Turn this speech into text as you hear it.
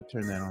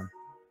turn that on.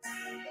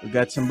 We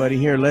got somebody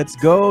here. Let's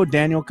go,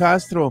 Daniel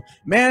Castro.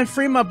 Man,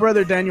 free my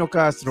brother Daniel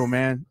Castro,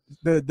 man.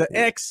 The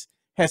ex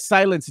has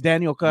silenced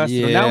Daniel Castro.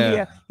 Yeah.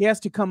 Now he has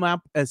to come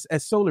up as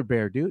Solar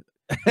Bear, dude.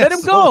 Let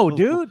him go,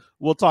 dude.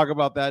 We'll talk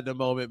about that in a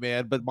moment,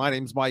 man. But my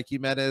name's Mike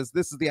Jimenez.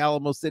 This is the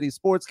Alamo City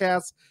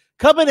Sportscast,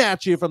 coming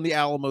at you from the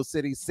Alamo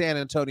City, San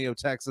Antonio,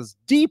 Texas,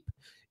 deep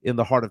in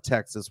the heart of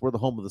Texas. We're the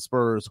home of the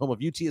Spurs, home of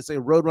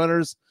UTSA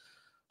Roadrunners,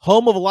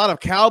 home of a lot of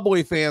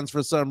Cowboy fans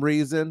for some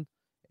reason.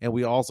 And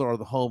we also are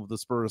the home of the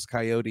Spurs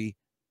Coyote,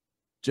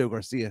 Joe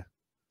Garcia,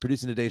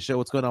 producing today's show.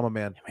 What's going on, my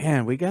man?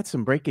 Man, we got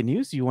some breaking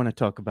news you want to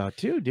talk about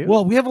too, dude.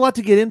 Well, we have a lot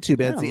to get into,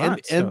 man. Yeah,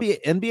 It's the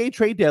NBA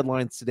trade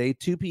deadlines today,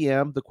 2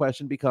 p.m. The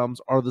question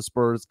becomes, are the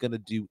Spurs going to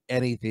do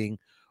anything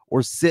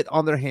or sit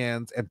on their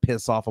hands and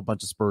piss off a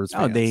bunch of Spurs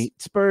fans? No,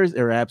 Spurs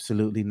are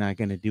absolutely not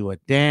going to do a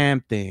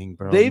damn thing,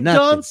 bro. They've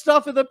done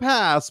stuff in the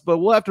past, but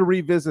we'll have to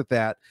revisit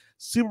that.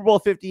 Super Bowl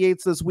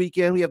 58's this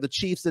weekend. We have the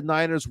Chiefs and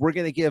Niners. We're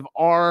going to give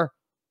our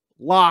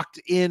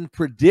locked-in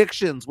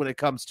predictions when it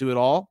comes to it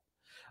all.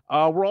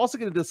 We're also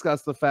going to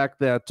discuss the fact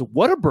that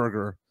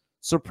Whataburger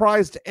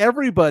surprised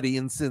everybody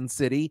in Sin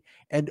City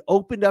and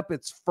opened up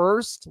its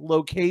first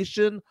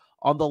location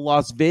on the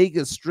Las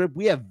Vegas Strip.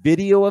 We have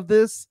video of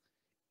this.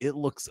 It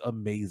looks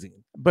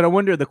amazing. But I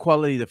wonder the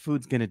quality of the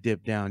food's going to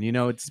dip down. You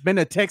know, it's been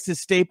a Texas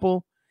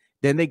staple.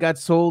 Then they got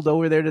sold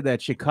over there to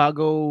that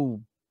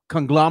Chicago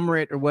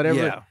conglomerate or whatever.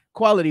 Yeah.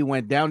 Quality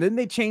went down. Then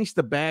they changed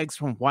the bags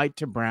from white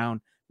to brown.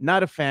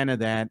 Not a fan of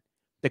that.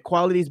 The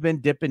quality's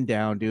been dipping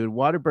down, dude.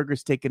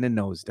 Whataburger's taking a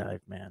nosedive,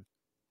 man.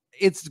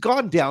 It's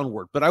gone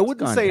downward, but I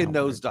wouldn't say downward.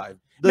 a nosedive.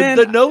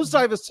 The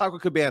nosedive is Taco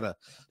Cabana.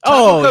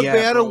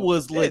 Cabana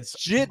was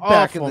legit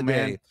back in the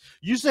day.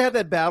 You used to have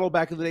that battle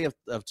back in the day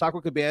of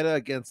Taco Cabana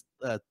against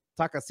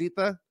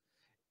Takasita,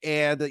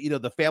 and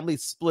the family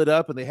split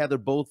up and they had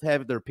both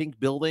have their pink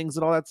buildings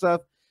and all that stuff.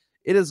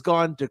 It has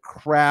gone to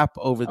crap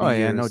over the years.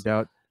 Yeah, no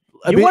doubt.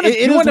 I mean,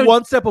 it is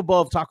one step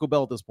above Taco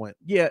Bell at this point.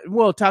 Yeah,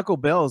 well, Taco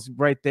Bell's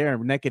right there,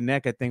 neck and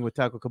neck, I think, with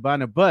Taco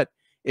Cabana. But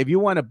if you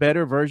want a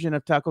better version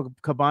of Taco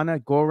Cabana,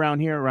 go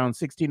around here around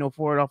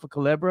 1604 off of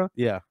Culebra.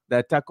 Yeah.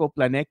 That Taco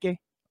Planeque.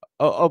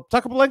 Oh,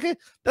 Taco Planeque?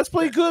 That's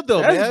pretty good,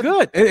 though, man. That's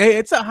good.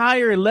 It's a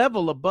higher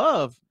level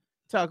above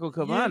Taco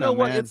Cabana, You know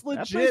what? man. It's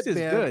legit, that place is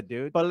man. good,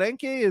 dude.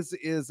 Palenque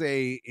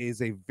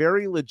is a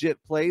very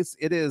legit place.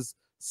 It is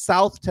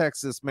South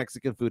Texas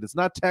Mexican food. It's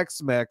not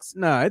Tex-Mex.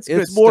 No, it's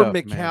more stuff,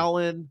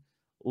 McAllen, man.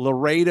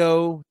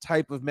 Laredo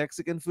type of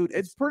Mexican food.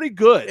 It's pretty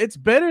good. It's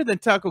better than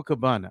Taco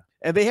Cabana.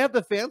 And they have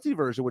the fancy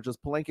version, which is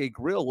Palenque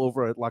Grill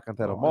over at La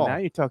Cantera Mall. Now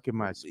you're talking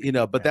my speed,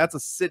 but man. that's a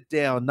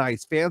sit-down,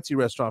 nice, fancy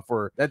restaurant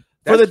for that.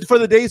 For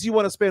the days you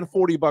want to spend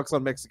 $40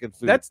 on Mexican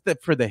food. That's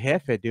for the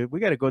jefe, dude.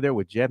 We got to go there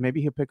with Jeff.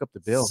 Maybe he'll pick up the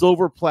bill.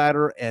 Silver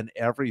platter and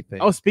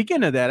everything. Oh,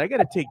 speaking of that, I got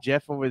to take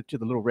Jeff over to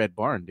the Little Red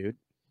Barn, dude.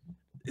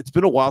 It's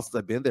been a while since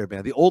I've been there,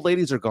 man. The old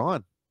ladies are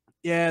gone.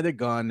 Yeah, they're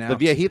gone now.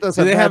 The viejitas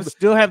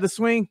still have the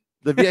swing.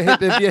 I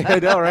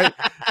know, right?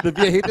 The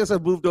viejitas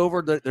have moved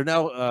over. They're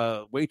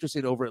now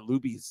waitressing over at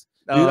Luby's.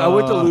 Dude, I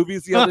went to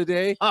Luby's the other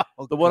day.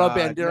 The one on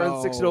Bandera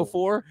in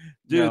 604.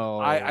 Dude,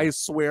 I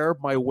swear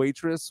my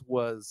waitress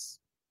was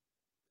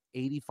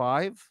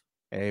 85.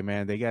 Hey,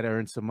 man, they got to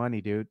earn some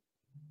money, dude.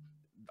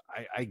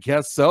 I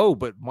guess so,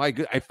 but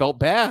I felt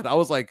bad. I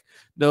was like,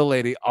 no,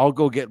 lady, I'll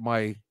go get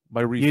my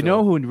refill. You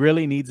know who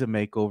really needs a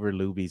makeover?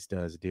 Luby's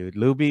does, dude.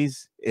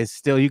 Luby's is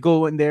still, you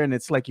go in there and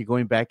it's like you're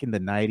going back in the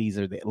 90s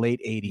or the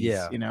late 80s.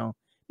 Yeah.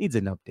 Needs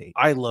an update.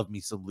 I love me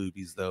some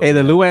Luby's, though. Hey,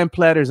 the Luann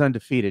platter's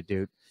undefeated,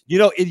 dude.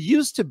 It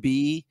used to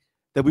be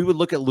that we would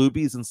look at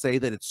Luby's and say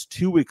that it's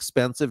too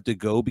expensive to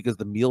go because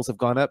the meals have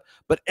gone up,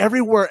 but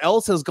everywhere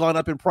else has gone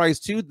up in price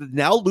too.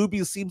 Now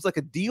Luby's seems like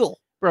a deal.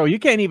 Bro, you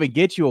can't even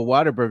get you a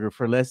Whataburger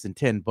for less than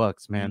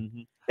 $10, man.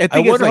 Mm-hmm. I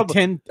think it's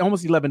like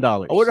almost $11.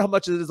 I wonder how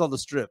much it is on the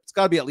strip. It's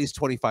got to be at least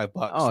 $25,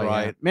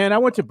 right? Yeah. Man, I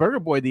went to Burger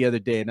Boy the other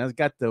day and I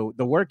got the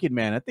working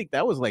man. I think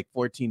that was like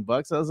 $14.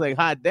 I was like,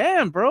 hot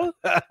damn, bro.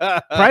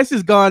 Price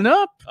has gone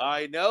up.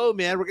 I know,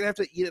 man. We're going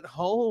to have to eat at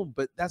home,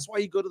 but that's why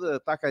you go to the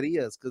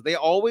taquerias because they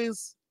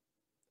always,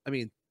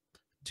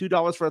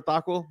 $2 for a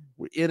taco.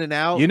 We're in and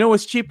out. You know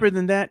what's cheaper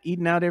than that?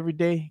 Eating out every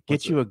day.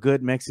 Get you a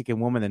good Mexican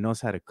woman that knows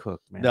how to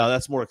cook, man. No,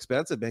 that's more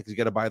expensive, man, because you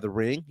got to buy the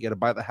ring. You got to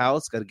buy the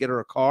house. Got to get her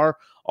a car.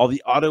 All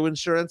the auto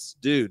insurance.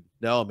 Dude,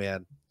 no,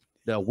 man.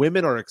 No,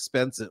 women are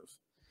expensive.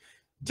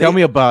 Tell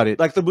me about it.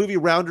 Like the movie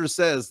Rounder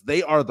says,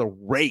 they are the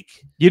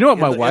rake. You know what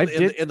my wife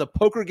did? In the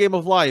poker game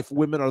of life,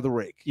 women are the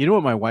rake. You know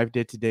what my wife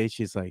did today?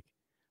 She's like,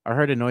 I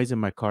heard a noise in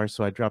my car,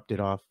 so I dropped it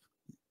off.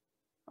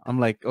 I'm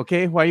like,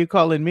 okay, why are you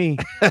calling me?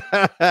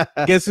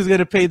 Guess who's going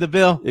to pay the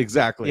bill?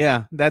 Exactly.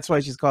 Yeah, that's why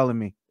she's calling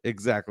me.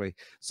 Exactly.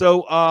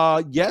 So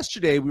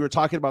yesterday we were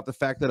talking about the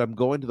fact that I'm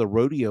going to the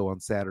rodeo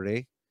on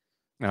Saturday.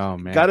 Oh,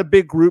 man. Got a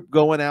big group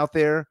going out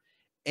there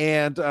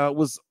and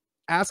was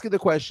asking the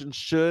question,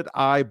 should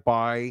I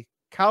buy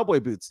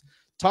cowboy boots?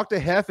 Talk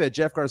to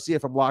Jeff Garcia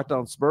from Locked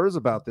On Spurs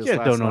about this.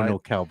 Don't know no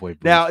cowboy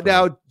boots. Now,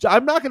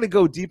 I'm not going to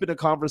go deep into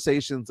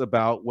conversations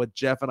about what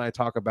Jeff and I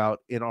talk about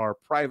in our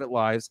private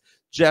lives.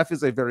 Jeff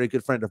is a very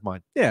good friend of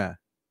mine. Yeah.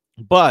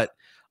 But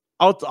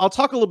I'll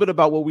talk a little bit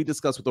about what we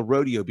discussed with the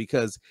rodeo,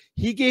 because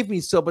he gave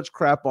me so much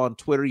crap on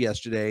Twitter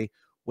yesterday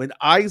when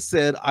I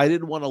said I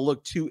didn't want to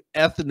look too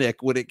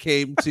ethnic when it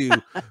came to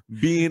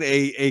being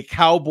a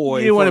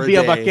cowboy. You want to be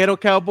a day. vaquero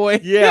cowboy?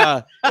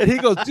 Yeah. And he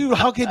goes, dude,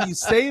 how can you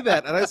say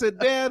that? And I said,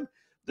 man,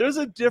 there's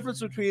a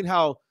difference between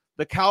how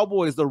the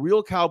Cowboys, the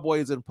real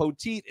Cowboys in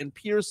Poteet and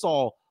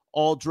Pearsall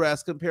all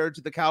dress compared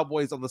to the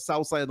Cowboys on the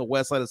south side and the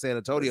west side of San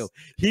Antonio.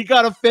 He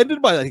got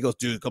offended by that. He goes,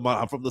 dude, come on,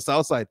 I'm from the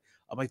south side.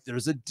 I'm like,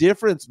 there's a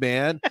difference,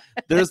 man.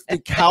 There's the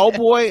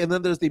cowboy and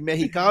then there's the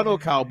Mexicano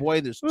cowboy.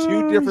 And there's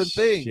two different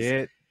things.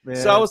 Shit,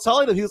 so I was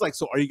telling him, he was like,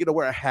 so are you going to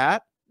wear a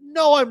hat?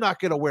 No, I'm not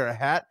going to wear a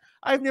hat.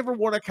 I've never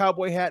worn a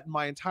cowboy hat in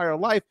my entire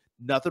life.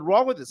 Nothing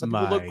wrong with it. Some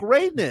people look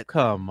great in it.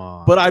 Come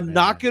on. But I'm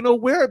not going to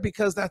wear it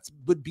because that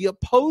would be a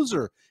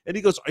poser. And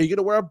he goes, are you going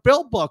to wear a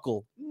belt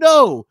buckle?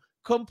 No,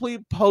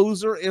 complete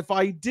poser if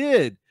I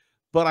did.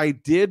 But I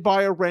did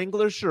buy a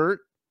Wrangler shirt.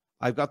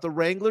 I've got the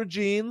Wrangler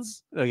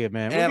jeans. Okay,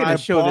 man. We're and gonna I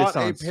show bought this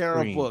on a pair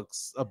screen.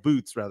 of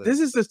boots, rather. This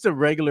is just a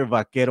regular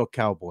vaquero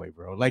cowboy,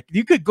 bro. Like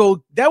you could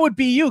go, that would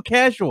be you,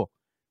 casual.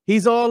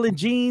 He's all in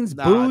jeans,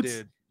 boots.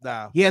 Dude.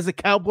 Nah. He has a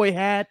cowboy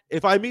hat.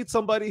 If I meet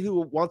somebody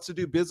who wants to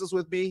do business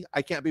with me,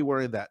 I can't be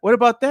wearing that. What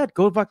about that?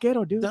 Go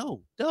vaquero, dude.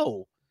 No.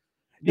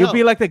 You'll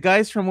be like the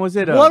guys from,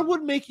 what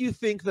would make you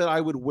think that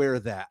I would wear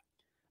that?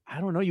 I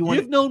don't know.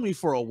 You've known me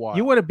for a while.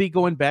 You want to be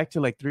going back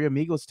to like Three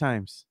Amigos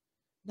times.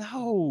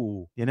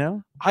 No. You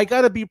know? I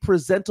got to be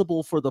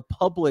presentable for the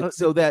public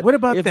so that what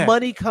about if that?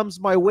 money comes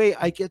my way,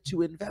 I get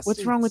to invest.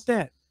 What's wrong with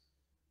that?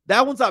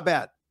 That one's not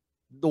bad.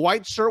 The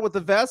white shirt with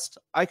the vest,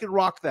 I can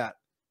rock that.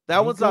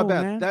 That one's not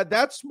bad. Man.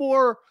 That's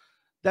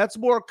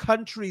more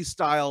country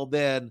style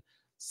than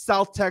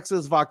South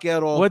Texas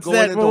vaquero. What's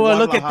that? Well,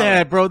 look at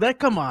that, bro.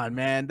 Come on,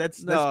 man.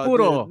 That's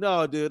puro. Dude.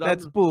 No, dude.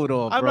 That's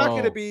puro, bro. I'm not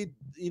going to be,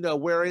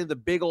 wearing the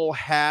big old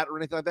hat or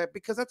anything like that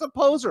because that's a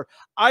poser.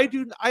 I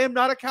am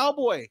not a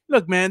cowboy.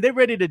 Look, man, they're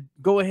ready to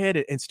go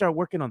ahead and start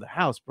working on the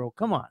house, bro.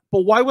 Come on.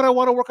 But why would I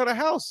want to work on a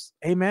house?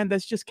 Hey, man,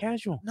 that's just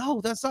casual.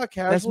 No, that's not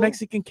casual. That's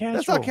Mexican casual.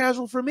 That's not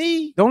casual for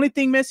me. The only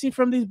thing missing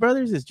from these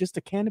brothers is just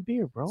a can of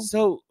beer, bro.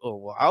 So,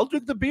 I'll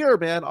drink the beer,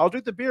 man. I'll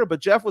drink the beer.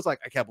 But Jeff was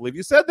like, I can't believe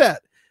you said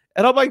that.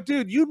 And I'm like,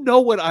 dude, you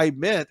know what I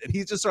meant. And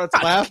he just starts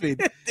laughing.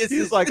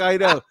 He's like, I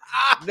know.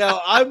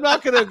 No, I'm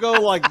not going to go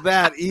like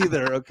that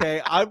either,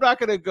 okay? I'm not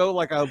going to go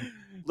like a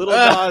Little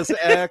Nas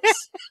X.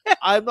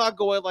 I'm not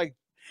going like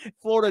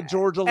Florida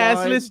Georgia line.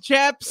 Assless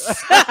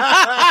chaps.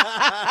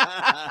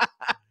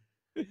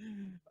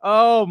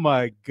 Oh,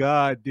 my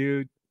God,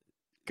 dude.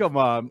 Come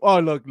on.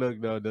 Oh, look.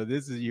 No.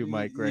 This is you,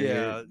 Mike, right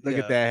here. Look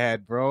at that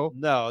hat, bro.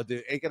 No,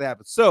 dude, ain't going to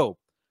happen. So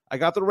I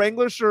got the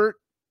Wrangler shirt.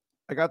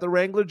 I got the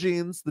Wrangler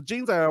jeans. The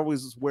jeans I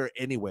always wear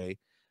anyway.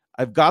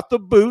 I've got the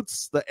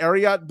boots, the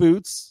Ariat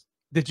boots.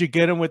 Did you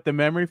get them with the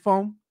memory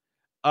foam?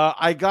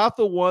 I got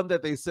the one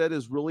that they said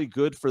is really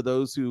good for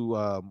those who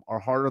are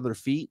hard on their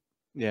feet.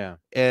 Yeah.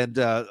 And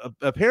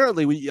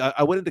apparently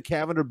I went into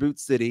Cavender Boot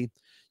City.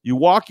 You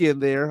walk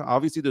in there.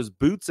 Obviously, there's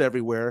boots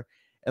everywhere.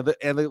 And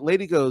the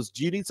lady goes,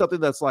 do you need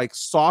something that's like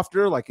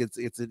softer? Like it's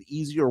an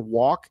easier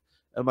walk?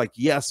 I'm like,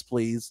 yes,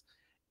 please.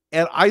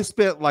 And I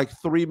spent like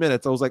 3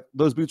 minutes. I was like,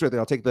 those boots right there,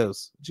 I'll take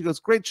those. She goes,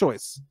 great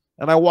choice.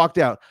 And I walked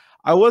out.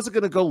 I wasn't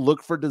going to go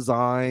look for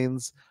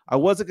designs. I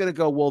wasn't going to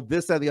go, well,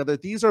 this and the other.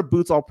 These are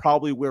boots I'll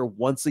probably wear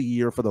once a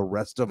year for the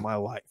rest of my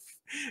life.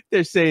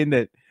 They're saying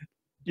that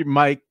your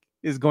Mike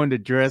is going to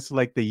dress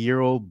like the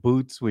year-old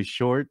boots with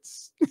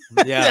shorts.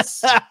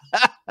 Yes.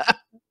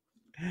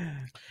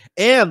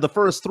 And the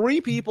first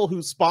 3 people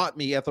who spot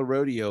me at the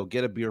rodeo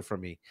get a beer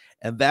from me.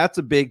 And that's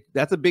a big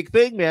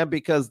thing, man,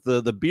 because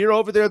the beer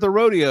over there at the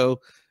rodeo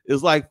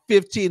is like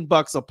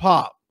 $15 a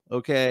pop.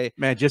 Okay,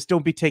 man, just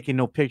don't be taking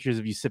no pictures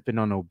of you sipping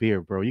on no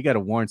beer, bro. You got to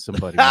warn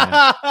somebody,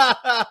 man.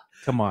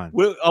 Come on.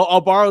 I'll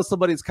borrow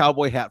somebody's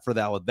cowboy hat for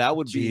that one. That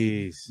would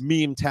be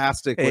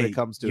meme-tastic when it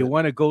comes to you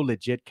want to go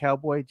legit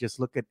cowboy? Just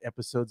look at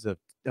episodes of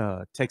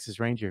Texas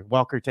Ranger,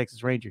 Walker,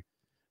 Texas Ranger.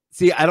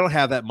 See, I don't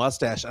have that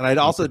mustache, and I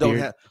also don't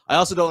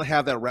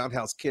have that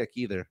roundhouse kick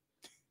either.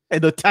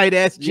 And the tight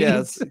ass jeans.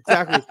 Yes,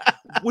 exactly.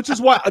 Which is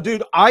why,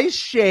 dude, I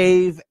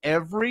shave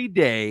every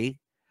day.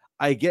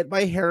 I get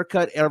my hair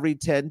cut every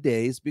 10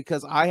 days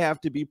because I have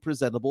to be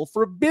presentable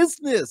for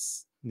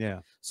business.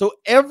 Yeah. So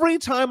every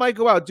time I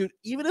go out, dude,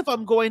 even if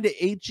I'm going to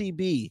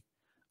HEB,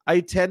 I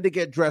tend to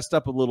get dressed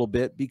up a little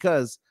bit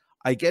because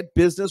I get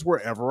business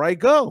wherever I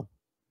go.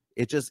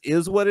 It just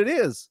is what it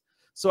is.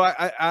 So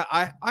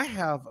I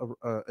have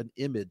an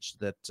image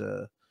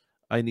that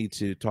I need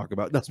to talk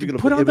about. Not speaking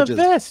of put on images.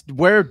 the vest.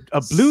 Wear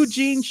a blue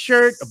jean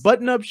shirt, a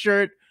button-up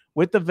shirt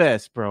with the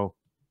vest, bro.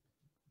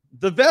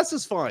 The vest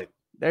is fine.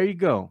 There you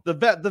go. The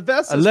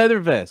vest, a leather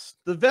vest.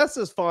 The vest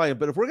is fine,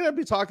 but if we're gonna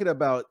be talking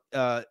about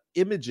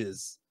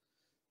images,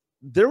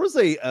 there was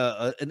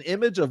an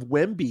image of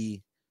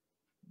Wemby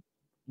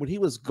when he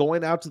was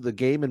going out to the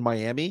game in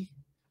Miami.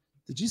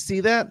 Did you see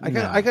that?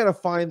 I gotta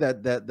find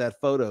that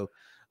photo.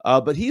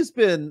 But he's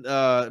been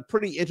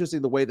pretty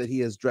interesting the way that he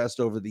has dressed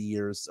over the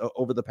years,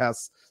 over the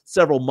past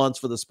several months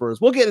for the Spurs.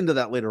 We'll get into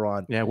that later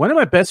on. Yeah, one of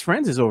my best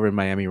friends is over in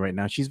Miami right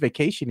now. She's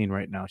vacationing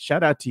right now.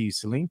 Shout out to you,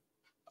 Celine.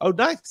 Oh,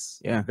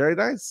 nice. Yeah. Very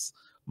nice.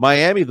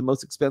 Miami, the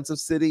most expensive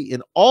city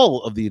in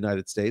all of the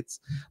United States.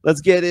 Let's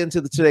get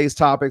into today's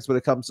topics when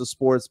it comes to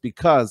sports,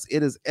 because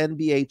it is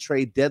NBA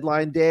trade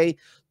deadline day,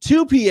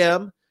 2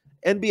 p.m.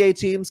 NBA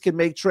teams can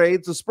make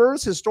trades. The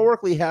Spurs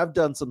historically have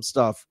done some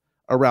stuff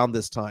around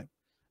this time.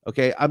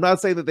 Okay, I'm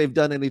not saying that they've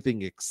done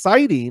anything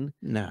exciting,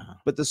 No,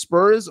 but the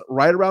Spurs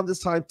right around this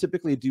time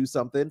typically do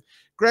something.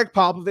 Gregg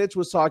Popovich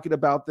was talking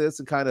about this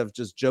and kind of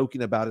just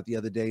joking about it the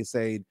other day,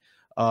 saying,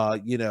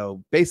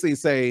 basically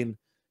saying,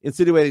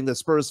 insinuating that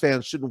Spurs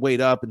fans shouldn't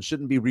wait up and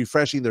shouldn't be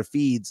refreshing their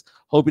feeds,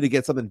 hoping to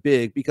get something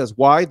big, because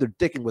why? They're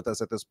dicking with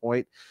us at this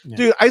point. Yeah.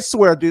 Dude, I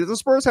swear, dude, if the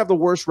Spurs have the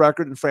worst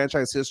record in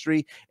franchise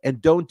history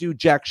and don't do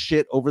jack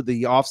shit over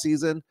the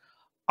offseason,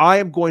 I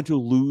am going to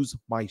lose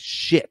my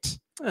shit.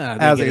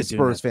 As a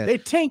Spurs fan. They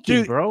tank you,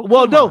 dude, bro.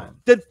 Well, no,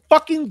 then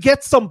fucking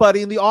get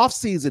somebody in the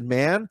offseason,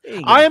 man.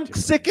 I am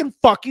sick and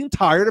fucking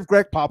tired of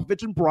Gregg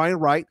Popovich and Brian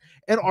Wright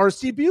and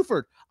R.C.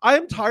 Buford. I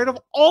am tired of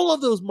all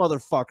of those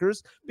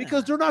motherfuckers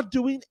because they're not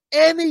doing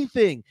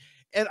anything.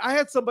 And I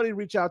had somebody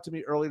reach out to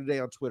me earlier today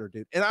on Twitter,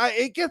 dude. And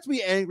it gets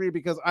me angry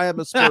because I am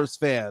a Spurs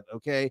fan,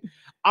 okay?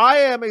 I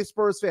am a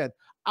Spurs fan.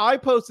 I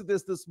posted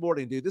this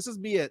morning, dude. This is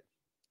me at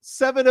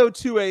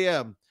 7:02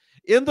 a.m.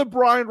 in the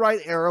Brian Wright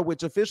era,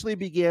 which officially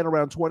began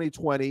around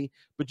 2020,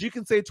 but you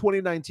can say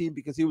 2019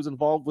 because he was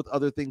involved with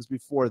other things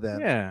before then.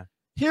 Yeah.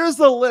 Here's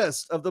the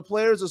list of the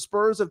players the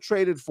Spurs have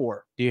traded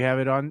for. Do you have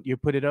it on? You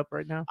put it up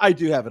right now? I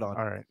do have it on.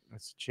 All right.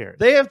 Let's share it.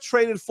 They have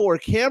traded for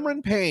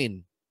Cameron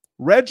Payne,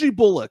 Reggie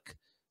Bullock,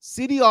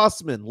 C.D.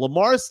 Osman,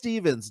 Lamar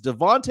Stevens,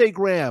 Devontae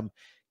Graham,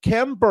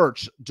 Kem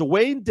Birch,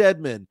 Dwayne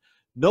Dedman,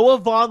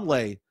 Noah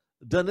Vonleh,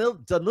 Danilo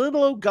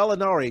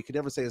Gallinari, can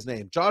never say his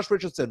name, Josh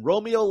Richardson,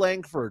 Romeo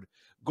Langford,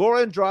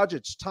 Goran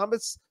Dragic,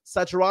 Thomas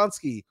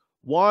Satoransky,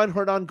 Juan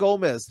Hernan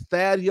Gomez,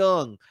 Thad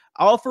Young,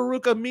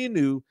 Al-Farouq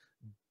Aminu,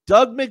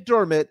 Doug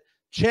McDermott,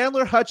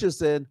 Chandler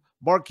Hutchison,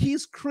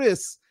 Marquise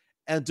Chris,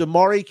 and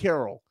Damari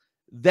Carroll.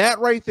 That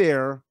right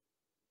there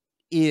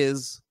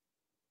is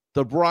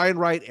the Brian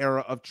Wright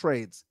era of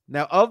trades.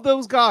 Now, of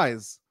those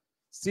guys,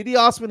 C.D.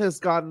 Osman has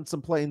gotten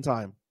some playing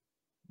time,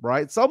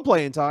 right? Some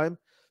playing time.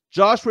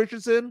 Josh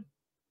Richardson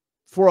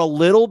for a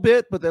little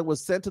bit, but then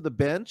was sent to the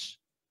bench.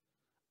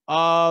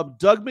 Doug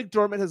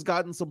McDermott has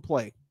gotten some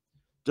play.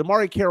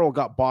 Damari Carroll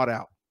got bought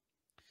out.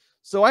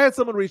 So I had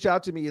someone reach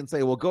out to me and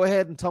say, well, go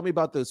ahead and tell me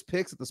about those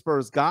picks that the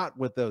Spurs got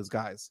with those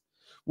guys.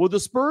 Well, the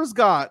Spurs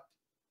got,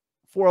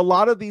 for a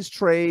lot of these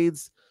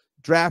trades,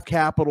 draft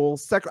capital,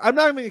 I'm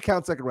not even going to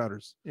count second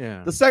rounders.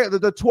 Yeah.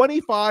 The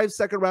 25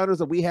 second rounders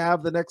that we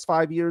have the next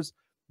 5 years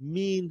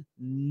mean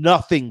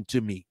nothing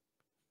to me.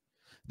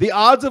 The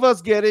odds of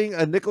us getting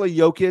a Nikola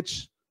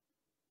Jokic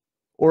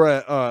or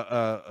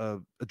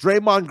a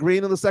Draymond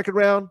Green in the second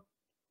round,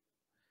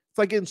 it's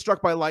like getting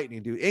struck by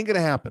lightning, dude. Ain't going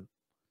to happen.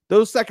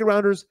 Those second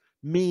rounders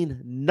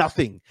mean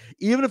nothing.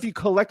 Even if you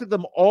collected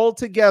them all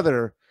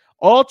together,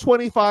 all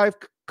 25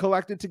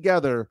 collected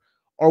together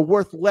are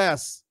worth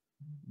less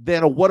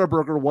than a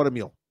Whataburger or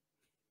Whatameal.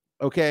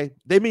 Okay?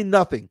 They mean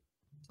nothing.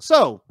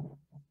 So,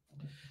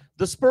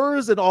 the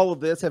Spurs in all of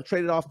this have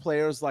traded off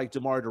players like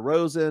DeMar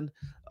DeRozan,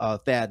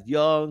 Thad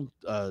Young,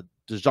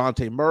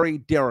 DeJounte Murray,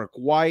 Derek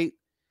White,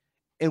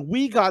 and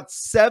we got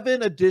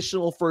 7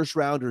 additional first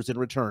rounders in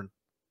return.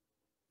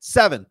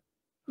 7.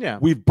 Yeah.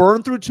 We've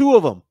burned through 2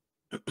 of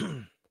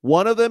them.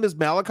 One of them is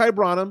Malachi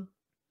Branham,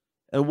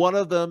 and one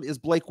of them is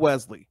Blake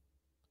Wesley.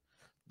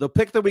 The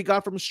pick that we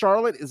got from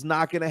Charlotte is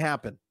not going to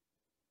happen.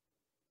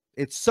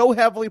 It's so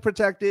heavily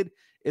protected,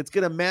 it's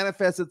going to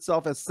manifest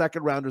itself as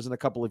second rounders in a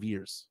couple of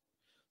years.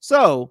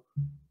 So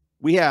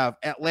we have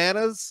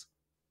Atlanta's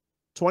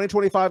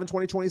 2025 and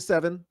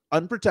 2027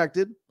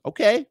 unprotected.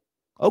 Okay.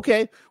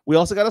 We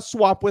also got a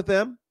swap with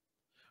them.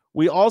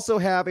 We also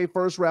have a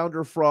first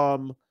rounder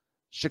from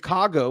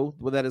Chicago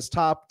that is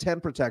top 10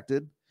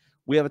 protected.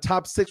 We have a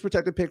top 6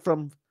 protected pick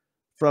from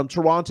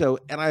Toronto.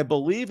 And I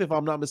believe, if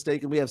I'm not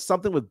mistaken, we have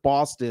something with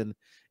Boston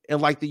in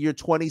like the year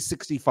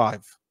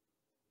 2065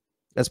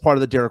 as part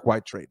of the Derek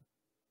White trade.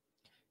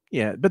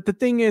 Yeah. But the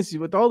thing is,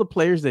 with all the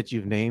players that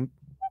you've named,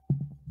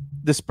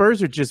 the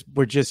Spurs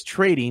were just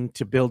trading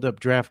to build up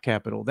draft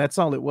capital. That's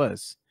all it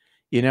was,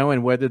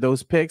 and whether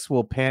those picks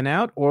will pan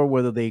out or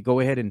whether they go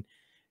ahead and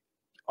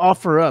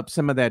offer up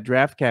some of that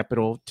draft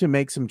capital to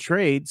make some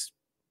trades,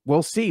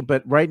 we'll see.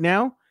 But right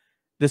now,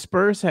 the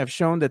Spurs have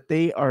shown that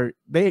they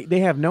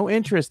have no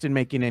interest in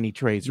making any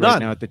trades right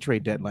now at the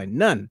trade deadline.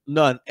 None.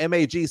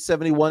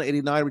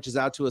 MAG7189 reaches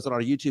out to us on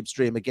our YouTube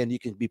stream. Again, you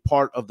can be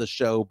part of the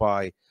show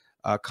by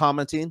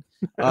commenting.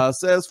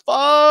 Says,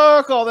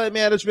 fuck all that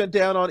management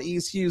down on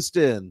East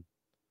Houston.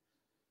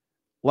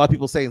 A lot of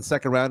people saying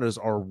second rounders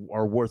are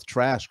worth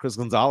trash. Chris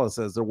Gonzalez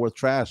says they're worth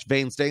trash.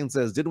 Vane Stain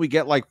says, didn't we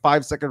get like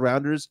 5 second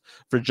rounders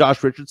for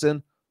Josh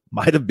Richardson?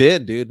 Might have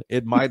been, dude.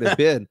 It might have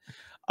been.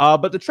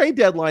 But the trade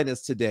deadline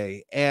is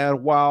today.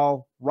 And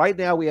while right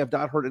now we have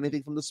not heard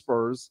anything from the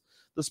Spurs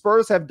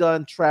have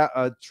done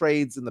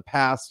trades in the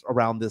past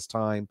around this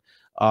time.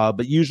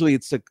 But usually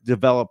it's to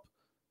develop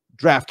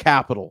draft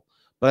capital.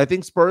 But I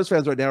think Spurs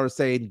fans right now are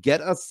saying,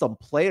 get us some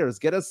players,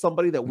 get us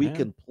somebody that we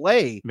can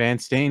play. Van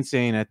Steen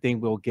saying, I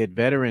think we'll get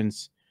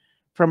veterans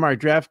from our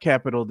draft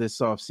capital this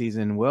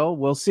offseason. Well,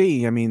 we'll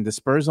see. I mean, the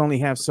Spurs only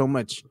have so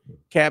much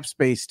cap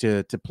space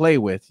to play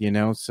with,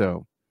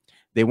 so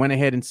they went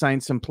ahead and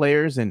signed some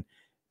players. And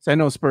so I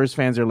know Spurs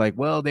fans are like,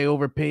 well, they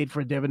overpaid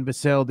for Devin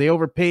Vassell. They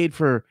overpaid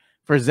for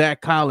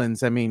Zach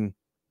Collins. I mean,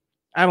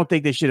 I don't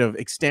think they should have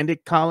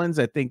extended Collins.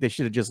 I think they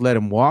should have just let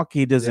him walk.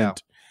 He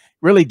doesn't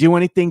really do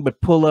anything but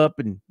pull up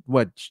and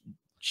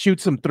shoot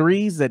some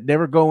threes that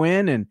never go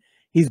in. And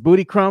he's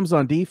booty crumbs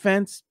on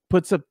defense,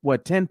 puts up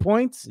 10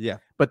 points. Yeah.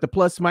 But the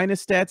plus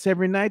minus stats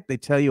every night, they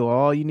tell you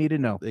all you need to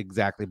know.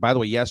 Exactly. By the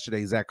way,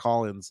 yesterday, Zach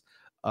Collins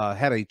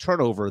had a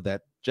turnover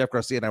that Jeff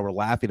Garcia and I were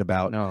laughing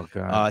about. Oh,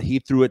 God. He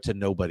threw it to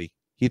nobody.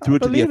 He threw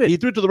it to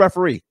the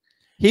referee.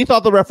 He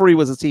thought the referee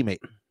was his teammate.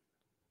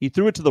 He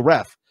threw it to the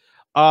ref.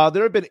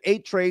 There have been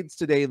 8 trades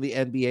today in the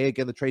NBA.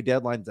 Again, the trade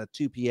deadline is at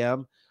 2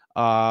 p.m.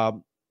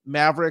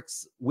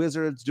 Mavericks,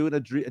 Wizards doing a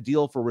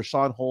deal for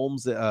Rashawn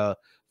Holmes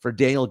for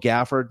Daniel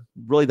Gafford.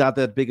 Really not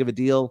that big of a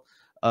deal.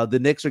 The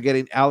Knicks are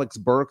getting Alex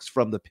Burks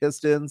from the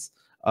Pistons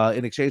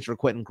in exchange for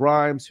Quentin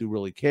Grimes. Who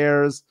really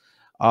cares?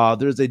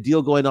 There's a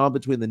deal going on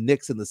between the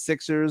Knicks and the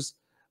Sixers.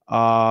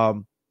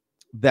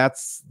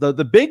 That's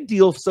the big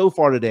deal so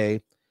far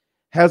today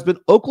has been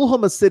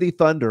Oklahoma City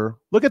Thunder.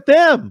 Look at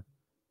them.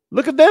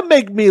 Look at them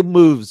make me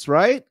moves,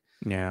 right?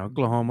 Yeah,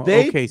 Oklahoma.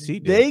 OKC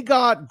did. They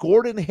got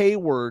Gordon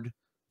Hayward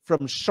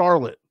from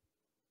Charlotte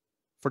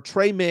for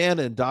Trey Mann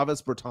and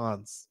Davis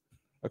Bertans,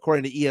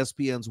 according to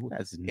ESPN's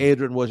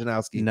Adrian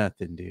Wojnarowski.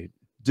 Nothing, dude.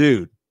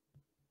 Dude,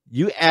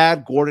 you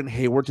add Gordon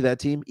Hayward to that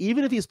team,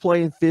 even if he's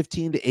playing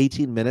 15 to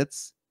 18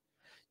 minutes,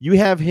 you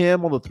have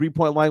him on the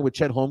three-point line with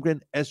Chet Holmgren,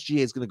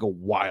 SGA is going to go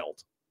wild.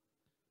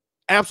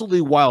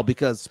 Absolutely wild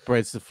because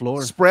spreads the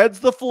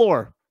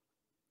floor.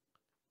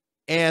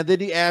 And then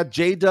you add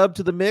J-Dub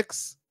to the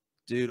mix.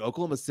 Dude,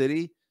 Oklahoma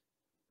City,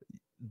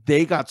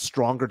 they got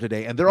stronger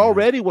today. And they're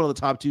already one of the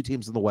top 2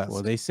 teams in the West.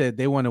 Well, they said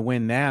they want to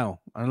win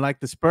now. Unlike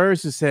the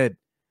Spurs who said,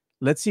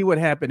 let's see what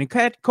happened.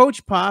 And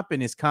Coach Pop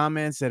and his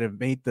comments that have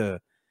made the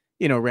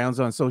rounds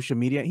on social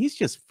media, he's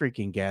just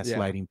freaking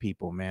gaslighting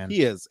people, man.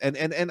 He is.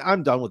 And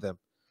I'm done with him.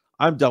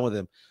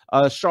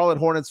 Charlotte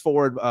Hornets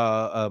forward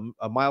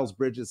Miles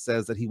Bridges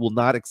says that he will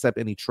not accept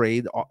any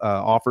trade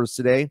offers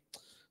today.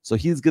 So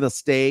he's going to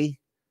stay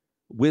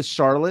with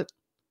Charlotte.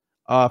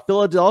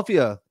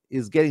 Philadelphia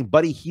is getting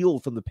Buddy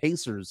Hield from the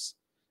Pacers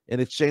in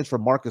exchange for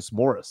Marcus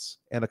Morris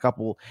and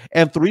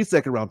 3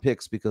 second-round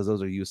picks because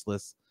those are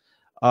useless.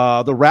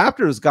 The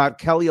Raptors got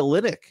Kelly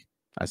Olynyk.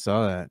 I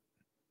saw that.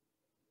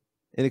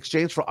 In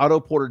exchange for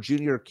Otto Porter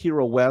Jr.,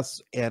 Kira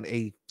West, and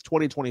a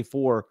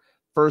 2024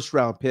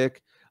 first-round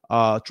pick.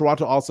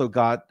 Toronto also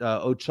got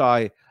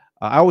Ochai.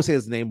 I always say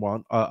his name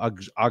wrong.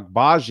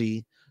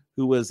 Agbaji,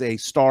 who was a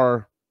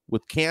star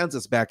with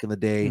Kansas back in the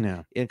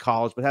day in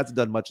college, but hasn't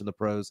done much in the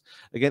pros.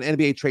 Again,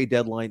 NBA trade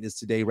deadline is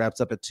today,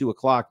 wraps up at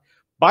 2:00.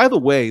 By the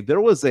way,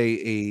 there was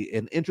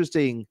an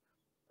interesting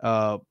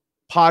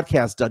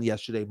podcast done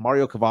yesterday.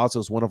 Mario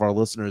Cavazos, one of our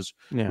listeners,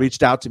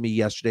 reached out to me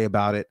yesterday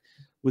about it,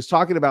 was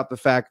talking about the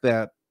fact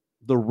that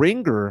the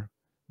Ringer,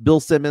 Bill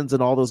Simmons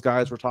and all those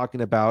guys were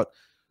talking about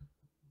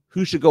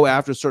who should go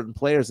after certain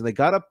players. And they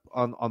got up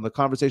on the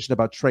conversation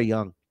about Trae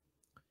Young.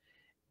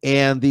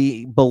 And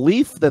the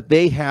belief that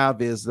they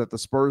have is that the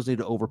Spurs need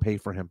to overpay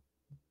for him.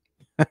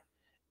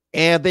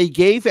 And they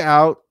gave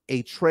out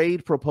a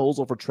trade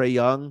proposal for Trae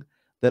Young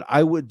that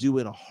I would do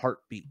in a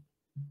heartbeat.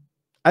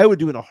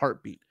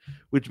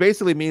 Which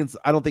basically means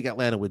I don't think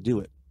Atlanta would do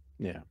it.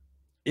 Yeah.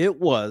 It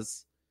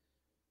was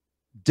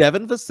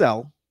Devin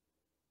Vassell,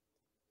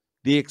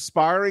 the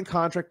expiring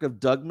contract of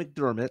Doug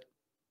McDermott,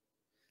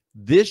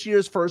 this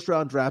year's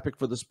first-round draft pick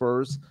for the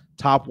Spurs,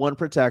 top 1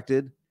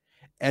 protected,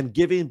 and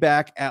giving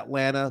back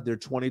Atlanta their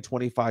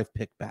 2025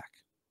 pick back.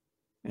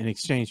 In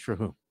exchange for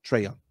who?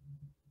 Trae Young.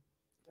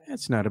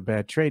 That's not a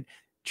bad trade.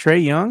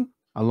 Trae Young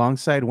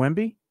alongside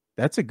Wemby,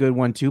 that's a good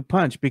 1-2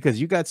 punch because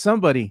you got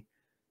somebody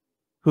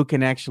who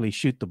can actually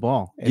shoot the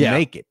ball and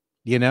make it,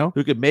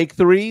 Who can make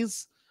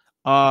threes.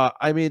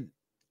 I mean,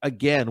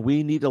 again,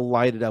 we need to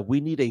light it up.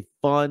 We need a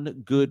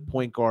fun, good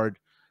point guard,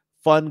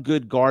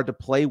 good guard to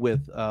play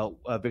with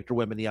Victor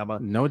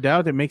Wembanyama. No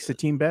doubt it makes the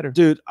team better.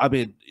 Dude, I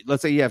mean,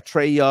 let's say you have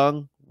Trae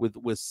Young with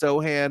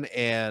Sochan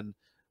and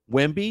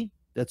Wemby.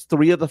 That's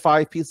 3 of the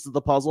 5 pieces of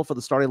the puzzle for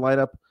the starting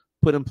lineup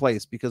put in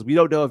place because we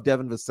don't know if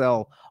Devin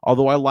Vassell,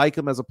 although I like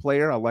him as a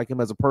player, I like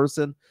him as a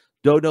person,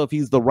 don't know if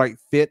he's the right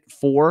fit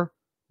for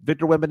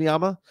Victor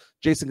Wembanyama.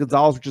 Jason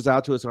Gonzalez reaches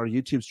out to us on our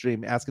YouTube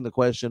stream asking the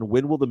question,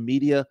 when will the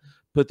media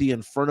put the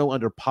Inferno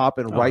under Pop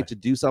and Wright to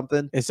do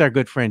something? It's our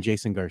good friend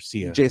Jason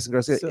Garcia.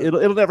 So,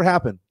 it'll never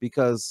happen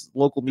because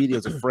local media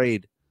is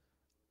afraid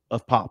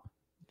of Pop.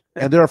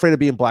 And they're afraid of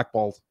being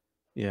blackballed.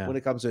 Yeah. when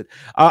it comes to it.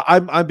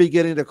 I'm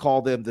beginning to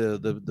call them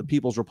the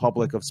People's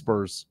Republic of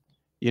Spurs.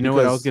 You know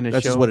what I was going to show?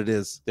 That's just what it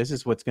is. This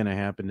is what's going to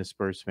happen to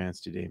Spurs fans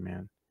today,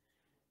 man.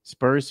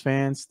 Spurs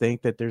fans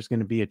think that there's going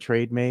to be a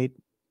trade made.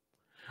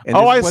 And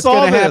what's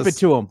going to happen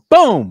to them?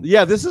 Boom.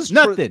 Yeah, this is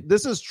nothing.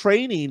 This is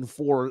training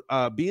for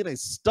being a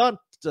stunt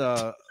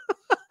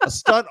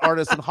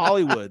artist in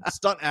Hollywood,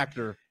 stunt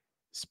actor.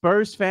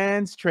 Spurs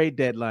fans, trade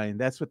deadline.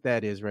 That's what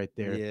that is right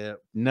there. Yeah.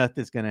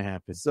 Nothing's going to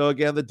happen. So,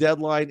 again, the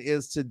deadline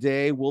is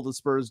today. Will the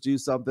Spurs do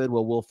something?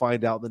 Well, we'll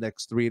find out in the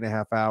next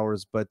 3.5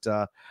 hours. But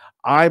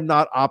I'm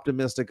not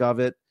optimistic of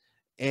it.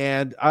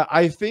 And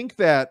I think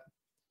that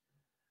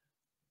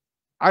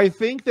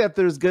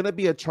there's going to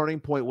be a turning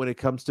point when it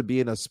comes to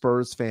being a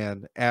Spurs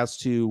fan as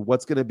to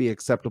what's going to be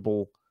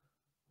acceptable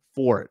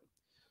for it.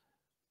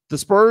 The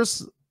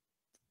Spurs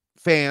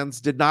fans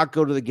did not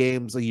go to the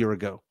games a year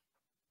ago.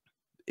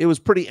 It was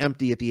pretty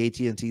empty at the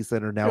AT&T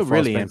Center, now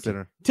really Bank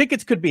Center.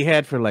 Tickets could be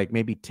had for like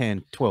maybe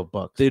 $10,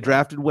 $12. They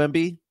drafted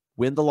Wemby,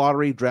 win the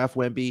lottery, draft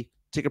Wemby,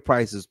 ticket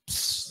prices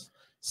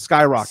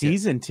skyrocket.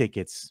 Season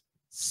tickets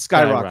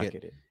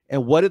skyrocketed.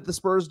 And what did the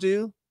Spurs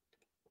do?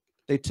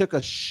 They took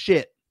a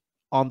shit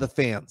on the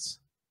fans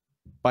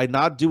by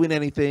not doing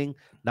anything,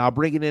 not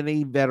bringing in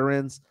any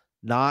veterans,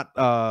 not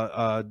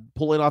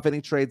pulling off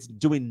any trades,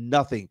 doing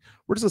nothing.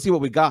 We're just going to see what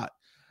we got.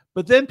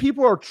 But then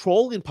people are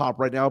trolling Pop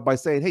right now by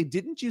saying, hey,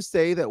 didn't you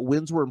say that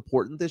wins were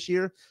important this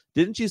year?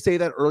 Didn't you say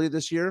that earlier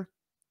this year?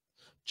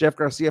 Jeff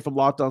Garcia from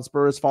Locked On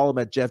Spurs. Follow him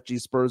at Jeff G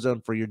Spurs Zone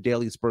for your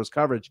daily Spurs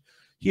coverage.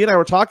 He and I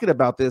were talking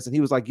about this, and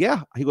he was like,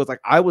 yeah. He was like,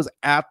 I was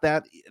at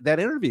that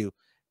interview.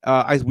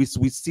 We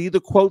see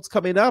the quotes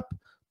coming up.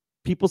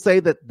 People say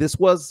that this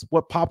was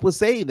what Pop was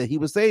saying, that he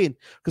was saying.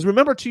 Because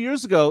remember, 2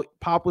 years ago,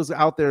 Pop was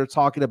out there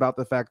talking about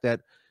the fact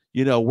that,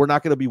 we're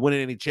not going to be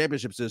winning any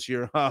championships this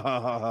year.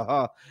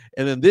 And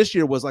then this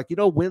year was like,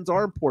 wins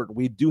are important.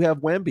 We do have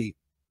Wemby.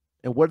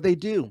 And what did they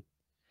do?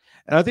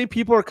 And I think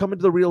people are coming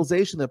to the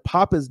realization that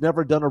Pop has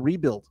never done a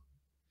rebuild.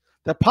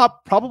 That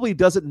Pop probably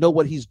doesn't know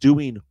what he's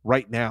doing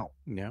right now.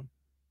 Yeah.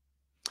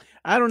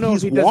 I don't know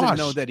if he washed. doesn't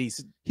know that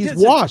he's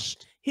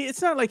washed.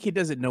 It's not like he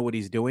doesn't know what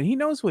he's doing. He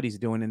knows what he's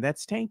doing, and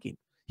that's tanking.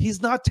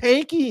 He's not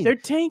tanking. They're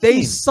tanking.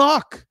 They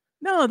suck.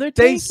 No, they're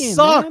they tanking.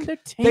 Suck. Man. They're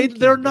tanking.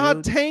 They're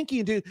not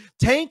tanking, dude.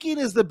 Tanking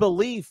is the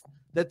belief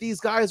that these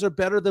guys are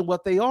better than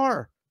what they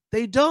are.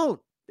 They don't.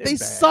 They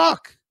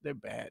suck. They're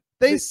bad.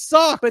 They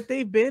suck. But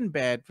they've been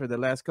bad for the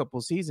last couple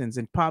of seasons,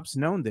 and Pop's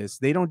known this.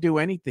 They don't do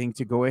anything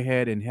to go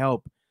ahead and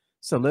help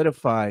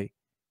solidify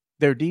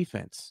their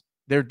defense.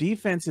 Their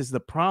defense is the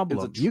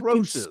problem. You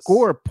can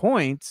score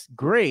points,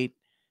 great,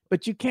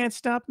 but you can't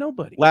stop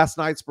nobody. Last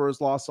night, Spurs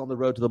lost on the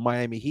road to the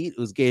Miami Heat. It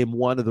was game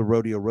 1 of the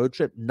Rodeo Road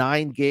Trip.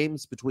 9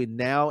 games between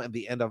now and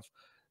the end of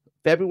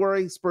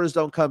February. Spurs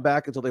don't come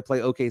back until they play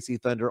OKC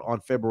Thunder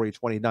on February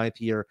 29th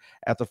here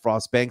at the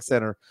Frost Bank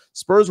Center.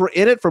 Spurs were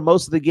in it for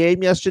most of the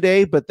game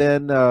yesterday, but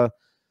then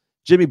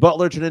Jimmy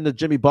Butler turned into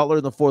Jimmy Butler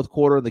in the fourth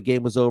quarter, and the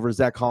game was over.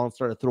 Zach Collins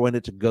started throwing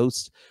it to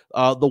Ghost.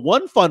 The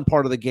one fun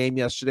part of the game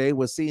yesterday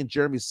was seeing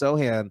Jeremy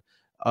Sochan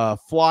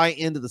fly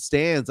into the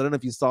stands. I don't know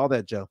if you saw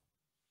that, Joe.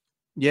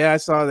 Yeah, I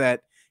saw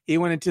that. He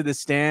went into the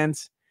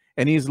stands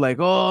and he's like,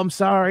 "Oh, I'm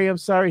sorry.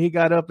 He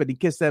got up and he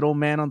kissed that old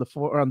man on the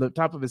floor, on the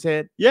top of his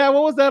head. Yeah,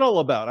 what was that all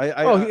about?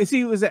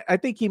 I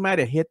think he might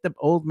have hit the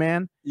old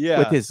man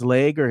with his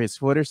leg or his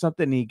foot or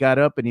something. And he got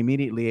up and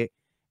immediately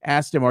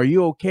asked him, "Are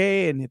you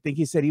okay?" And I think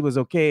he said he was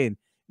okay. And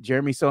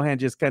Jeremy Sochan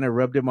just kind of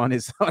rubbed him on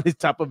his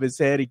top of his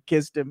head. He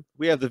kissed him.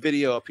 We have the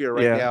video up here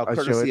now,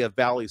 courtesy of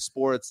Valley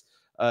Sports.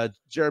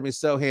 Jeremy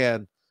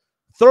Sochan,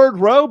 third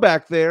row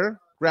back there,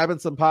 grabbing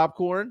some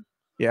popcorn.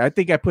 Yeah, I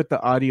think I put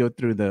the audio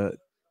through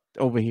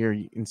over here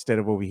instead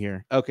of over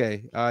here.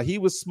 Okay. He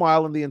was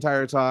smiling the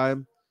entire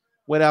time.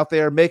 Went out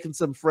there making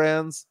some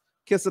friends,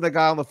 kissing a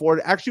guy on the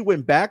forehead. Actually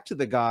went back to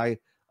the guy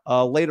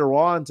later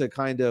on to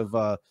kind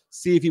of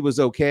see if he was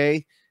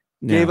okay.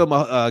 Yeah.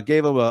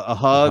 Gave him a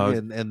hug.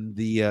 And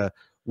the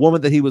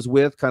woman that he was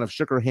with kind of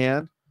shook her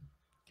hand.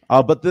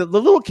 But the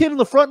little kid in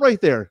the front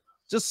right there,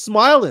 just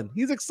smiling.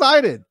 He's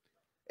excited.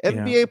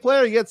 NBA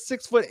player. He had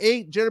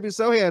 6'8", Jeremy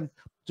Sochan,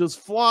 just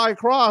fly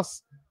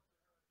across.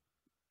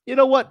 You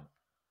know what?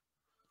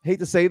 Hate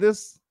to say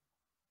this.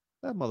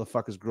 That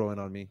motherfucker's growing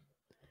on me.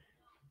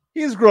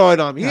 He's growing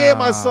on me. He ain't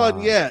my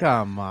son yet.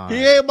 Come on.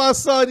 He ain't my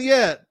son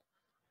yet.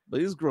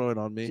 But he's growing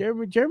on me.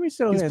 Jeremy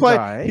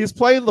Sochan. He's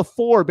playing the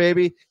 4,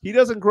 baby. He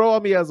doesn't grow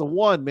on me as a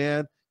 1,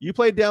 man. You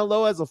play down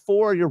low as a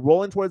 4, you're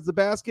rolling towards the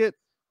basket.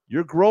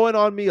 You're growing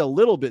on me a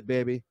little bit,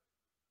 baby.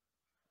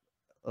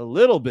 A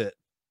little bit.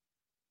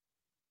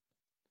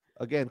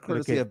 Again,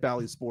 courtesy of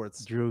Bally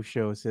Sports. Drew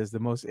Show says the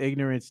most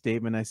ignorant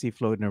statement I see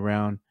floating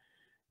around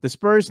the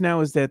Spurs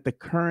now is that the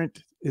current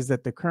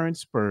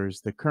Spurs,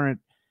 the current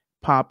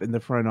Pop in the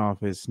front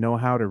office, know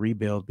how to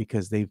rebuild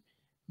because they've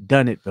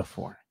done it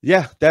before.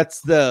 Yeah, that's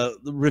the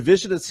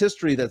revisionist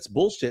history. That's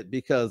bullshit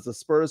because the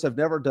Spurs have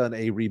never done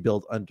a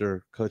rebuild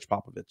under Coach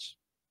Popovich.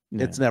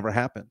 Yeah. It's never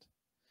happened.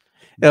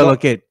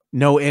 Look at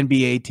no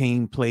NBA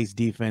team plays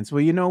defense.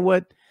 Well, you know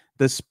what?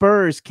 The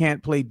Spurs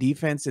can't play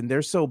defense, and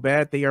they're so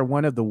bad. They are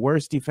one of the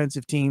worst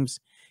defensive teams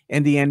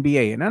in the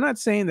NBA. And I'm not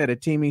saying that a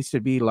team needs to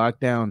be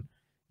locked down,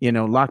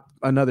 lock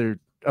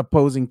another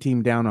opposing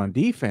team down on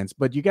defense,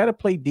 but you got to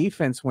play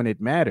defense when it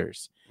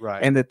matters.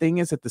 Right. And the thing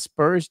is that the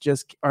Spurs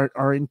just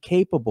are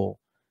incapable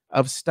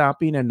of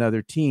stopping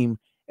another team,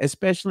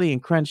 especially in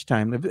crunch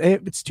time.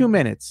 If it's 2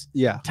 minutes,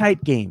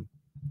 tight game.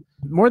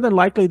 More than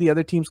likely, the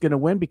other team's going to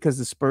win because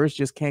the Spurs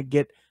just can't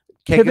get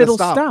pivotal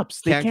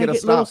stops. They can't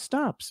get little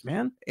stops,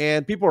 man.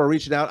 And people are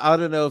reaching out. I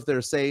don't know if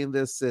they're saying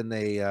this in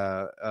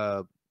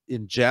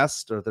in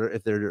jest or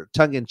if they're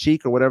tongue in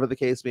cheek or whatever the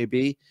case may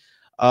be.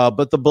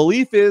 But the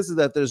belief is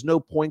that there's no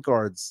point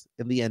guards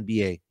in the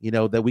NBA,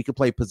 that we could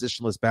play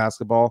positionless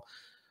basketball.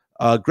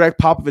 Gregg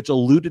Popovich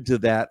alluded to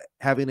that,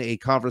 having a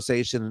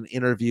conversation, an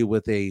interview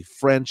with a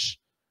French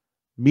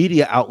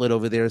media outlet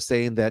over there,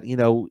 saying that,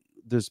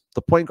 there's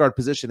the point guard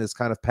position is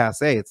kind of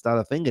passé. It's not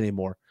a thing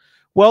anymore.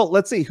 Well,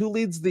 let's see. Who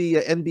leads the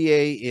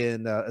NBA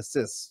in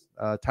assists?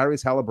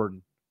 Tyrese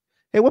Halliburton.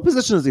 Hey, what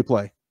position does he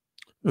play?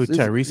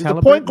 Tyrese Halliburton?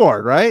 The point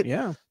guard, right?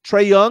 Yeah.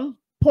 Trae Young,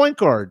 point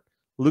guard.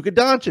 Luka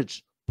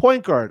Doncic,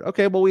 point guard.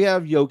 Okay, well, we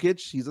have Jokic.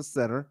 He's a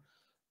center.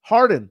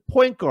 Harden,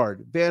 point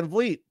guard. Van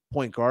Vliet,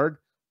 point guard.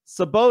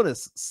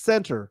 Sabonis,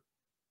 center.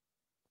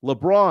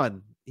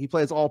 LeBron, he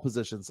plays all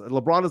positions.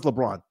 LeBron is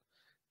LeBron.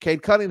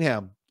 Cade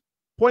Cunningham,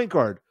 point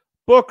guard.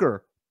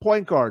 Booker,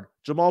 point guard.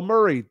 Jamal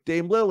Murray,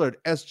 Dame Lillard,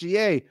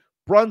 SGA,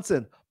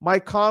 Brunson,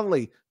 Mike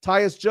Conley,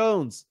 Tyus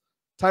Jones,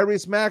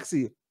 Tyrese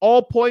Maxey,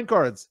 all point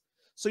guards.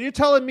 So you're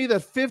telling me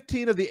that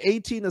 15 of the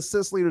 18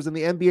 assist leaders in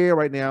the NBA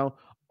right now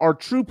are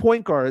true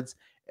point guards,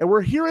 and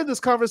we're hearing this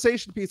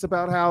conversation piece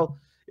about how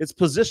it's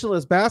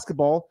positionless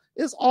basketball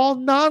is all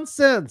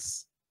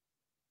nonsense.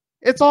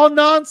 It's all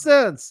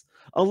nonsense.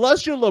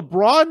 Unless you're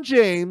LeBron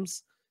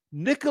James,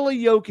 Nikola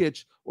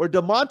Jokic, or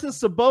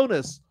Domantas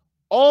Sabonis,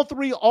 all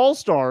three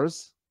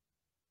all-stars.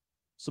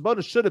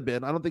 Sabonis should have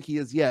been. I don't think he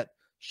is yet.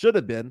 Should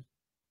have been.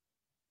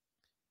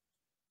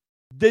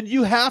 Then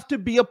you have to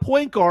be a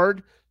point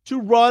guard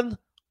to run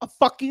a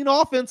fucking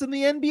offense in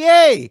the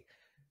NBA.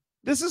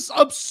 This is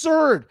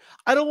absurd.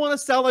 I don't want to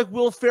sound like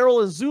Will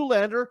Ferrell and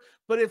Zoolander,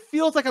 but it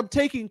feels like I'm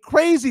taking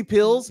crazy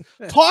pills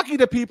talking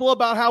to people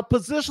about how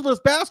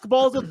positionless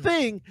basketball is a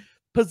thing.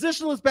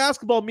 Positionless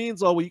basketball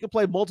means, you can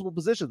play multiple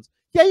positions.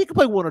 Yeah, you can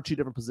play one or two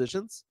different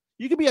positions.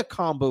 You can be a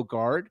combo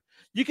guard.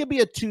 You can be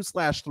a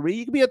 2/3.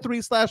 You can be a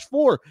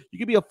 3/4. You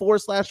can be a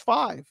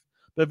 4/5.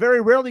 But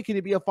very rarely can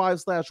you be a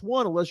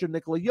 5/1 unless you're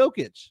Nikola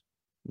Jokic.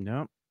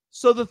 No.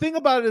 So the thing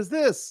about it is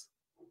this.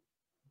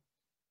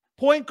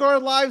 Point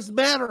guard lives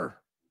matter.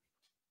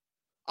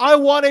 I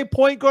want a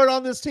point guard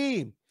on this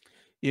team.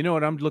 You know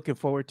what I'm looking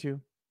forward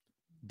to?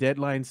 Trade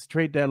deadline's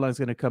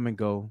going to come and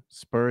go.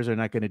 Spurs are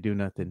not going to do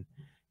nothing.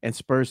 And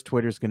Spurs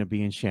Twitter's going to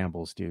be in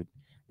shambles, dude.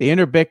 The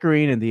inner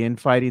bickering and the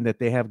infighting that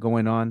they have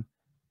going on,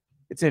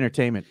 it's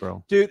entertainment,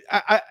 bro. Dude,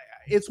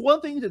 it's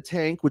one thing to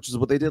tank, which is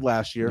what they did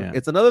last year. Yeah.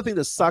 It's another thing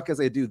to suck as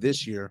they do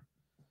this year.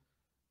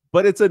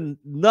 But it's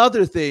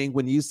another thing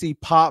when you see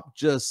Pop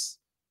just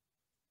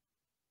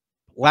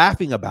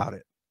laughing about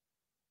it.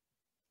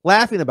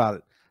 Laughing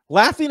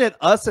at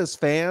us as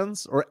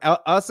fans or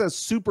us as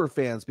super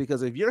fans,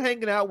 because if you're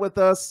hanging out with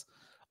us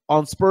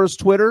on Spurs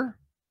Twitter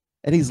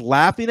and he's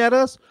laughing at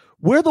us,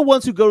 we're the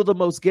ones who go to the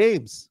most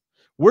games.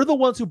 We're the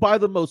ones who buy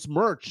the most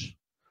merch.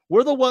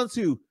 We're the ones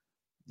who,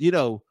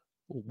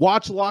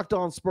 watch Locked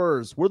On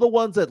Spurs. We're the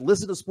ones that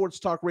listen to sports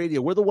talk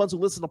radio. We're the ones who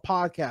listen to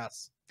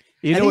podcasts.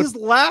 He's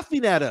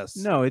laughing at us.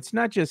 No, it's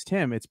not just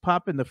him. It's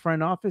Pop in the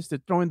front office.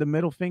 They're throwing the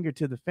middle finger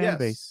to the fan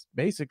base,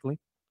 basically.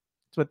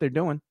 That's what they're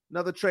doing.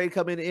 Another trade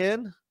coming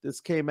in. This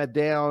came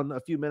down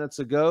a few minutes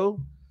ago.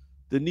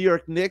 The New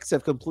York Knicks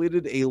have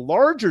completed a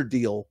larger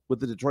deal with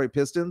the Detroit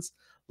Pistons,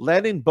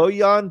 landing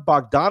Bojan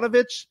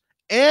Bogdanovic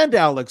and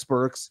Alex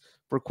Burks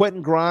for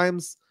Quentin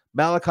Grimes,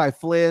 Malachi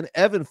Flynn,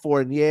 Evan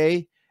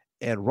Fournier,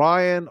 and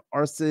Ryan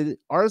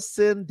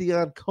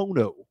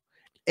Arcidiacono,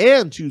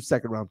 and 2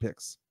 second-round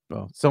picks.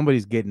 Well,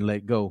 somebody's getting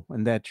let go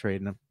in that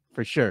trade,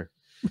 for sure.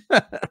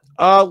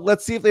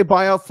 Let's see if they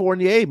buy out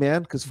Fournier,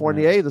 man, because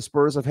Fournier, the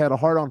Spurs have had a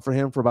hard on for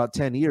him for about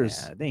 10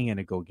 years. Yeah, they ain't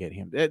gonna go get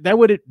him. That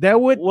would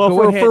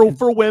well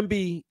for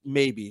Wemby,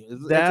 maybe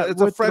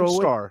it's a French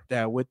star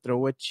that would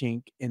throw a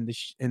chink in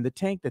the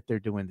tank that they're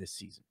doing this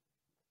season.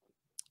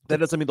 That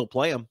doesn't mean they'll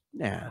play him.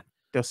 Nah,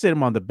 they'll sit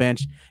him on the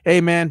bench.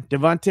 Hey, man,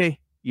 Devontae,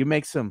 you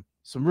make some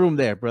room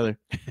there, brother.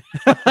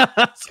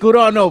 Scoot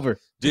on over,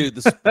 dude.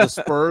 The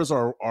Spurs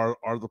are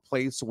the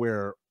place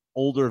where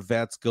older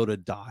vets go to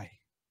die.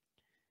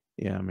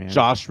 Yeah, man.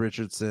 Josh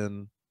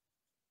Richardson,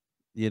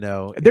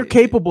 they're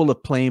capable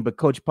of playing, but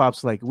Coach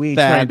Pop's like, we ain't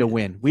trying to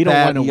win. We don't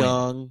want to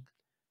win.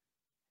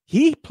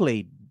 He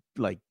played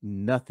like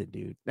nothing,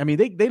 dude. I mean,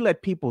 they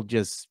let people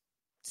just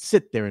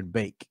sit there and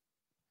bake.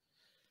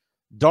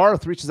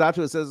 Darth reaches out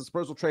to us, says the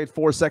Spurs will trade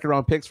 4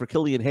 second-round picks for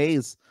Killian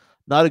Hayes.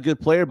 Not a good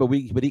player, but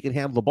he can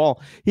handle the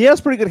ball. He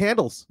has pretty good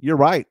handles. You're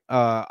right.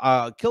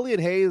 Killian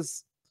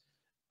Hayes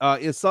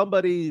is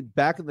somebody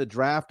back in the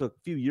draft a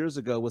few years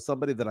ago, was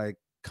somebody that I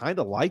kind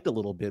of liked a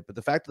little bit, but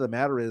the fact of the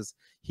matter is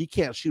he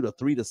can't shoot a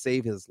 3 to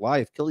save his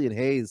life. Killian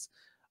Hayes,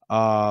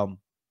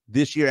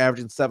 this year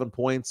averaging 7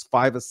 points,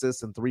 5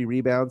 assists, and 3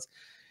 rebounds.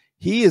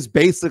 He is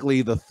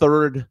basically the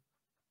third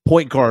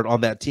point guard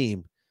on that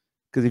team.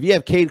 Because if you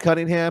have Cade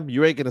Cunningham,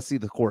 you ain't gonna see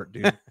the court,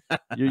 dude.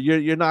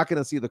 you're not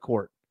gonna see the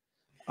court.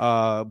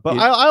 But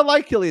I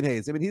like Killian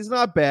Hayes. I mean, he's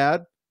not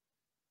bad.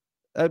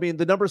 I mean,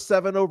 the number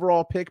 7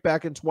 overall pick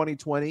back in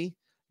 2020,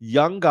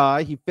 young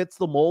guy. He fits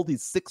the mold.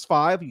 He's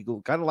 6'5".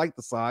 You kind of like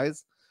the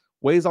size.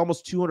 Weighs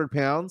almost 200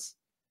 pounds.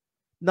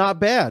 Not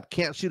bad.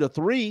 Can't shoot a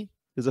 3.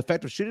 His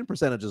effective shooting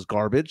percentage is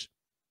garbage.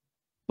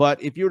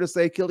 But if you were to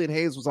say Killian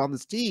Hayes was on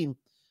this team,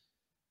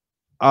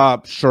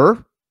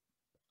 sure,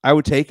 I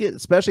would take it,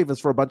 especially if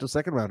it's for a bunch of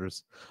second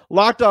rounders.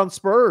 Locked On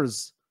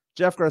Spurs,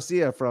 Jeff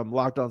Garcia from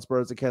Locked On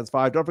Spurs at Ken's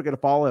 5. Don't forget to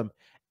follow him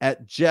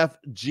at Jeff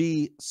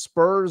G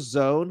Spurs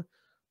Zone.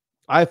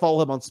 I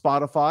follow him on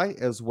Spotify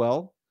as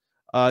well.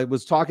 I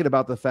was talking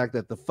about the fact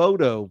that the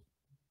photo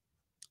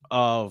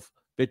of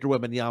Victor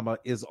Wembanyama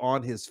is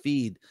on his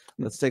feed.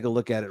 Let's take a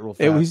look at it real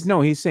fast.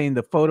 He's saying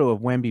the photo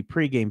of Wemby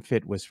pregame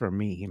fit was from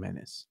me,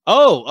 Jimenez.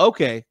 Oh,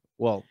 okay.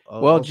 Well,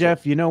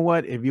 Jeff, you know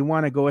what? If you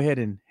want to go ahead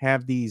and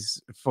have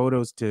these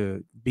photos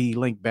to be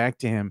linked back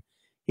to him,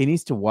 he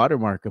needs to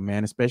watermark them,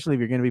 man, especially if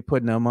you're going to be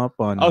putting them up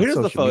on here's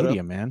social the photo.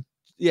 Media, man.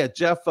 Yeah,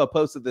 Jeff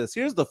posted this.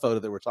 Here's the photo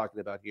that we're talking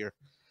about here.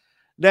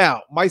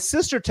 Now, my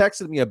sister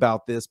texted me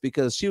about this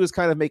because she was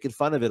kind of making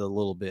fun of it a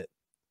little bit.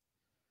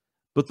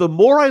 But the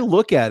more I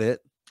look at it,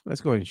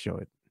 let's go ahead and show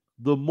it.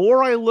 The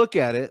more I look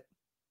at it,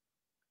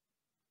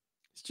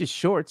 it's just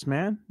shorts,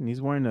 man. And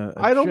he's wearing a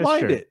I don't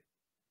mind shirt. it.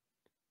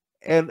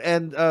 And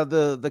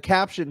the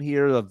caption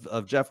here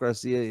of Jeff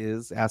Garcia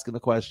is asking the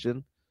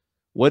question,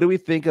 what do we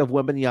think of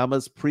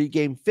Wembanyama's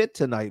pregame fit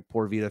tonight,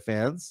 Poor Vita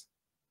fans?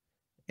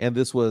 And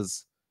this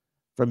was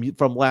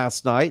from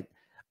last night.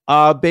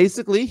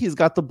 Basically, he's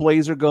got the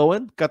blazer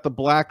going, got the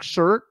black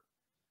shirt,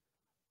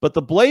 but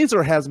the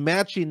blazer has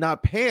matching,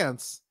 not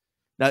pants.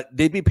 Now,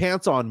 they'd be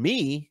pants on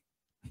me,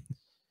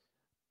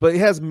 but it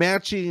has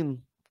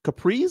matching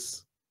capris.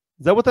 Is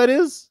that what that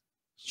is?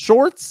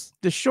 Shorts?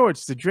 The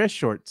shorts, the dress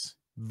shorts.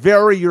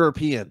 Very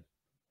European.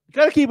 You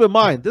got to keep in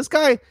mind, this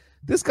guy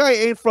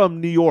ain't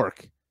from New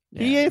York.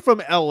 Yeah. He ain't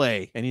from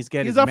LA. And he's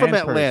not from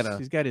Atlanta.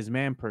 He's got his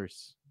man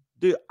purse.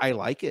 Dude, I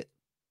like it.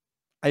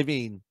 I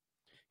mean,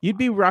 you'd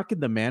be rocking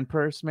the man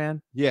purse,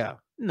 man. Yeah.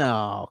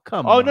 No,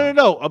 come on. Oh,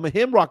 no. I'm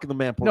him rocking the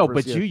man purse. No,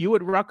 but you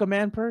would rock a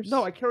man purse?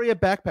 No, I carry a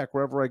backpack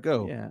wherever I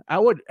go. Yeah. I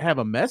would have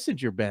a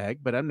messenger bag,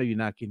 but I know you're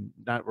not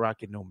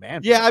rocking no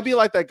man purse. Yeah, I'd be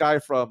like that guy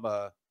from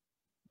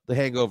The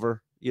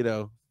Hangover, you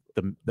know.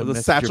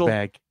 The satchel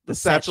bag. The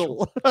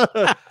satchel.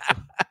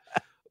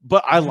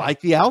 But I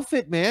like the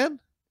outfit, man.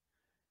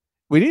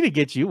 We need to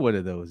get you one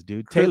of those,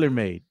 dude.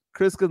 Tailor-made.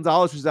 Chris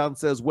Gonzalez reaches out and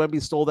says,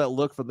 Wemby stole that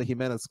look from the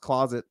Jimenez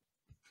closet.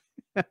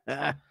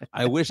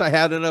 I wish I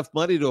had enough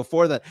money to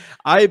afford that.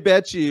 I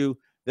bet you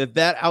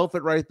that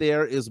outfit right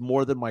there is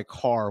more than my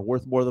car,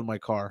 worth more than my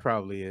car.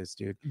 Probably is,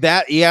 dude.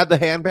 That he had the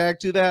handbag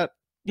to that.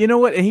 You know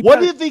what?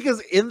 What do you think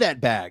is in that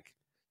bag?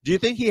 Do you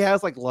think he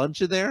has like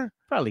lunch in there?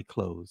 Probably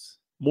clothes.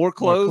 More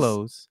clothes? More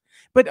clothes.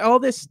 But all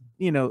this,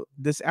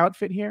 this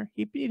outfit here,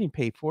 he didn't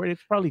pay for it.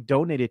 It's probably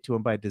donated to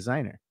him by a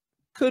designer.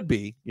 Could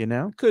be.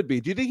 Could be.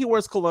 Do you think he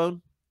wears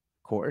cologne?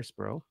 Of course,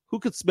 bro. Who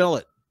could smell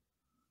it?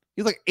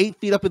 He's like 8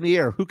 feet up in the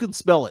air. Who can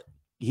smell it?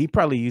 He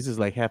probably uses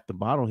like half the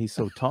bottle. He's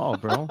so tall,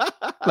 bro.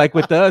 Like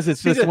with us,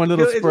 it's just one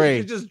little spray.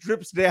 It just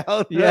drips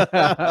down.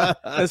 Yeah.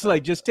 It's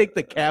like, just take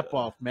the cap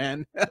off,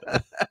 man.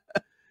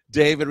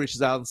 David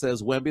reaches out and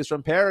says, Wemby's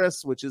from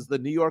Paris, which is the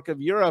New York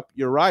of Europe.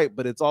 You're right,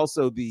 but it's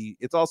also the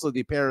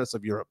Paris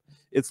of Europe.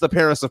 It's the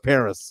Paris of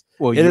Paris.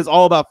 Well, it is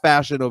all about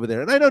fashion over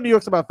there. And I know New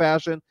York's about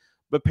fashion,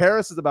 but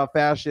Paris is about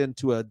fashion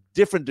to a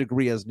different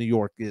degree as New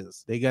York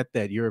is. They got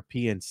that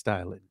European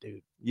styling,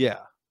 dude. Yeah.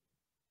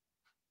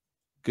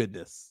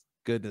 Goodness.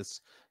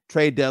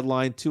 Trade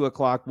deadline,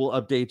 2:00. We'll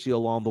update you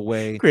along the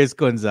way. Chris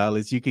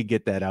Gonzalez, you could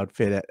get that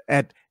outfit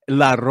at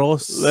La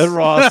Ross. La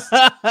Ross.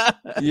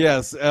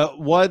 Yes.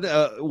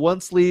 One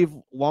sleeve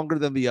longer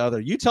than the other.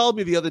 You told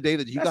me the other day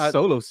that you got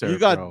solo serve. You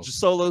got bro.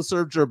 Solo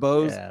serve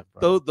gerbos. Yeah,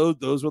 bro.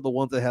 Those were the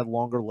ones that had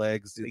longer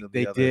legs.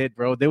 They did,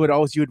 bro. They would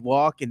always, you'd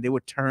walk and they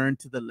would turn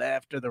to the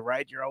left or the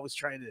right. You're always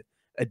trying to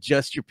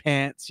adjust your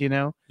pants,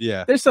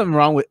 Yeah. There's something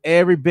wrong with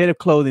every bit of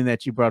clothing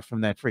that you brought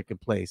from that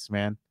freaking place,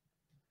 man.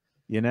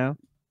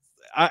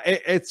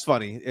 It's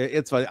funny.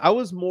 It's funny. I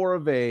was more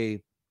of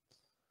I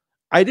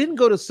didn't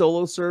go to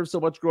Solo Serve so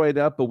much growing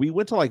up, but we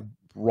went to like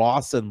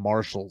Ross and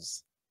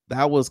Marshall's.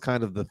 That was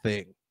kind of the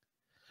thing.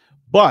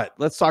 But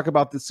let's talk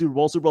about the Super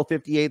Bowl. Super Bowl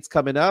 58's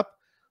coming up.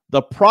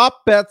 The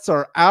prop bets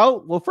are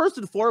out. Well, first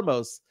and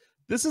foremost,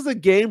 this is a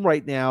game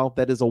right now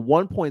that is a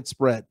 1-point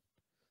spread.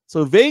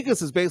 So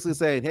Vegas is basically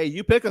saying, hey,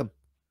 you pick them.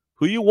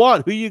 Who you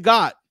want, who you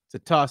got. It's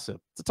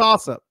a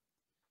toss-up.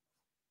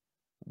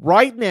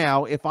 Right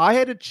now, if I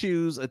had to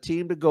choose a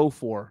team to go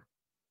for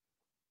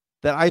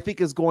that I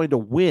think is going to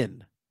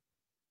win,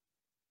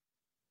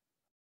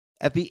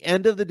 at the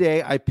end of the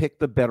day, I pick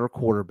the better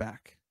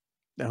quarterback.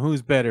 Now,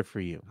 who's better for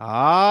you?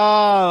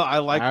 I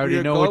like. I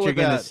already know what you're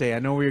gonna say. I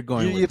know where you're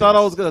going. You thought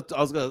I was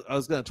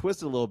gonna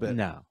twist it a little bit.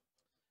 No,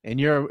 in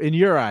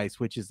your eyes,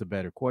 which is the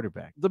better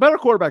quarterback? The better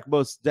quarterback,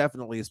 most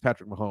definitely, is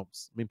Patrick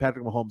Mahomes. I mean,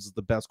 Patrick Mahomes is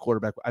the best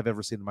quarterback I've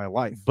ever seen in my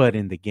life. But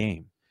in the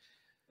game,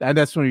 and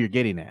that's what you're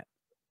getting at.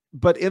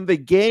 But in the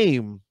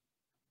game,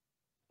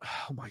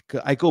 oh my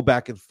God, I go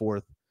back and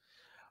forth.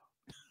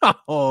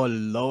 Oh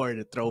Lord,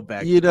 a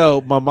throwback. You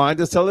know, my mind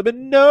is telling me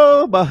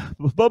no,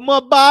 but my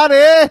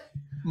body.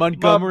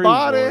 Montgomery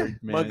Ward, man.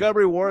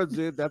 Montgomery Ward,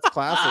 dude, that's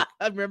classic.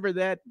 I remember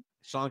that.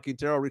 Sean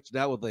Quintero reached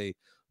out with a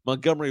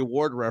Montgomery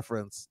Ward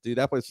reference, dude.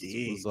 That place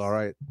was all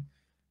right.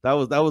 That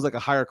was like a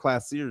higher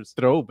class Sears.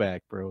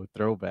 Throwback, bro.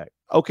 Throwback.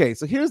 Okay,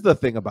 so here's the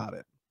thing about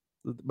it,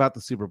 about the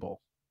Super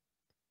Bowl.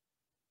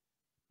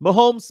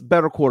 Mahomes,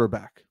 better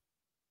quarterback.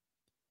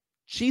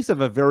 Chiefs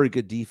have a very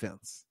good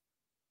defense.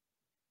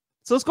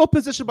 So let's go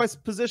position by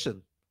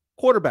position.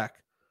 Quarterback,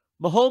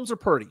 Mahomes or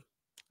Purdy?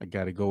 I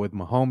got to go with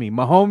Mahomes.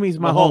 Mahomes,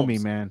 my homie,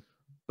 man.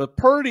 But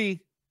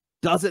Purdy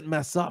doesn't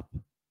mess up.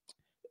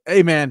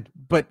 Hey, man,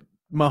 but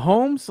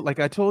Mahomes, like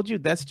I told you,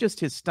 that's just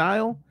his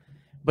style.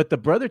 But the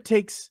brother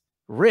takes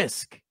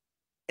risk,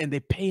 and they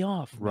pay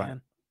off,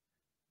 man.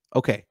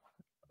 Okay.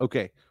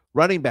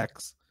 Running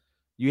backs.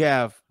 You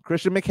have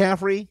Christian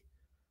McCaffrey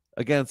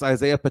against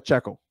Isaiah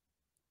Pacheco.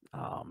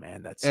 Oh,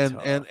 man, that's and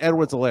tough.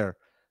 Edwards-Helaire.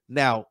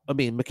 Now, I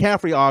mean,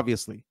 McCaffrey,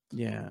 obviously.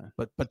 Yeah.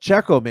 But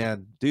Pacheco,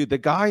 man, dude, the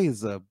guy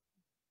is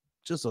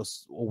just a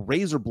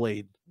razor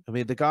blade. I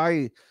mean, the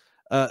guy,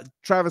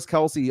 Travis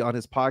Kelce on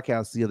his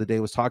podcast the other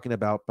day was talking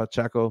about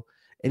Pacheco,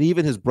 and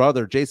even his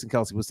brother, Jason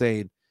Kelce, was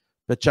saying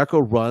Pacheco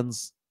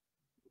runs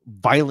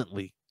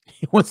violently.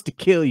 He wants to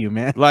kill you,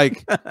 man.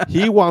 Like,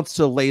 he wants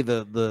to lay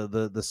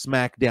the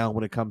smack down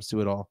when it comes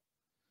to it all.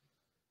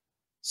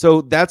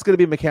 So that's going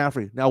to be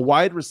McCaffrey. Now,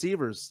 wide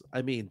receivers,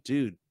 I mean,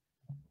 dude,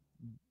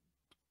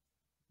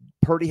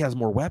 Purdy has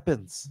more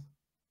weapons.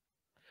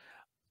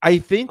 I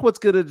think what's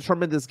going to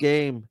determine this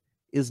game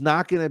is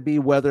not going to be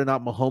whether or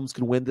not Mahomes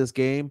can win this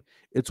game.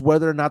 It's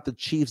whether or not the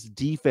Chiefs'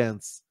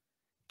 defense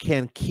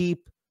can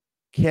keep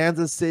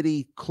Kansas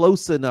City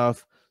close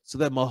enough so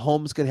that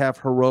Mahomes can have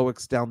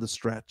heroics down the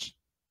stretch.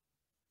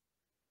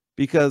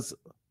 Because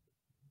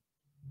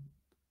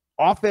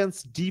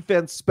offense,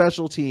 defense,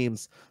 special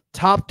teams,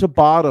 top to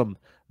bottom,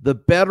 the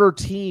better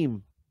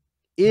team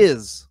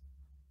is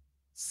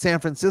San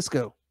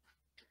Francisco.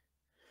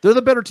 They're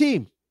the better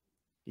team.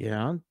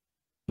 Yeah.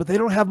 But they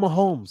don't have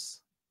Mahomes.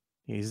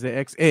 He's the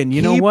X. And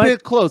you know what? Keep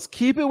it close.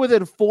 Keep it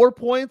within 4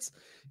 points.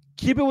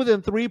 Keep it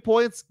within 3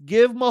 points.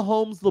 Give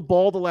Mahomes the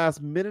ball the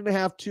last minute and a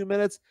half, 2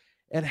 minutes,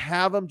 and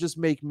have him just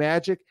make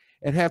magic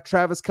and have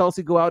Travis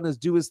Kelce go out and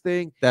do his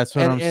thing. That's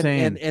what I'm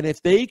saying. And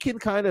if they can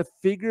kind of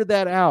figure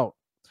that out,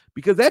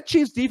 because that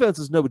Chiefs defense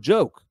is no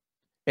joke.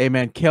 Hey,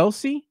 man,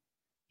 Kelce,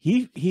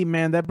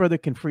 man, that brother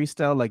can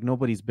freestyle like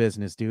nobody's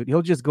business, dude.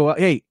 He'll just go out.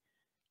 Hey,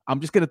 I'm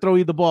just going to throw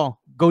you the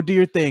ball. Go do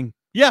your thing.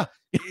 Yeah.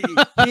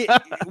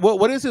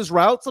 What is his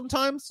route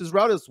sometimes? His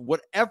route is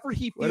whatever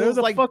he feels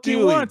like doing.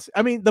 He wants.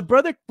 I mean, the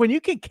brother, when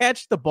you can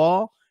catch the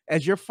ball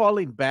as you're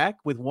falling back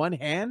with one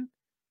hand,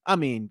 I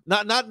mean,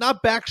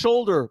 not back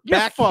shoulder,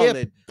 back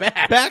hip,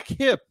 back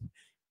hip,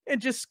 and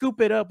just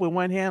scoop it up with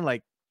one hand.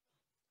 Like,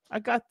 I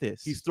got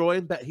this. He's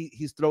throwing back.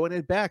 He's throwing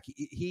it back.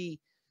 He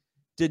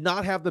did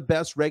not have the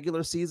best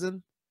regular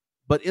season,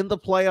 but in the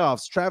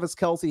playoffs, Travis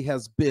Kelce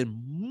has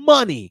been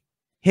money.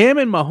 Him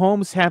and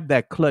Mahomes have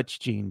that clutch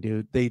gene,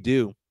 dude. They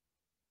do.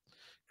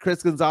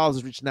 Chris Gonzalez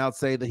is reaching out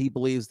saying that he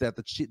believes that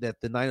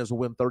the Niners will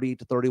win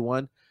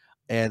 38-31,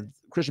 and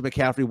Christian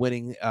McCaffrey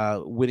winning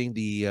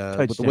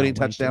the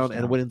touchdown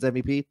and winning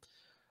MVP.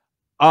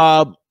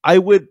 I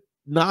would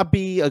not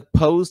be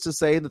opposed to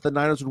saying that the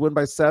Niners would win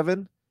by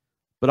 7,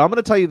 but I'm going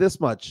to tell you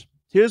this much.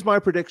 Here's my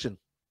prediction.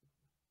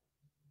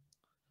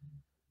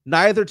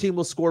 Neither team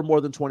will score more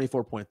than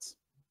 24 points.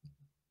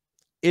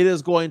 It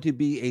is going to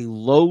be a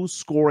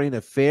low-scoring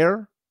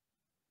affair.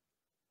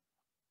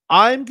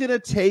 I'm going to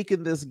take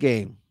in this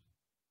game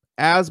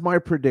as my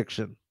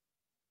prediction,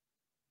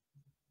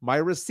 my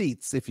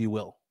receipts, if you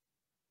will,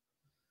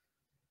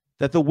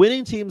 that the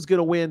winning team is going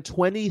to win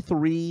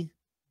 23-17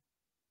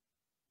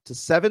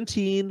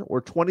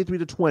 or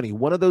 23-20.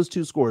 One of those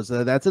two scores.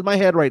 That's in my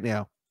head right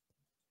now.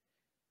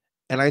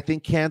 And I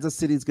think Kansas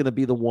City is going to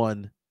be the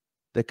one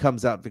that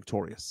comes out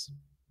victorious.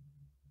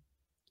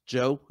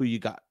 Joe, who you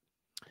got?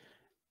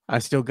 I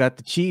still got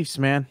the Chiefs,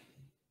 man.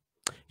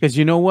 Because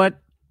you know what?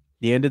 At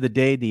the end of the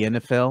day, the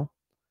NFL,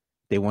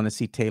 they want to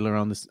see Taylor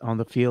on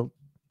the field,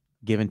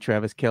 giving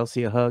Travis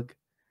Kelce a hug,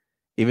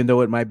 even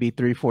though it might be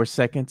 3-4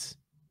 seconds.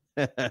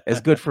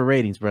 It's good for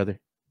ratings, brother.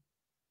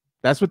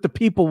 That's what the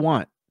people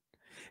want.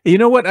 You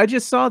know what? I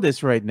just saw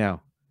this right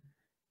now.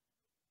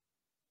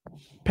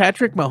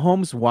 Patrick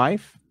Mahomes'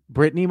 wife,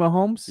 Brittany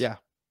Mahomes. Yeah.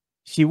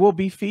 She will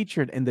be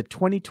featured in the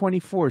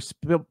 2024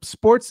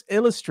 Sports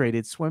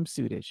Illustrated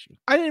swimsuit issue.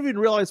 I didn't even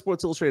realize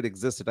Sports Illustrated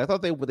existed. I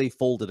thought they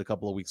folded a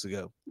couple of weeks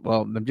ago.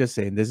 Well, I'm just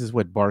saying, this is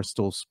what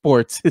Barstool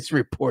Sports is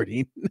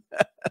reporting.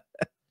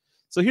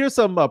 So here's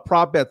some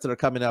prop bets that are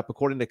coming up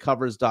according to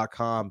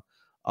covers.com.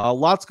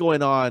 Lots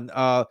going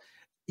on.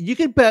 You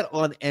can bet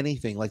on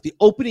anything, like the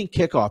opening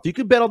kickoff. You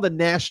can bet on the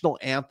national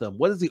anthem.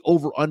 What is the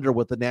over-under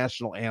with the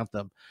national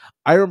anthem?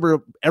 I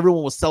remember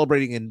everyone was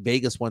celebrating in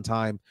Vegas one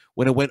time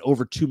when it went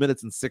over 2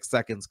 minutes and 6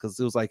 seconds because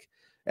it was like,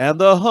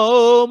 and the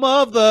home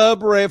of the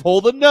brave.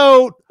 Hold the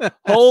note.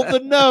 Hold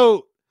the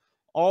note.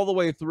 All the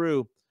way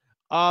through.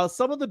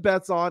 Some of the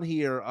bets on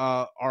here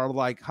are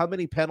like how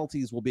many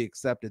penalties will be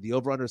accepted. The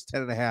over-under is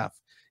 10.5.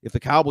 If the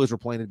Cowboys were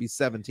playing, it'd be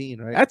 17,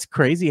 right? That's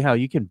crazy how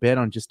you can bet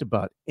on just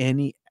about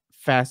any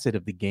facet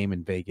of the game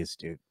in Vegas,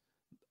 dude.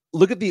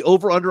 Look at the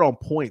over-under on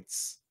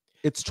points.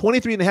 It's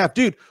 23.5.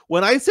 Dude,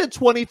 when I said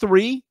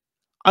 23,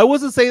 I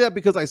wasn't saying that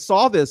because I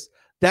saw this.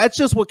 That's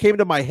just what came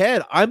to my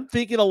head. I'm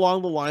thinking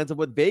along the lines of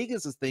what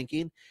Vegas is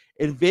thinking,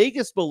 and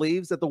Vegas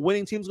believes that the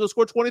winning team's going to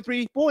score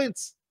 23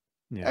 points.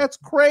 Yeah. That's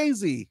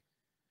crazy.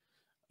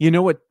 You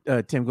know what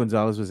Tim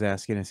Gonzalez was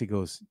asking us?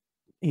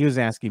 He was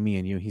asking me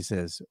and you. He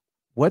says,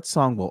 what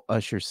song will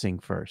Usher sing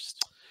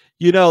first?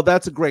 You know,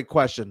 that's a great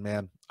question,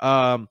 man.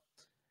 So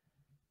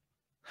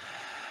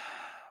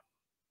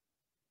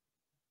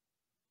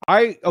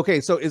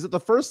is it the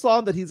first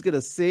song that he's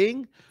gonna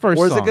sing, or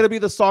is it gonna be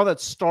the song that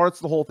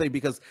starts the whole thing?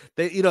 Because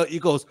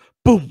it goes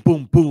boom,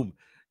 boom, boom.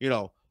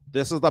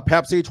 This is the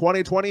Pepsi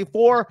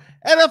 2024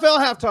 NFL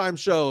halftime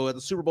show at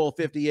the Super Bowl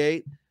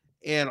 58,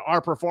 and our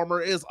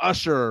performer is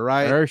Usher,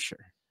 right?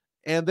 Usher.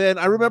 And then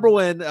I remember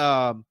when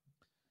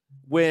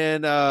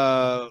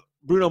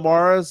Bruno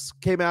Mars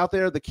came out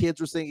there, the kids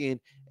were singing,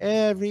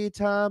 "Every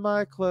time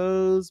I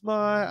close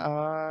my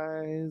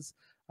eyes,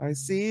 I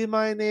see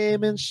my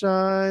name in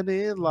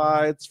shining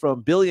lights,"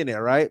 from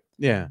Billionaire, right?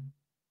 Yeah.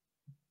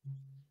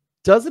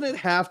 Doesn't it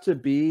have to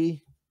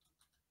be,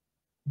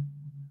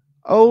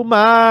 "Oh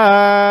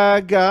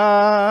my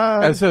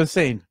God"? That's what I was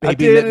saying.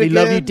 Baby, let me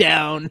love you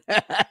down.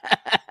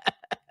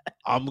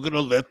 I'm going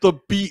to let the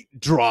beat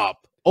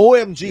drop.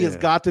 OMG has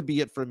got to be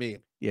it for me.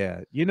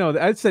 Yeah,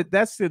 I said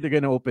they're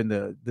going to open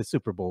the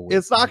Super Bowl with.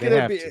 It's not going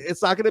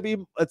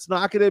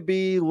to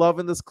be "Love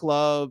in This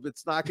Club."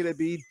 It's not going to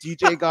be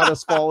 "DJ Got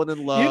Us Falling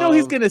in Love."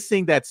 He's going to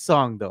sing that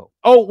song though.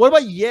 Oh, what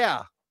about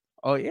 "Yeah"?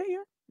 Oh yeah.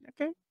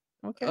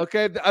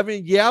 Okay. I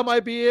mean, "Yeah"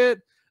 might be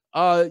it.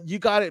 "You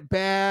Got It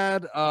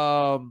Bad."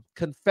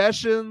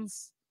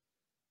 "Confessions."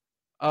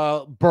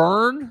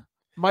 "Burn"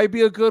 might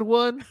be a good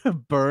one.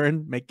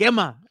 Burn. Me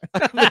quema.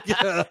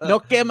 No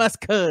quemas,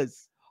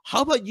 cuz.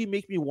 How about "You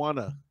Make Me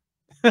Wanna"?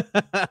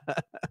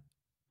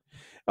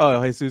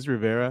 Oh, Jesus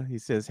Rivera, he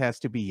says, has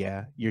to be,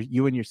 yeah.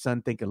 You and your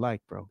son think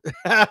alike, bro.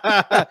 No,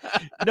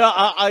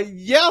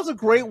 yeah, it's a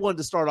great one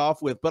to start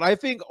off with, but I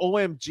think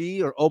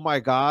OMG or "Oh My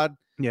God,"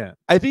 yeah,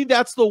 I think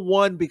that's the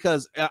one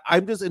because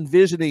I'm just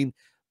envisioning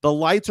the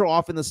lights are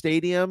off in the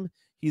stadium.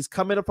 He's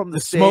coming up from the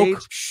stage,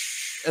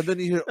 smoke, and then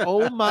you hear,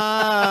 "Oh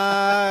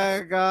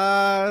my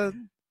God."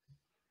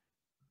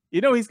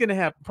 He's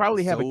gonna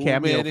probably have a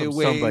cameo from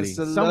somebody.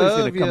 Somebody's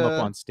gonna come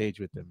up on stage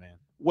with him, man.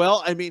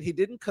 Well, I mean,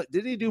 didn't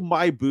he do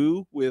 "My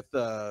Boo" with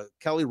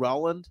Kelly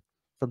Rowland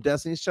from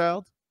Destiny's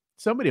Child?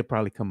 Somebody will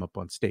probably come up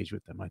on stage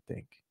with them, I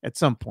think, at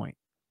some point.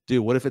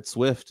 Dude, what if it's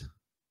Swift?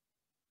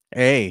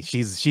 Hey,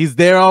 she's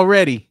there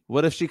already.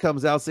 What if she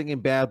comes out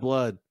singing "Bad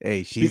Blood"?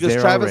 Hey, she's there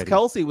because Travis already.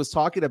 Kelce was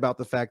talking about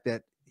the fact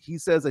that he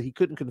says that he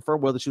couldn't confirm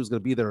whether she was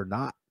going to be there or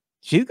not.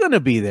 She's going to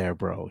be there,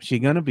 bro.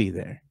 She's going to be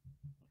there.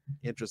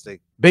 Interesting.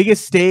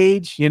 Biggest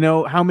stage.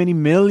 How many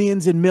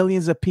millions and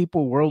millions of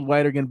people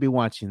worldwide are going to be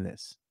watching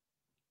this?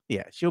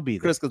 Yeah, she'll be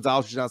there. Chris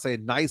Gonzalez is now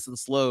saying "nice and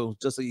slow,"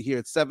 just so you hear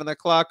it. 7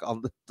 o'clock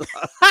on the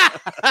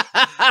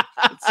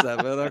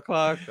 7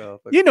 o'clock. Oh,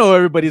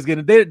 everybody's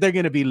they're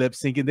gonna be lip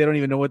syncing. They don't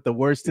even know what the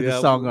words to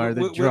the song are.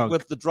 They're drunk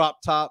with the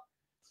drop top.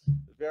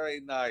 Very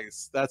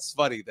nice. That's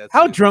funny.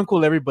 How drunk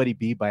will everybody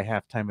be by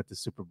halftime at the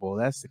Super Bowl?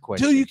 That's the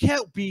question. Dude, you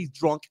can't be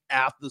drunk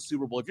after the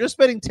Super Bowl. If you're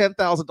spending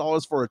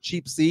 $10,000 for a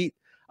cheap seat,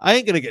 I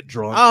ain't gonna get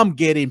drunk. I'm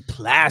getting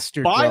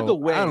plastered. By the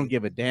way, I don't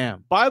give a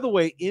damn. By the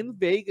way, in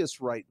Vegas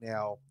right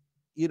now,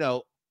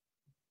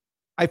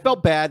 I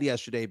felt bad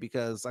yesterday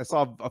because I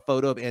saw a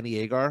photo of Annie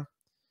Agar.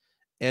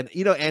 And,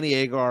 Annie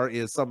Agar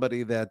is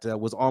somebody that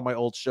was on my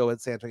old show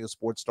at San Antonio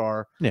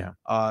Sportscast. Yeah.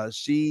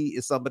 She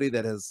is somebody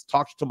that has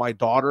talked to my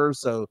daughter.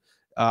 So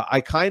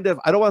I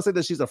don't want to say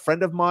that she's a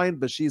friend of mine,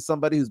 but she's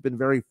somebody who's been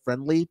very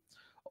friendly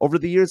over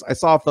the years. I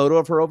saw a photo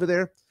of her over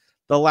there.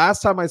 The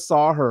last time I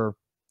saw her,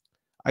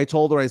 I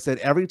told her, I said,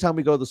 every time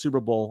we go to the Super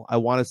Bowl, I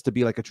want us to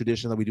be like a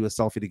tradition that we do a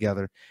selfie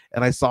together.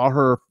 And I saw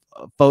her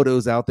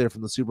photos out there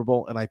from the Super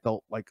Bowl, and I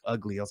felt like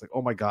ugly. I was like,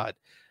 oh my God,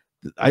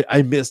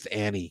 I missed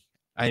Annie.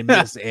 I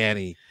miss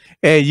Annie.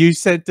 Hey, you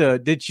sent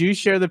did you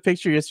share the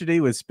picture yesterday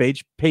with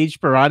Paige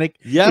Peronic?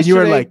 Yes. And you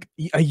were like,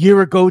 a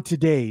year ago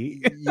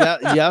today.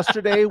 Yeah,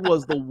 yesterday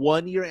was the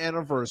 1-year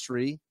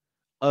anniversary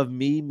of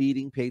me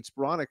meeting Paige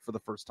Peronic for the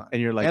first time.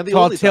 And you're like,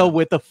 tall tale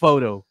with a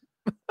photo.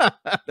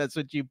 That's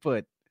what you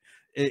put.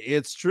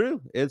 It's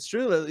true. It's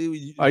true.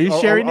 Are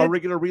you sharing it? Are we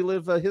going to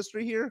relive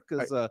history here?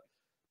 Because are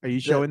you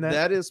showing that?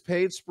 That is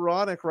Paige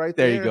Peronic right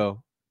there. There you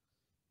go.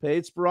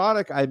 Paige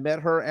Peronic. I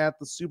met her at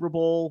the Super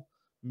Bowl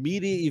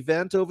media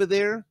event over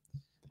there.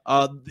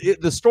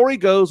 The story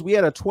goes, we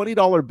had a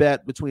 $20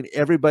 bet between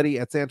everybody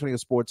at San Antonio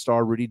Sports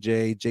Star, Rudy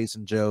J,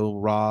 Jason Joe,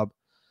 Rob.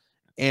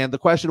 And the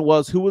question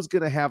was, who was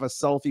going to have a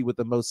selfie with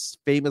the most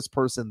famous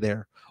person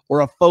there,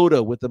 or a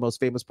photo with the most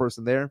famous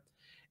person there?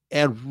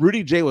 And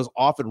Rudy J was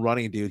off and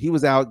running, dude. He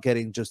was out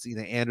getting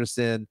Justina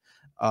Anderson,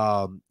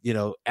 Adam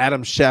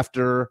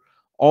Schefter,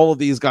 all of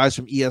these guys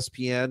from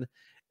ESPN.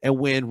 And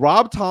when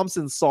Rob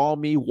Thompson saw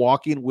me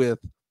walking with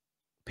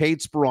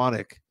Paige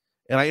Sporonic,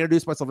 and I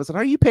introduced myself, I said,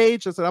 "Are you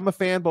Paige?" I said, "I'm a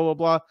fan, blah, blah,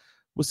 blah,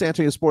 with San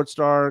Antonio Sports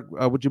Star.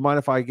 Would you mind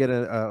if I get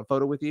a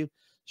photo with you?"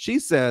 She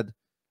said,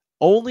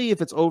 "Only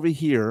if it's over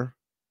here.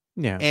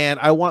 Yeah. And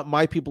I want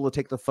my people to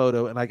take the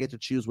photo, and I get to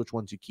choose which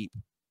ones you keep."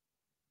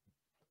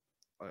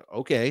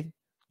 Okay.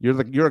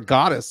 You're a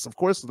goddess. Of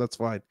course, that's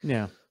fine.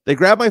 Yeah. They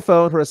grab my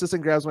phone. Her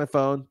assistant grabs my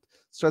phone,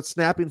 starts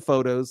snapping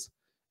photos,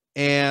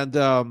 and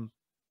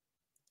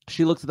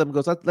she looks at them and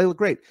goes, "They look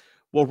great."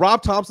 Well,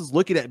 Rob Thompson's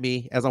looking at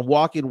me as I'm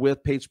walking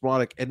with Paige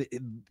Sporonic, and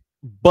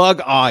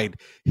bug-eyed.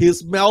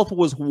 His mouth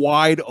was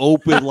wide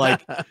open,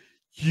 like,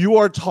 you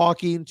are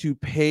talking to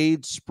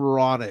Paige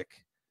Sporonic.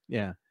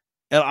 Yeah.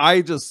 And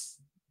I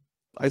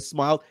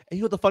smiled. And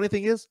you know what the funny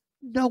thing is?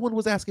 No one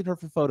was asking her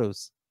for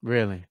photos.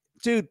 Really?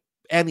 Dude,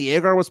 Andy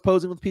Agar was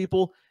posing with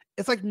people.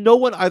 It's like no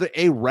one either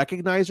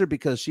recognized her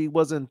because she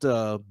wasn't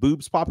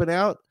boobs popping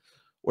out,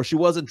 or she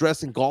wasn't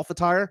dressed in golf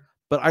attire,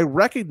 but I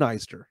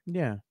recognized her.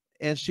 Yeah.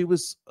 And she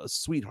was a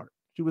sweetheart.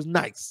 She was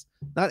nice.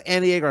 Not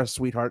Andy Agar's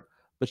sweetheart,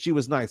 but she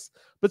was nice.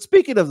 But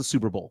speaking of the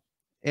Super Bowl,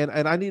 and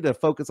I need to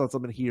focus on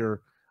something here.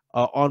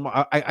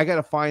 I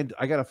gotta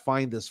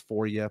find this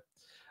for you.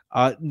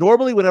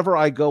 Normally, whenever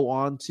I go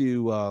on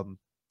to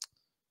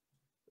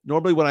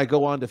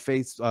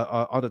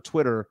onto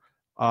Twitter,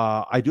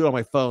 I do it on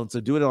my phone. So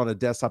doing it on a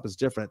desktop is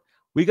different.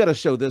 We got to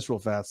show this real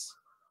fast.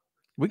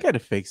 We got to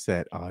fix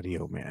that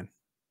audio, man.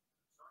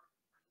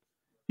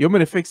 You want me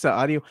to fix the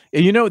audio?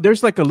 You know,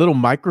 there's like a little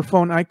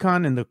microphone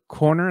icon in the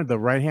corner, the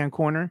right-hand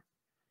corner.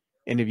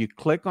 And if you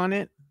click on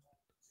it,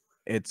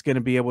 it's going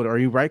to be able to, or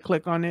you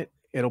right-click on it,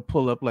 it'll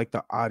pull up like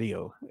the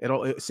audio.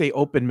 It'll say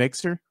open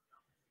mixer.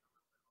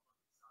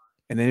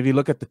 And then if you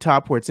look at the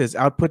top where it says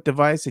output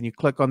device and you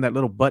click on that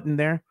little button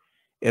there,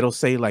 it'll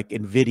say like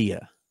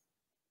NVIDIA.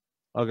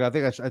 Okay, I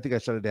think I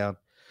shut it down.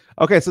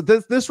 Okay, so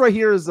this right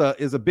here is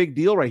a big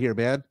deal right here,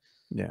 man.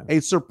 Yeah. A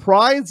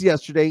surprise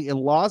yesterday in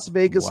Las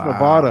Vegas,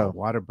 Nevada.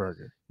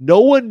 Whataburger. No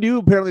one knew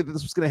apparently that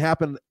this was going to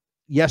happen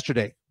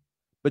yesterday.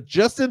 But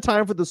just in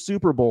time for the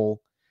Super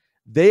Bowl,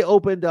 they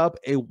opened up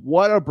a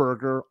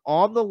Whataburger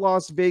on the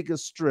Las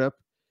Vegas Strip.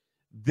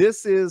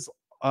 This is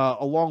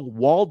along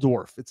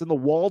Waldorf. It's in the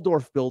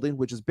Waldorf building,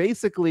 which is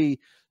basically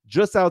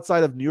just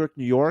outside of New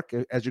York,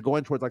 as you're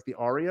going towards like the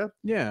Aria.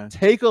 Yeah.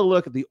 Take a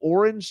look at the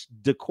orange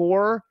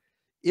decor.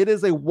 It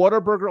is a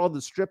Whataburger on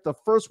the Strip, the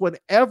first one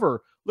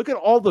ever. Look at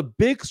all the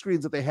big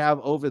screens that they have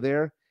over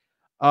there.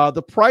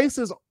 The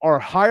prices are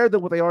higher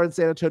than what they are in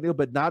San Antonio,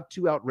 but not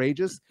too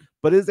outrageous.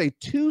 But it is a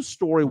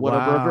 2-story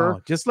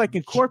Whataburger. Just like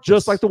in Corpus.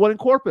 Just like the one in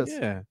Corpus.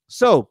 Yeah.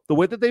 So the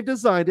way that they've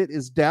designed it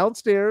is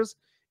downstairs.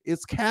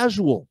 It's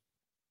casual.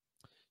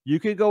 You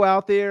can go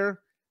out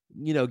there,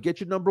 get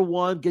your number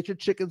one, get your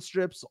chicken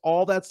strips,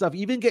 all that stuff.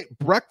 Even get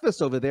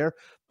breakfast over there.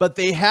 But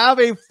they have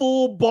a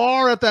full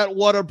bar at that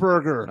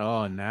Whataburger.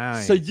 Oh,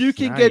 nice. So you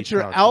can get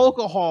your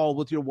alcohol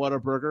with your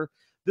Whataburger.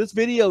 This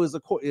video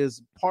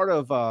is part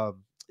of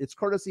it's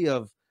courtesy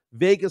of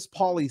Vegas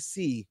Pauly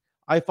C.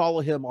 I follow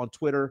him on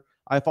Twitter.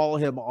 I follow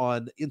him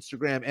on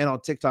Instagram and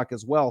on TikTok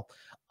as well.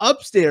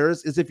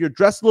 Upstairs is if you're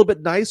dressed a little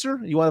bit nicer,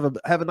 you want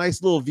to have a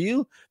nice little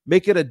view,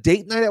 make it a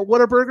date night at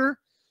Whataburger.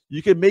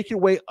 You can make your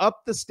way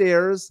up the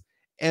stairs,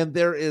 and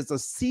there is a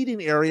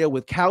seating area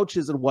with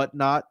couches and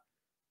whatnot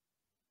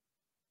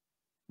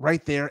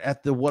right there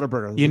at the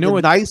Whataburger. You know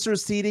what? Nicer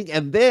seating,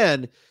 and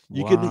then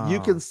you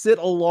can sit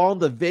along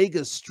the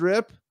Vegas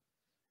Strip,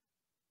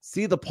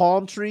 see the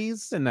palm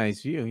trees. It's a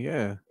nice view,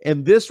 yeah.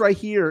 And this right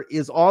here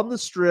is on the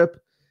Strip.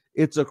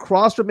 It's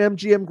across from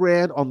MGM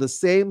Grand on the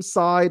same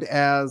side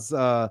as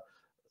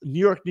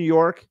New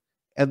York.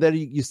 And then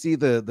you see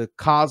the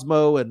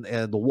Cosmo and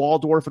the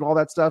Waldorf and all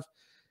that stuff.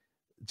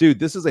 Dude,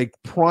 this is a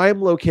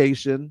prime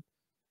location.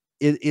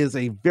 It is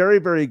a very,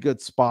 very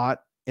good spot,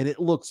 and it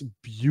looks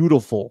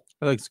beautiful.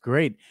 It looks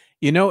great.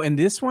 In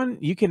this one,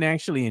 you can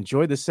actually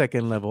enjoy the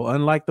second level,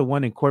 unlike the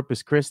one in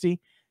Corpus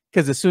Christi,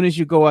 because as soon as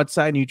you go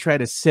outside and you try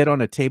to sit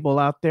on a table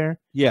out there,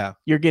 yeah,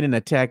 you're getting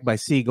attacked by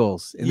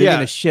seagulls, and they're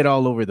going to shit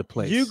all over the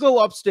place. You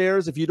go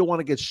upstairs if you don't want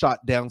to get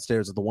shot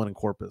downstairs at the one in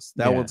Corpus.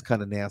 That one's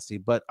kind of nasty,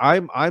 but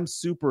I'm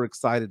super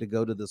excited to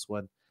go to this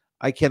one.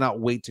 I cannot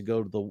wait to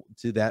go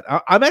to that.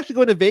 I'm actually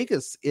going to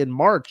Vegas in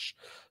March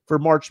for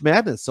March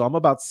Madness, so I'm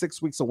about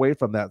 6 weeks away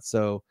from that.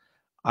 So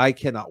I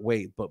cannot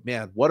wait. But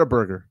man, what a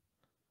burger!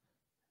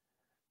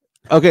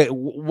 Okay,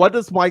 what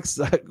does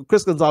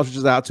Chris Gonzalez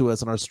reaches out to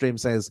us on our stream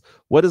says?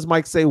 What does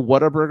Mike say?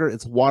 What a burger?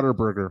 It's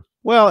Whataburger.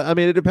 Well, I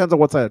mean, it depends on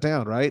what side of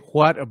town, right?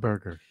 What a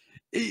burger!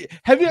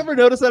 Have you ever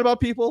noticed that about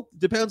people?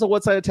 Depends on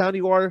what side of town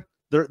you are.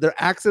 Their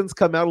accents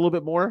come out a little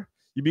bit more.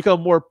 You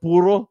become more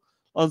puro.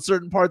 on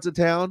certain parts of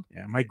town.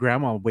 Yeah, my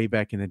grandma, way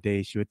back in the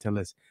day, she would tell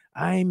us,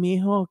 "Ay,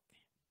 mijo,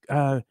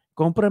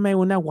 cómprame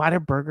una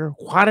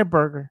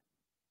Whataburger."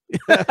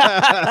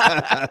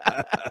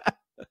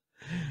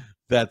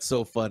 That's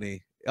so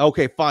funny.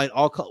 Okay, fine.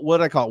 What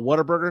did I call it?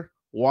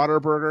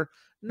 Waterburger?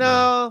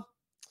 No,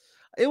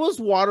 it was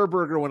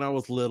Waterburger when I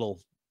was little.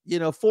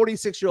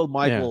 46-year-old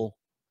Michael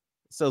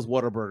says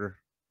Waterburger.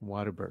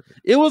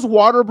 It was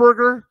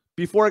Waterburger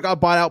before it got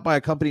bought out by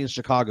a company in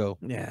Chicago.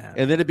 Yeah.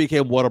 And then it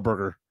became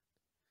Whataburger.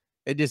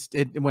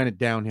 It went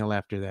downhill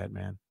after that,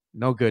 man.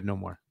 No good no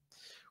more.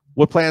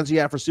 What plans do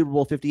you have for Super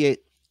Bowl 58?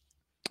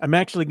 I'm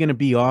actually going to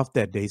be off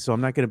that day, so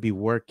I'm not going to be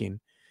working.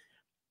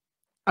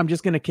 I'm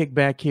just going to kick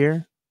back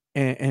here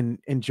and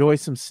enjoy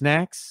some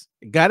snacks.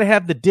 Got to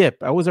have the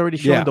dip. I was already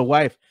showing the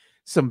wife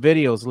some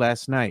videos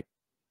last night.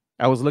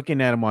 I was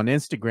looking at them on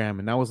Instagram,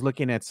 and I was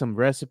looking at some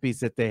recipes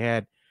that they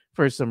had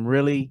for some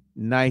really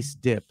nice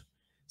dip.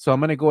 So I'm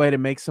going to go ahead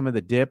and make some of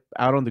the dip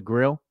out on the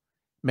grill,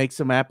 make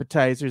some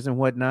appetizers and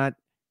whatnot,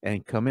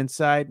 and come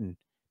inside and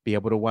be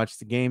able to watch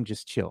the game,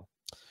 just chill.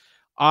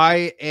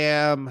 I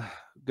am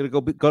going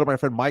to go to my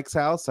friend Mike's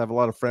house. I have a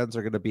lot of friends that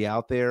are going to be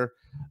out there.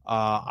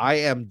 I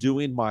am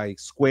doing my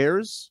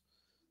squares.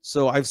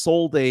 So I've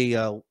sold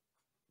a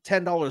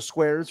 $10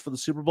 squares for the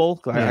Super Bowl.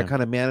 I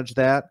kind of manage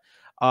that.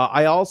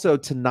 I also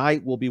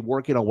tonight will be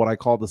working on what I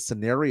call the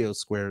scenario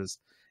squares.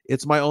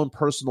 It's my own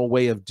personal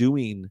way of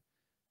doing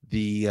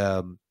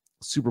the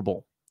Super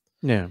Bowl.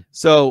 Yeah.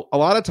 So a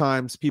lot of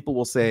times people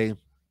will say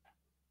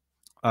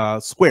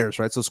squares,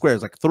 right? So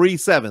squares like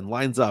 3-7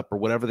 lines up or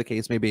whatever the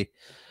case may be.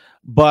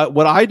 But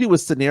what I do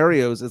with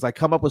scenarios is I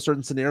come up with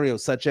certain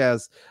scenarios such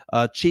as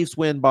Chiefs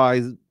win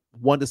by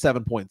 1 to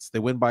 7 points. They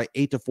win by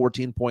 8 to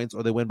 14 points,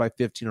 or they win by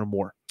 15 or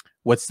more.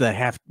 What's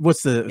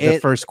the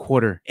first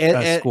quarter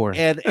score?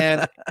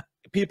 And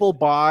people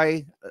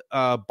buy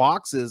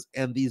boxes,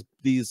 and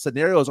these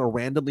scenarios are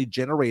randomly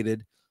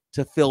generated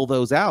to fill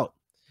those out.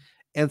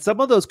 And some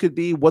of those could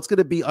be, what's going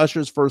to be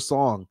Usher's first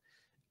song?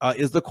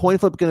 Is the coin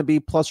flip going to be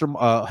plus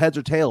or heads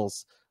or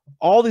tails?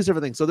 All these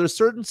different things. So there's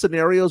certain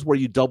scenarios where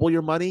you double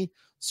your money,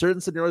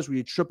 certain scenarios where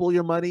you triple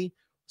your money,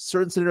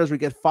 certain scenarios where you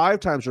get 5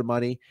 times your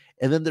money,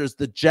 and then there's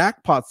the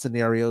jackpot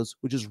scenarios,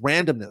 which is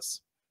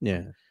randomness.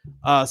 Yeah.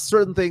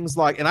 Certain things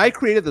like, and I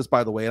created this,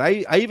 by the way, and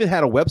I even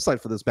had a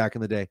website for this back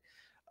in the day.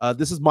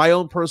 This is my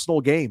own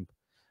personal game.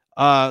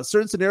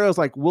 Certain scenarios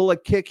like, will a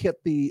kick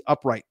hit the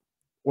upright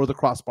or the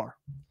crossbar?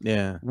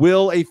 Yeah.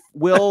 Will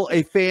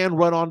a fan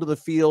run onto the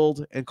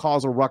field and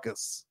cause a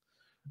ruckus?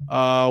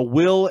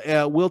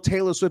 Will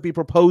Taylor Swift be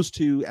proposed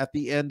to at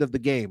the end of the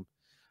game?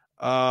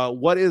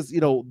 What is,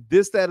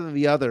 this, that, and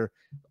the other?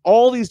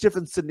 All these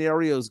different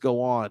scenarios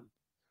go on.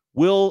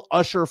 Will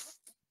Usher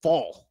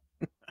fall?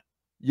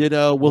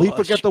 Will he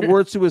forget the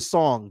words to his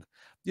song?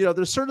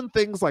 There's certain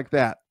things like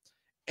that.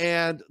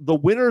 And the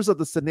winners of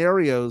the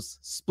scenarios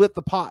split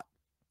the pot.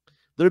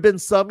 There have been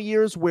some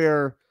years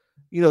where,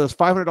 there's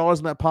 $500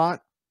 in that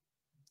pot.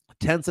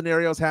 10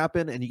 scenarios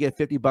happen and you get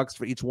 $50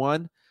 for each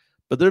one.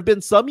 But there have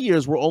been some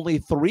years where only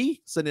 3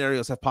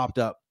 scenarios have popped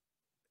up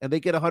and they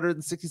get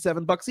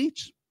 $167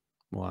 each.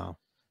 Wow.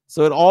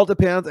 So it all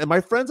depends. And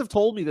my friends have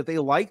told me that they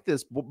like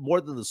this more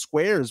than the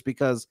squares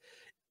because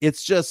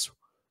it's just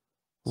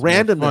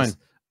randomness.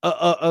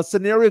 A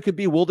scenario could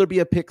be, will there be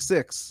a pick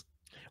 6?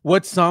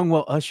 What song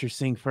will Usher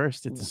sing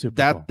first at the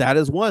Super Bowl? That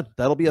is one.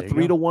 That'll be a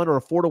 3-1 or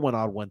a 4-1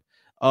 odd one.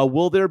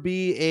 Will there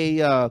be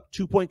a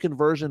 2-point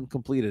conversion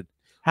completed?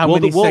 How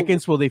many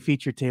seconds will they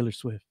feature Taylor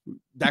Swift?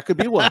 That could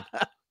be one.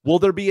 Will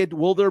there be a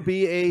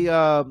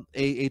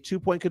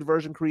 2-point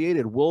conversion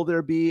created? Will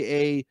there be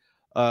a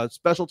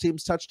special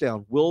teams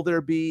touchdown? Will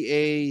there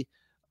be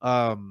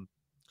a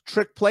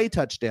trick play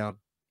touchdown?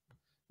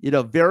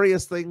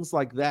 Various things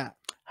like that.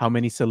 How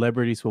many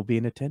celebrities will be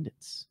in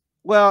attendance?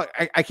 Well,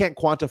 I can't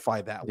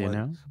quantify that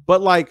one.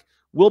 But like,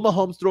 will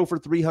Mahomes throw for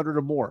 300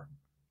 or more?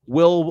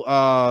 Will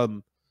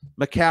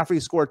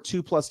McCaffrey score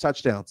 2+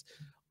 touchdowns?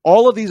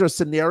 All of these are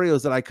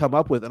scenarios that I come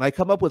up with, and I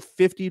come up with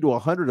 50 to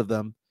 100 of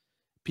them.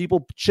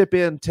 People chip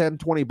in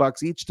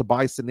 $10-20 each to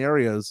buy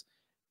scenarios,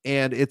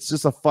 and it's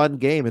just a fun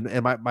game.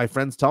 And my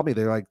friends tell me,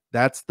 they're like,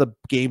 that's the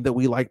game that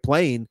we like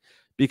playing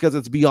because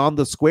it's beyond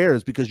the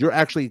squares, because you're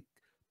actually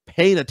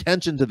paying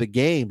attention to the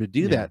game to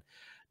do that.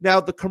 Now,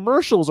 the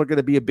commercials are going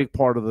to be a big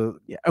part of the.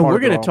 Yeah, and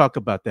we're going to talk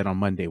about that on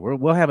Monday.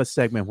 We'll have a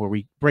segment where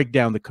we break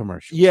down the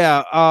commercials.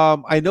 Yeah,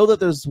 I know that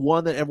there's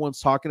one that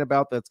everyone's talking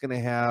about that's going to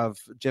have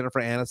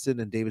Jennifer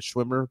Aniston and David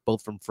Schwimmer,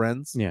 both from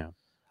Friends. Yeah.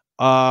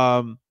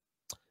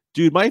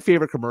 Dude, my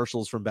favorite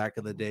commercials from back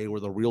in the day were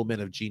the Real Men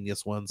of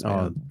Genius ones. Man.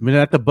 I mean,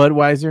 at the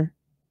Budweiser.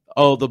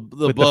 Oh, the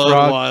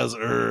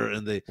Budweiser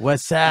and the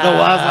what's up? The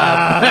what's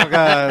up,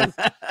 guys.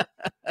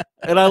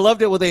 And I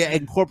loved it when they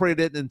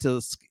incorporated it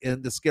into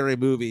the Scary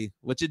Movie.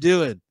 What you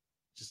doing?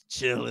 Just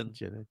chilling,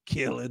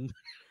 killing.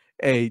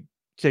 Hey,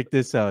 check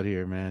this out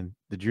here, man.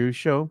 The Drew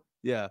Show.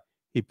 Yeah.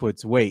 He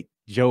puts, wait,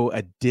 Joe,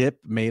 a dip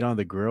made on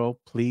the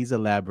grill? Please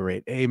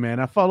elaborate. Hey, man,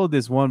 I followed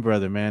this one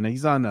brother, man.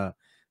 He's on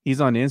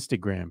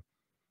Instagram,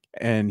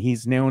 and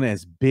he's known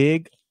as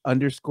Big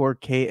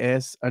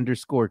 _KS_Q.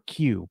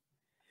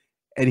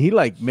 And he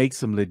like makes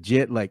some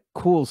legit like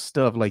cool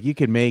stuff like you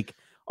can make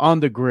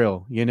on the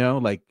grill, you know,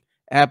 like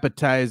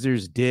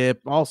appetizers, dip,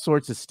 all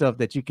sorts of stuff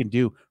that you can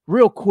do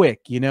real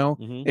quick, you know,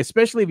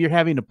 especially if you're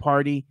having a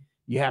party,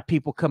 you have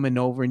people coming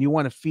over and you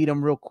want to feed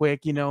them real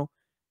quick, you know.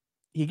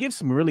 He gives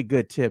some really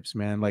good tips,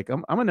 man. Like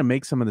I'm going to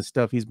make some of the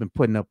stuff he's been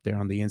putting up there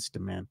on the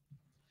Insta, man.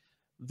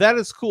 That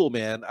is cool,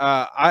 man.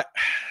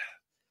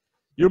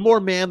 You're more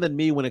man than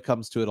me when it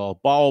comes to it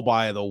all. Ball,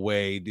 by the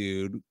way,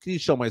 dude. Can you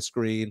show my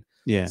screen?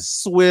 Yeah.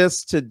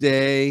 Swiss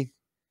today.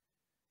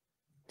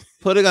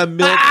 Putting a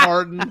milk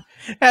carton.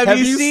 Have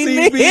you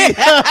seen me?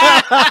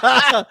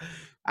 I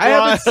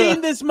haven't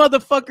seen this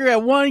motherfucker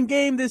at one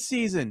game this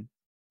season.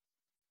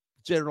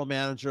 General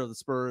manager of the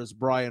Spurs,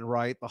 Brian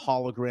Wright, the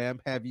hologram.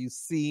 Have you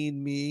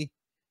seen me?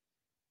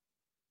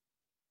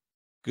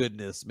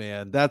 Goodness,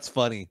 man. That's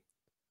funny.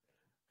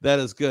 That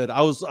is good.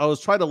 I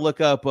was trying to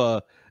look up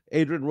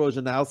Adrian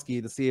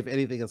Wojnarowski to see if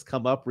anything has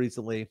come up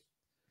recently.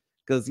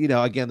 Because, you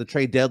know, again, the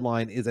trade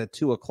deadline is at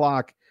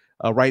 2:00.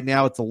 Right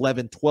now, it's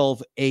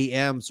 11:12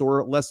 a.m., so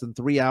we're less than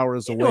 3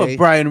 hours away. You know what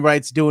Brian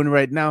Wright's doing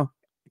right now?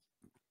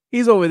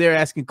 He's over there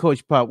asking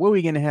Coach Pop, what are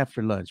we going to have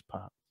for lunch,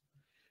 Pop?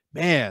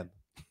 Man,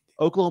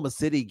 Oklahoma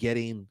City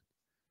getting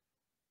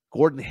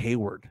Gordon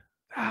Hayward.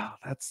 Wow,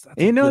 that's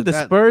you know,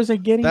 the Spurs are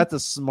getting... That's a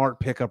smart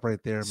pickup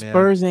right there, man.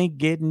 Spurs ain't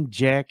getting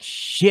jack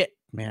shit,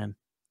 man.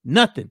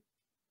 Nothing.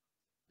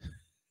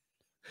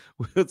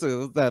 What's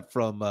that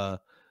from...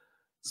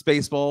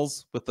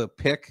 Spaceballs with the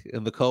pick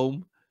and the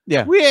comb?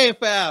 Yeah. We ain't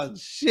found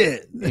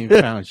shit. We ain't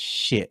found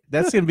shit.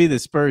 That's going to be the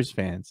Spurs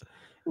fans.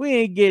 We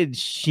ain't getting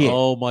shit.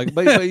 Oh, my.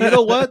 But you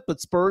know what?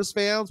 But Spurs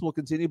fans will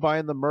continue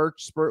buying the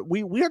merch.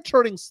 We are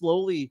turning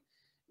slowly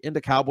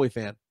into Cowboy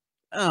fan.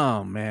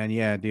 Oh, man.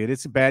 Yeah, dude.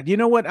 It's bad. You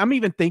know what? I'm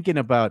even thinking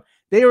about,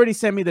 they already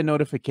sent me the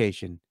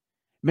notification.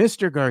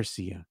 Mr.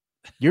 Garcia,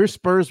 your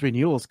Spurs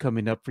renewal's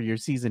coming up for your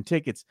season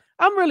tickets.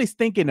 I'm really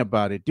thinking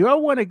about it. Do I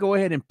want to go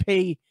ahead and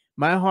pay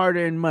my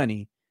hard-earned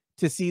money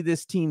to see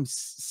this team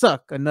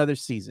suck another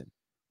season?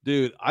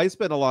 Dude, I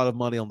spent a lot of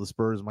money on the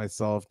Spurs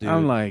myself, dude.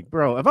 I'm like,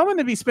 bro, if I'm going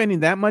to be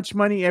spending that much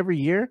money every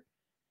year,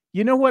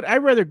 you know what?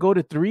 I'd rather go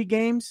to 3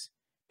 games,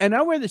 and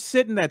I'd rather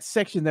sit in that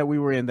section that we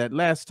were in that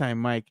last time,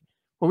 Mike,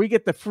 where we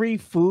get the free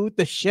food,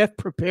 the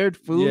chef-prepared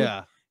food,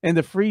 and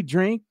the free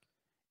drink.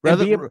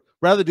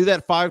 Rather do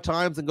that 5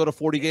 times and go to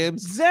 40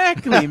 games?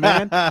 Exactly,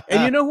 man.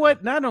 And you know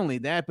what? Not only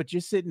that, but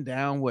you're sitting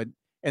down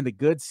and the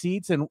good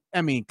seats. And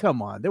I mean, come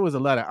on, there was a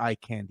lot of eye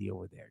candy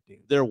over there, dude.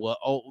 There was.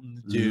 Oh,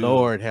 dude.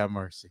 Lord have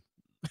mercy.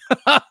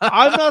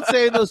 I'm not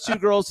saying those 2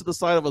 girls to the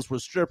side of us were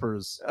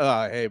strippers.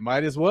 Hey,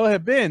 might as well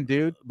have been,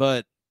 dude.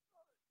 But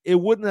it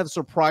wouldn't have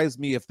surprised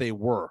me if they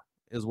were,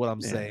 is what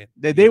I'm saying.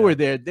 They were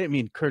there. I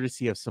mean,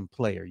 courtesy of some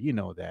player. You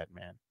know that,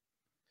 man.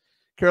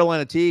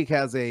 Carolina Teague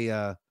has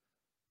a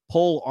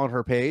poll on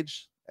her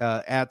page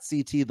at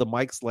CT the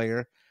Mike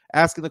Slayer,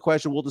 asking the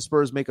question, will the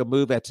Spurs make a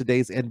move at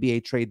today's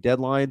NBA trade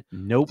deadline?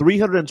 Nope.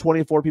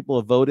 324 people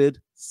have voted,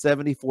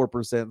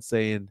 74%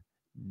 saying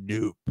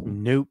nope.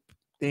 Nope.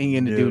 They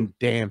ain't going to do a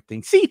damn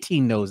thing.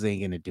 CT knows they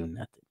ain't going to do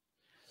nothing.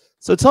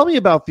 So tell me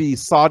about the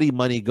Saudi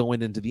money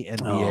going into the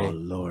NBA. Oh,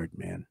 Lord,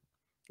 man.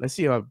 Let's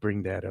see how I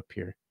bring that up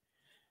here.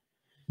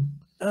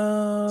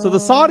 So the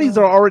Saudis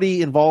are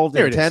already involved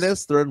in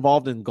tennis. They're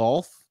involved in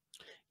golf.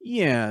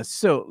 Yeah.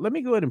 So let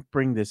me go ahead and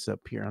bring this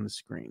up here on the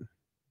screen.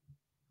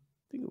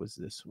 I think it was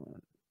this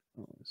one.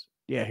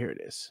 Yeah, here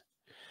it is.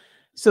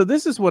 So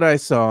this is what I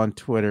saw on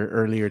Twitter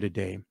earlier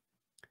today.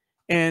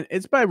 And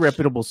it's by a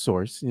reputable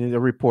source, a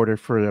reporter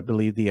for, I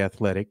believe, The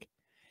Athletic.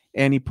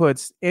 And he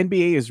puts,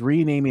 NBA is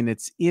renaming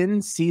its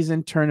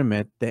in-season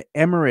tournament the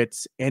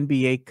Emirates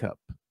NBA Cup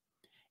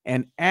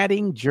and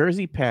adding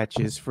jersey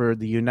patches for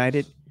the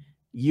Emirates,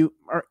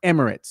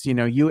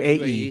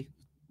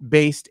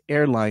 UAE-based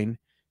airline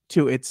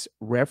to its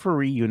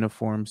referee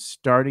uniforms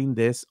starting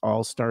this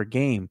All-Star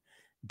game.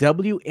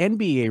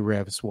 WNBA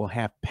refs will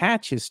have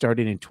patches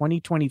starting in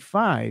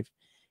 2025,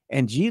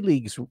 and G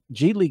League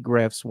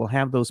refs will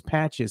have those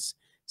patches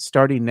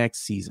starting next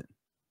season.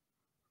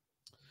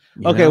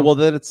 Well,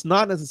 then it's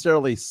not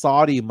necessarily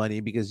Saudi money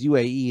because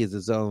UAE is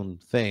its own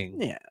thing.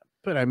 Yeah,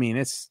 but I mean,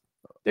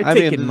 they're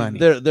taking money.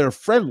 They're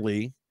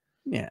friendly.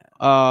 Yeah.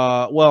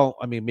 Well,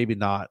 I mean, maybe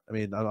not. I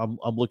mean,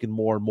 I'm looking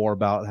more and more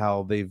about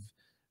how they've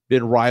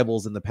been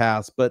rivals in the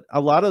past, but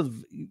a lot of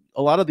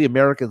the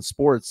American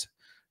sports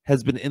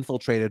has been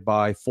infiltrated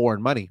by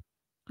foreign money.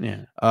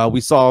 Yeah.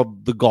 We saw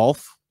the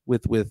golf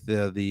with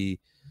the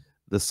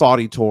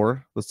Saudi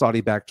tour, the Saudi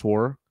backed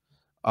tour.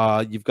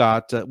 You've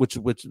got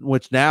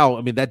which now,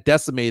 I mean, that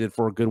decimated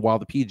for a good while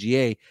the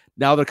PGA.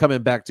 Now they're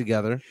coming back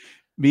together.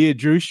 Me and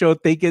Drew show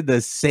thinking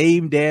the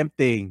same damn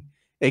thing.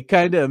 It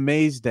kind of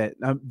amazed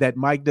that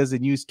Mike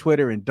doesn't use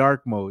Twitter in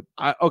dark mode.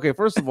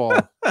 First of all,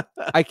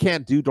 I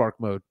can't do dark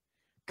mode.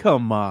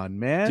 Come on,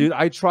 man. Dude,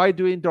 I tried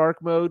doing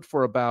dark mode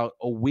for about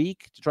a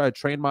week to try to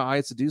train my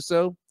eyes to do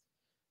so.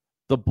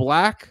 The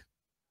black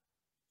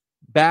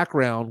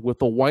background with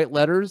the white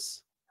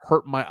letters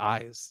hurt my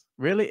eyes.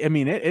 Really? I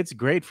mean, it's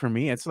great for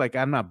me. It's like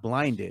I'm not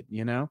blinded,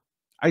 you know?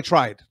 I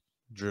tried,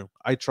 Drew.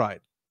 I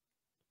tried.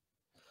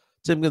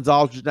 Tim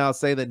Gonzalez is now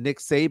saying that Nick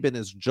Saban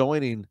is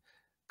joining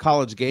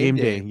College Game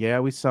Day. Yeah,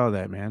 we saw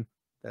that, man.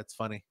 That's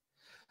funny.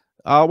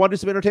 Want to do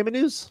some entertainment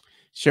news?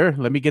 Sure.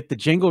 Let me get the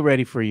jingle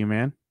ready for you,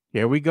 man.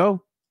 Here we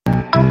go.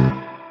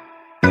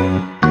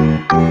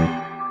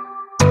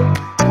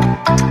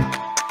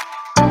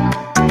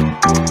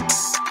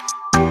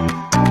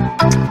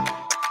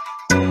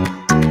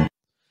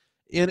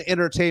 In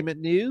entertainment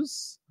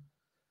news,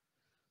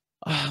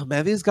 oh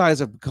man, these guys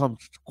have become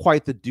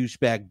quite the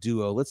douchebag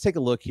duo. Let's take a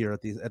look here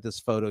at this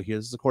photo here.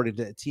 This is according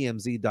to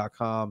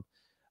TMZ.com.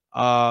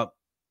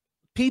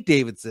 Pete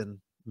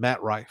Davidson,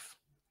 Matt Rife.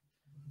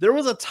 There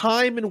was a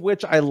time in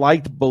which I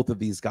liked both of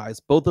these guys.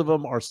 Both of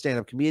them are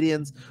stand-up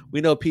comedians.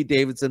 We know Pete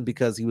Davidson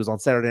because he was on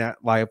Saturday Night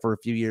Live for a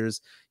few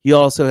years. He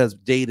also has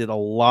dated a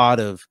lot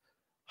of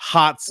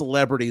hot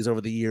celebrities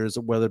over the years,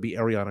 whether it be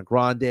Ariana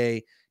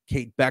Grande,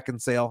 Kate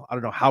Beckinsale. I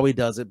don't know how he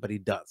does it, but he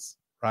does,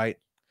 right?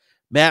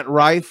 Matt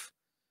Rife,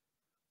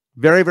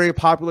 very, very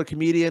popular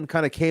comedian,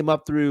 kind of came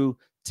up through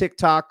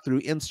TikTok,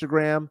 through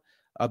Instagram,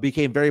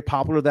 became very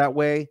popular that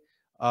way.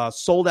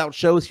 Sold out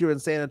shows here in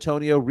San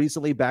Antonio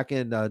recently back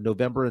in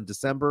November and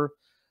December.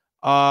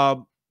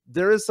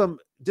 There is some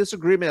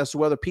disagreement as to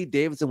whether Pete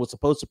Davidson was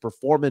supposed to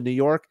perform in New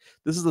York.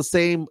 This is the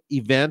same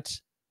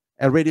event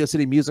at Radio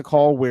City Music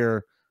Hall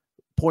where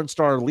porn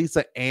star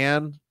Lisa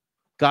Ann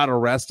got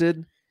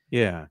arrested.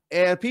 Yeah.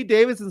 And Pete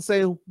Davidson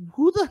saying,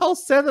 who the hell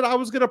said that I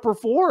was going to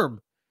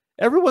perform?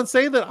 Everyone's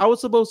saying that I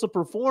was supposed to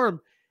perform.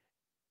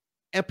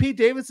 And Pete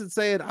Davidson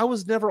saying, I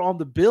was never on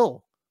the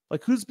bill.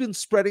 Like, who's been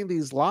spreading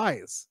these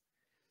lies?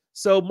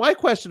 So my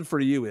question for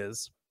you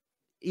is,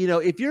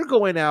 if you're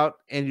going out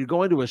and you're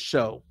going to a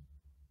show,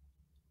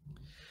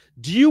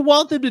 do you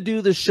want them to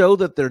do the show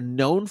that they're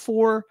known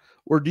for,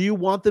 or do you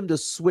want them to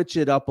switch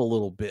it up a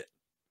little bit?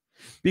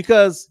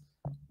 Because,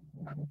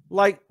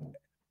 like,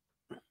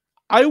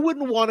 I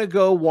wouldn't want to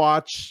go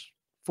watch,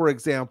 for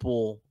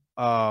example,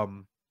 Matt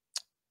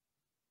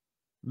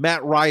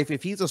Rife.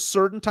 If he's a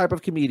certain type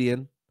of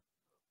comedian,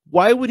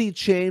 why would he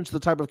change the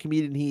type of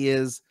comedian he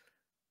is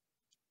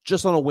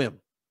just on a whim?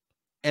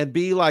 And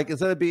be like,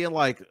 instead of being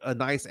like a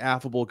nice,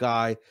 affable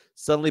guy,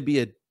 suddenly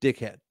be a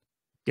dickhead.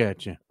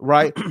 Gotcha.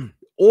 Right?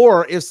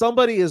 Or if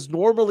somebody is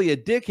normally a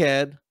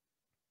dickhead,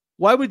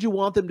 why would you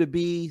want them to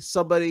be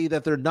somebody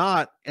that they're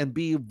not and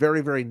be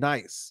very, very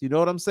nice? You know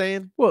what I'm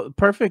saying? Well,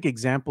 perfect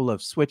example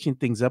of switching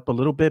things up a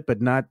little bit, but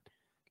not,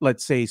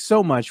 let's say,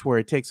 so much where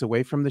it takes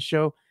away from the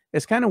show.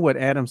 It's kind of what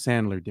Adam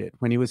Sandler did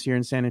when he was here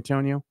in San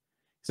Antonio.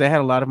 Because I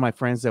had a lot of my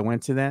friends that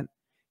went to that.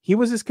 He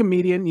was this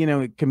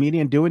comedian,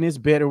 comedian doing his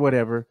bit or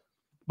whatever.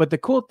 But the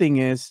cool thing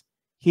is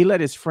he let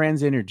his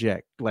friends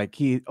interject. Like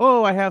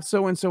I have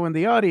so-and-so in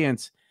the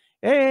audience.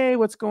 Hey,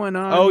 what's going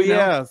on? Oh,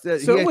 yeah. So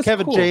he had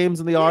Kevin cool. James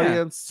in the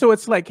audience. So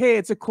it's like, hey,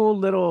 it's a cool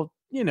little,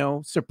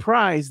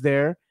 surprise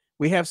there.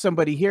 We have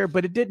somebody here,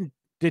 but it didn't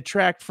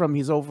detract from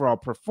his overall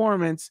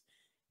performance.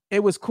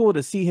 It was cool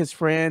to see his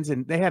friends,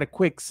 and they had a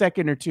quick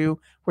second or two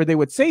where they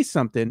would say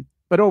something,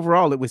 but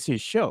overall it was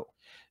his show.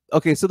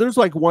 Okay, so there's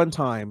like one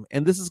time,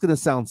 and this is going to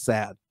sound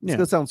sad. It's going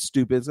to sound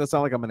stupid. It's going to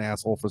sound like I'm an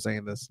asshole for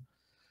saying this.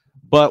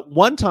 But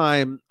one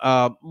time,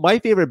 my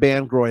favorite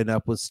band growing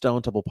up was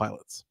Stone Temple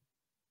Pilots.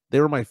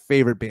 They were my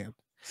favorite band.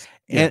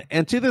 Yeah.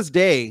 And to this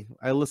day,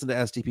 I listen to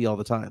STP all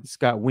the time.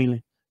 Scott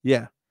Weiland.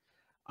 Yeah.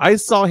 I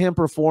saw him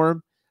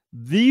perform.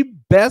 The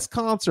best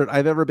concert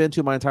I've ever been to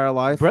in my entire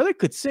life. Brother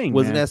could sing.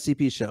 Was man. an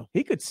STP show.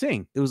 He could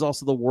sing. It was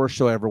also the worst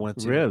show I ever went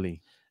to.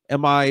 Really?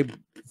 And my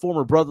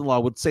former brother-in-law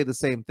would say the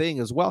same thing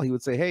as well. He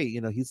would say, hey,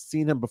 he's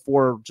seen him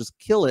before just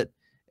kill it,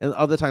 and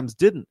other times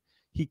didn't.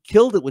 He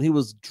killed it when he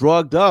was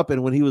drugged up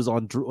and when he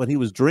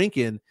was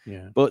drinking.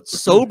 Yeah. But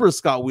sober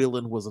Scott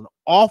Weiland was an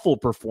awful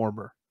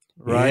performer.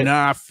 Right. And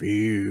I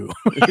feel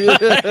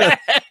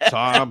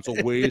time's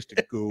a ways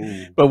to go.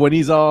 But when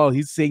he's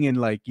singing,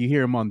 like you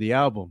hear him on the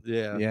album.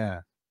 Yeah.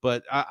 Yeah.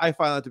 But I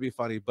find that to be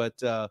funny. But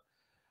the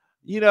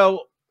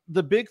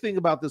big thing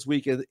about this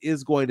weekend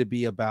is going to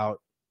be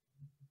about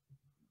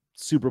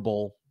Super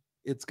Bowl.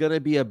 It's going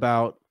to be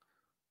about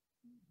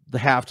the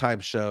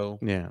halftime show.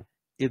 Yeah.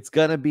 It's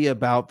going to be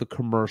about the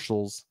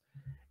commercials.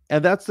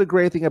 And that's the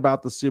great thing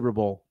about the Super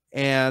Bowl.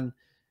 And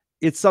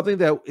it's something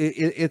that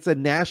it's a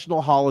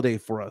national holiday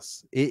for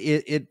us.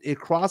 It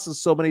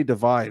crosses so many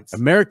divides.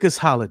 America's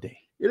holiday.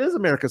 It is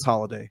America's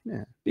holiday.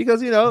 Yeah.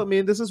 Because,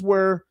 this is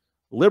where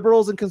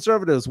liberals and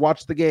conservatives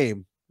watch the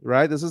game,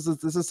 right? This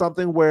is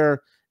something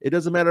where it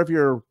doesn't matter if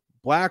you're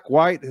black,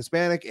 white,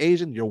 Hispanic,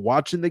 Asian, you're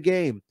watching the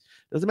game.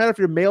 It doesn't matter if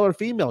you're male or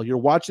female, you're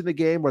watching the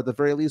game, or at the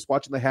very least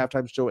watching the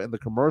halftime show and the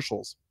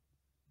commercials.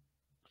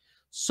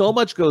 So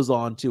much goes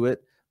on to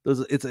it.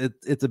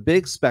 It's a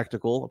big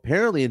spectacle.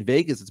 Apparently in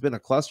Vegas, it's been a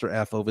cluster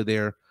F over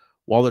there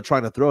while they're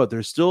trying to throw it.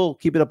 They're still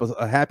keeping up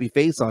a happy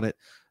face on it,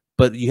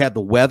 but you had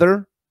the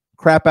weather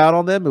crap out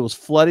on them. It was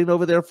flooding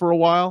over there for a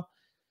while.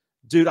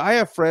 Dude, I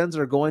have friends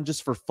that are going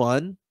just for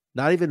fun,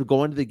 not even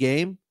going to the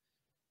game.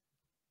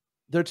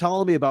 they're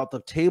telling me about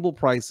the table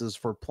prices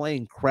for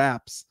playing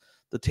craps,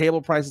 the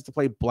table prices to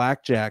play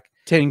blackjack.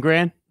 10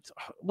 grand.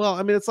 Well,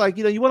 I mean, it's like,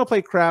 you want to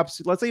play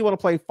craps. Let's say you want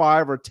to play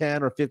 $5 or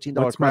 $10 or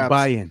 $15 What's craps. my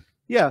buy-in?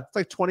 Yeah, it's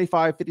like $25,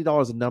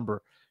 $50 a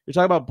number. You're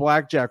talking about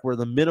blackjack where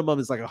the minimum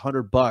is like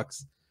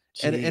 $100.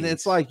 And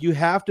it's like you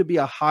have to be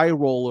a high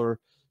roller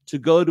to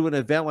go to an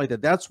event like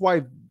that. That's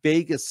why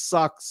Vegas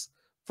sucks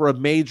for a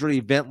major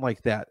event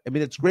like that. I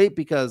mean, it's great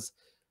because,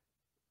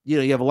 you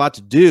have a lot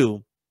to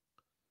do.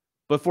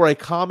 But for a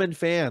common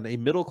fan, a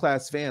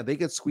middle-class fan, they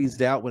get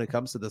squeezed out when it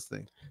comes to this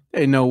thing.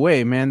 There's no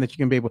way, man, that you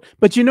can be able.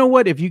 But you know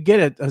what? If you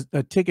get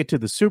a ticket to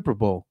the Super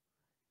Bowl,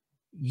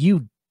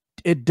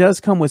 it does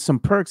come with some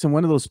perks. And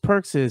one of those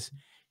perks is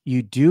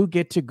you do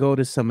get to go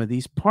to some of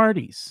these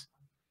parties.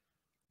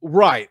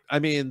 Right. I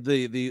mean,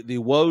 the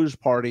Woj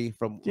party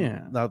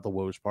not the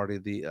Woj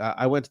party.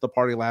 I went to the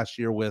party last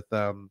year with,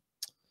 oh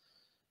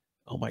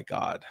my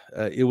God.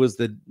 It was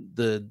the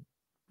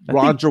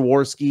Ron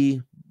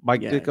Jaworski, Mike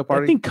Ditka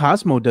party. I think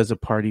Cosmo does a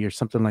party or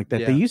something like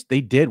that. Yeah.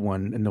 They did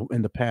one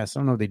in the past.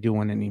 I don't know if they do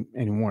one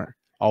anymore.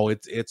 Oh,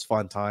 it's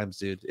fun times,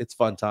 dude. It's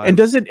fun times.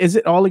 And is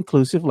it all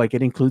inclusive? Like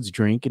it includes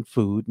drink and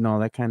food and all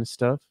that kind of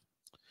stuff?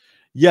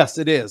 Yes,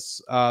 it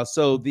is.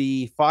 So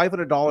the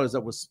 $500 that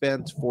was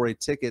spent for a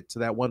ticket to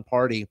that one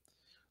party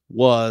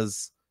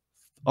was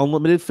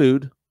unlimited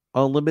food,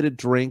 unlimited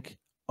drink,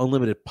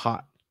 unlimited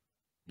pot.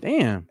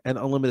 Damn. And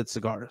unlimited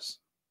cigars.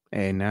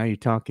 Hey, now you're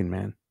talking,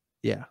 man.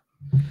 Yeah.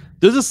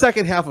 There's a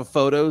second half of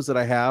photos that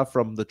I have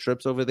from the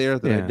trips over there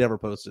that I never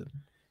posted.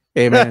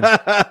 Hey, man,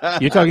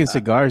 you're talking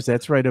cigars.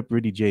 That's right up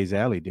Rudy J's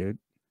alley, dude.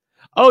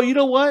 Oh, you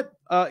know what?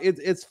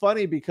 It's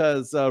funny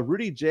because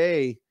Rudy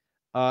J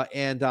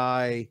and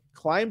I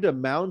climbed a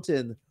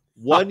mountain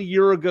 1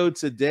 year ago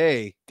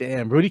today.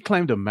 Damn, Rudy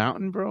climbed a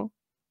mountain, bro.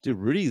 Dude,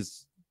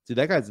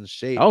 that guy's in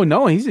shape. Oh,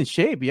 no, he's in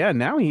shape. Yeah,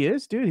 now he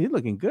is, dude. He's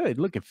looking good,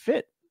 looking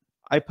fit.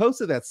 I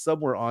posted that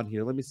somewhere on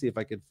here. Let me see if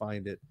I can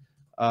find it.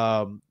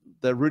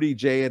 That Rudy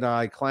J and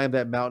I climbed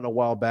that mountain a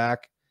while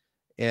back,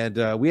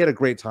 and we had a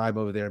great time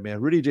over there, man.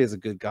 Rudy J is a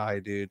good guy,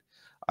 dude.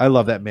 I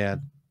love that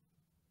man.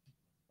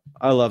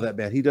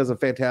 He does a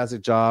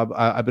fantastic job.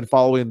 I've been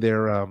following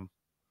their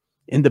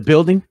in the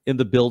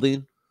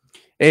building.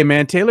 Hey,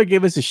 man, Taylor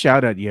gave us a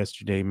shout out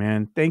yesterday,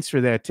 man. Thanks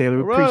for that, Taylor.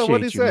 Appreciate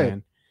what did he say?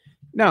 Man.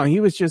 No, he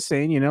was just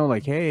saying,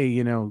 like,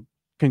 hey,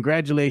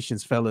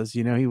 congratulations, fellas.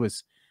 He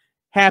was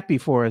happy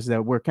for us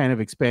that we're kind of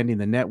expanding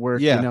the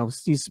network. Yeah.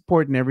 He's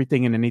supporting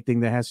everything and anything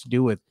that has to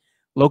do with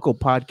local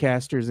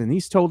podcasters. And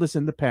he's told us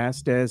in the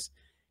past, as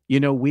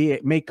we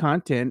make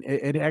content,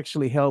 it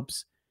actually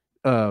helps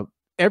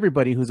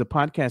everybody who's a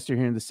podcaster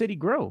here in the city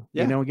grow,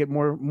 get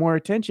more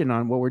attention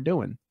on what we're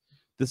doing.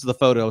 This is the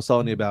photo I was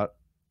telling you about.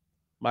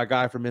 My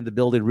guy from in the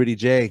building, Rudy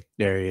J.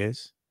 There he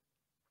is.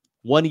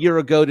 1 year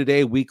ago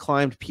today, we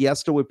climbed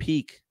Piestewa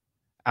Peak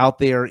out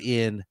there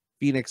in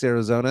Phoenix,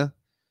 Arizona.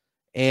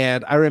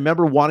 And I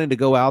remember wanting to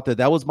go out there.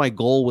 That was my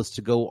goal, was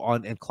to go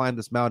on and climb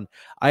this mountain.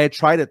 I had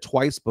tried it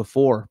twice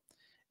before.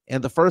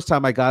 And the first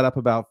time I got up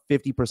about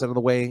 50% of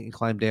the way and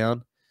climbed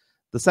down.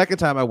 The second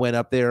time I went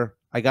up there,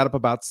 I got up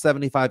about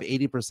 75,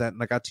 80%,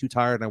 and I got too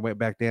tired and I went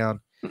back down.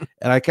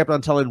 And I kept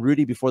on telling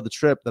Rudy before the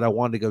trip that I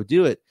wanted to go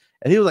do it.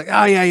 And he was like,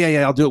 oh,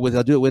 yeah, I'll do it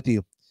with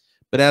you.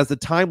 But as the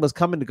time was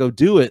coming to go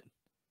do it,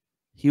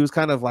 he was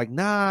kind of like,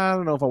 nah, I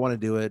don't know if I want to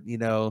do it.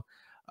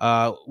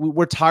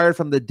 We're tired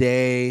from the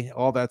day,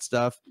 all that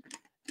stuff.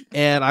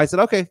 And I said,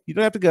 okay, you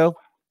don't have to go.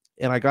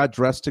 And I got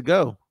dressed to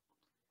go.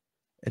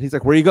 And he's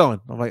like, where are you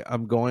going? I'm like,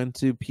 I'm going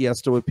to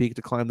Piestewa Peak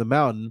to climb the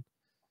mountain.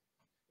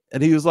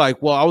 And he was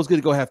like, well, I was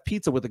going to go have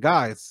pizza with the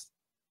guys,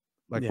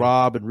 like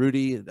Rob and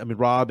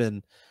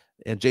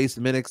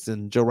Jason Minix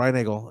and Joe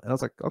Reinagel. And I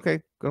was like,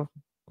 okay, go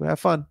have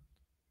fun.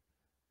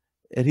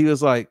 And he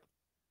was like,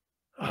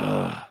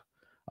 I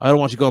don't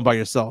want you going by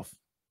yourself.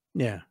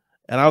 Yeah.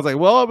 And I was like,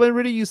 well,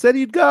 Rudy, you said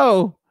you'd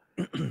go.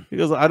 He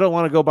goes, I don't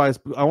want to go by.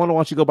 I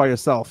want you to go by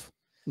yourself.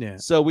 Yeah.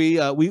 So we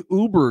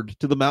Ubered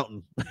to the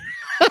mountain.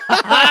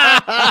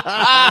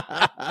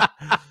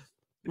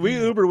 We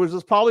Ubered, which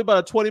was probably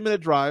about a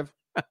 20-minute drive.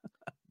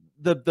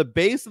 The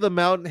base of the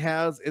mountain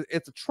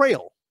it's a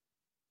trail,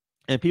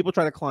 and people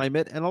try to climb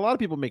it, and a lot of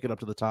people make it up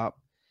to the top.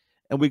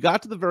 And we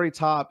got to the very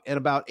top, and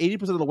about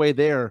 80% of the way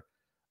there,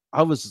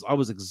 I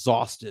was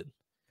exhausted.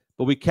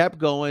 But we kept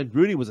going.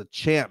 Rudy was a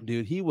champ,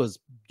 dude. He was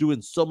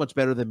doing so much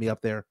better than me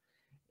up there.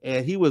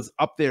 And he was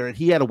up there, and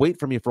he had to wait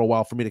for me for a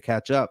while for me to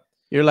catch up.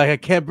 You're like, I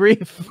can't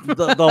breathe.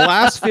 the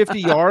last 50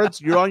 yards,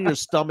 you're on your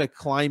stomach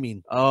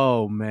climbing.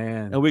 Oh,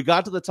 man. And we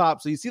got to the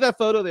top. So you see that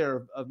photo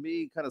there of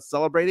me kind of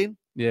celebrating?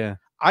 Yeah.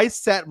 I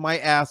sat my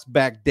ass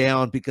back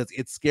down because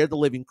it scared the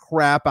living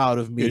crap out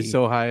of me. You're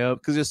so high up.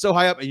 Because you're so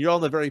high up, and you're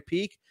on the very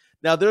peak.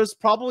 Now, there's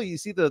probably, you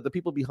see the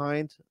people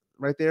behind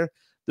right there?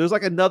 There's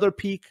like another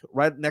peak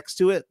right next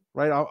to it,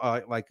 right?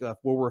 Where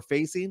we're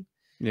facing.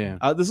 Yeah.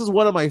 This is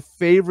one of my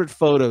favorite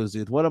photos,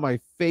 dude. One of my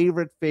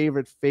favorite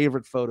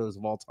photos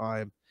of all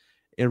time.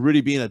 And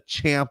Rudy being a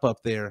champ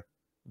up there.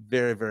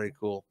 Very, very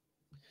cool.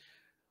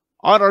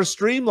 On our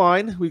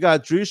streamline, we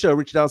got Drew Show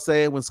reaching out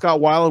saying when Scott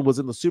Weiland was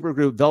in the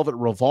supergroup Velvet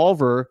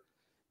Revolver,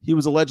 he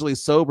was allegedly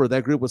sober.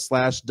 That group was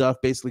Slash, Duff,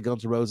 basically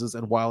Guns N' Roses,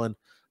 and Weiland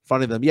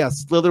fronting them.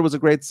 Yes, Slither was a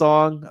great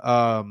song.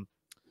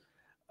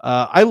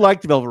 I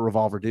liked Velvet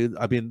Revolver, dude.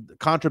 I mean,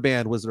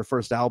 Contraband was their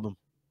first album,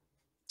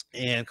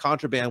 and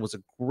Contraband was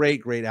a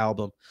great, great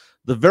album.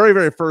 The very,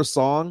 very first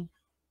song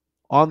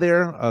on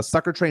there,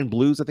 Sucker Train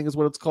Blues, I think is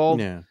what it's called.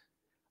 Yeah.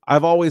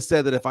 I've always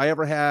said that if I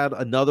ever had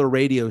another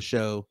radio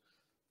show,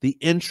 the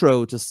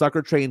intro to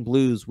Sucker Train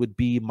Blues would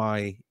be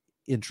my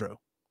intro.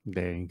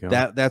 There you go.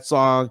 That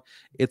song,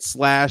 it's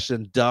Slash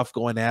and Duff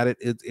going at it.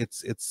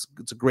 It's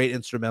a great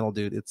instrumental,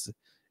 dude. It's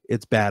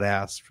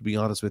badass, to be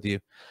honest with you.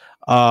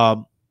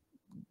 Scott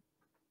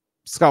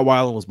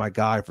Weiland was my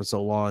guy for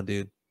so long,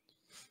 dude.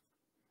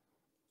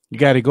 You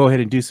got to go ahead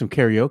and do some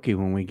karaoke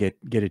when we get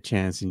a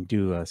chance and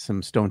do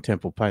some Stone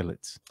Temple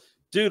Pilots.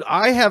 Dude,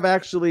 I have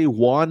actually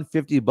won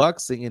 $50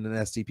 singing an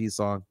STP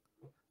song.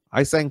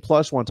 I sang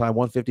Plush one time,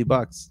 won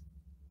 $50.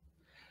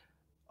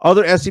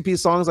 Other STP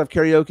songs I've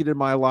karaokeed in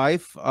my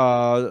life,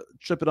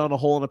 Tripping on a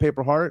Hole in a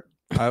Paper Heart.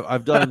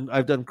 I've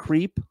done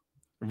Creep.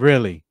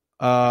 Really?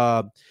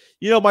 My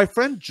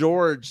friend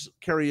George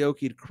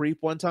karaokeed Creep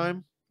one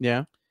time.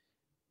 Yeah.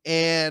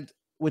 And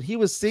when he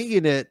was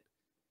singing it,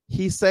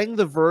 he sang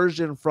the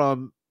version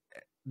from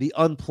the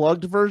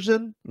unplugged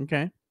version.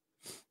 Okay.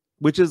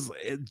 Which is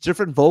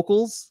different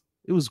vocals.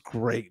 It was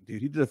great,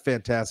 dude. He did a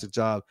fantastic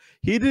job.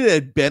 He did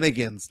it at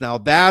Bennigan's. Now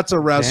that's a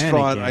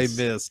restaurant Bennigan's.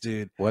 I miss,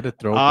 dude. What a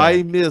throwback.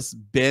 I miss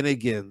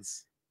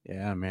Bennigan's.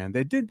 Yeah, man.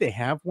 They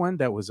have one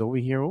that was over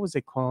here. What was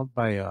it called?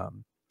 By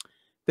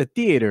the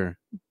theater,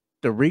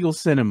 the Regal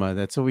Cinema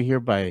that's over here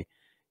by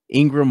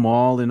Ingram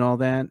Mall and all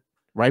that.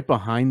 Right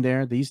behind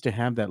there, they used to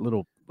have that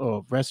little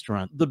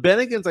restaurant. The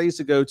Bennigan's I used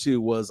to go to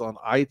was on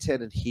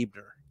I-10 and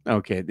Hebner.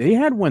 Okay, they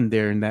had one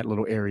there in that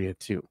little area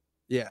too.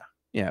 Yeah.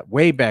 Yeah,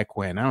 way back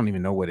when. I don't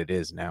even know what it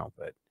is now,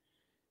 but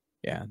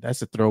yeah,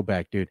 that's a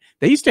throwback, dude.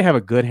 They used to have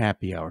a good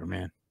happy hour,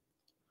 man.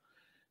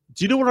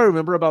 Do you know what I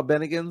remember about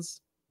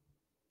Bennigan's?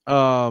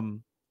 There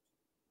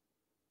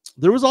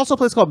was also a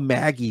place called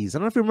Maggie's. I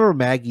don't know if you remember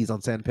Maggie's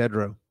on San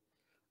Pedro,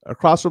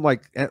 across from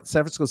like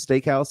San Francisco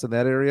Steakhouse in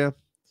that area.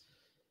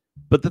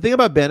 But the thing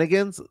about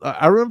Bennigan's,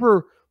 I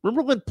remember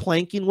when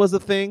planking was a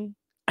thing.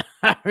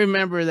 I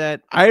remember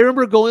that. I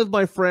remember going with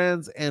my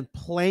friends and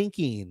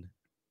planking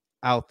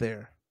out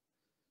there.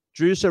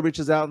 Drew Show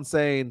reaches out and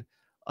saying,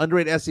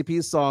 underrated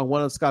SCP song,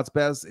 one of Scott's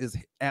best is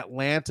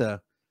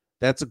Atlanta.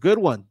 That's a good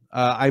one.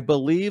 I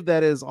believe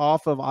that is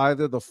off of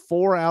either the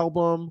 4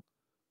 album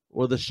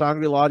or the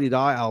Shangri-La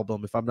Di-Da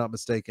album, if I'm not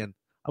mistaken.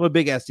 I'm a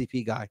big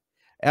SCP guy.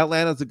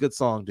 Atlanta's a good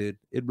song, dude.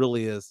 It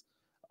really is.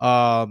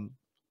 I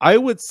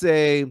would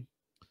say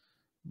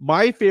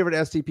my favorite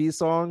STP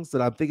songs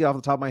that I'm thinking off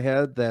the top of my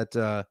head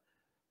that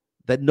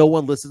no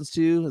one listens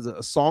to is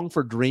a Song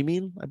for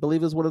Dreaming, I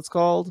believe is what it's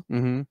called.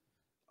 Mm-hmm.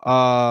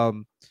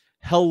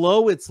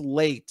 Hello, It's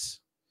Late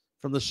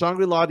from the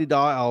Shangri-La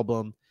Di-Da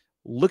album.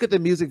 Look at the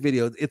music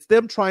video. It's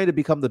them trying to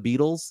become the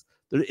Beatles.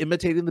 They're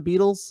imitating the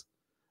Beatles.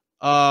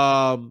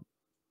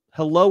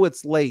 Hello,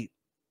 It's Late.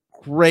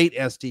 Great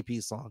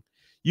STP song.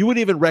 You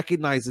wouldn't even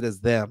recognize it as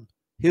them.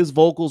 His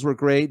vocals were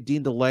great.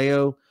 Dean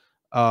DeLeo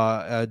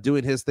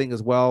doing his thing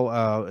as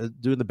well,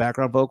 doing the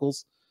background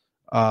vocals.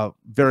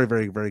 Very,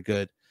 very, very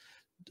good.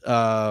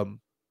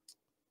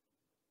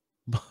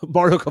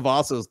 Mario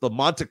Cavazos, the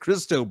Monte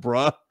Cristo,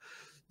 bruh.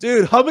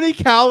 Dude, how many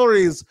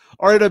calories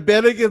are in a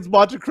Bennigan's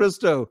Monte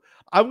Cristo?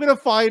 I'm going to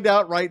find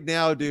out right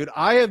now, dude.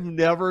 I have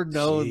never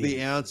known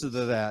the answer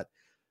to that.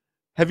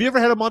 Have you ever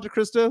had a Monte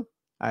Cristo?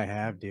 I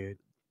have, dude.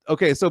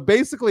 Okay, so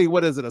basically,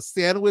 what is it? A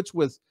sandwich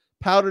with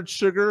powdered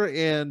sugar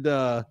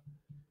and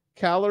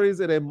calories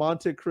in a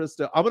Monte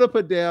Cristo. I'm going to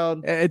put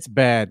down... It's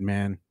bad,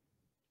 man.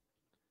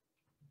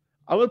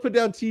 I'm going to put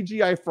down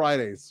TGI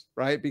Fridays,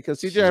 right?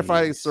 Because TGI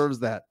Fridays serves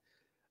that.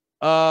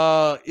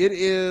 It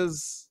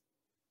is...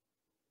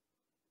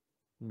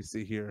 Let me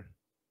see here.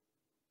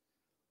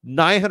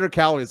 900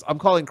 calories. I'm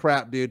calling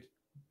crap, dude.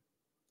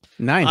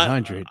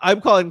 900.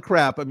 I'm calling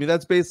crap. I mean,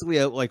 that's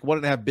basically like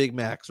 1.5 Big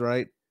Macs,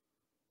 right?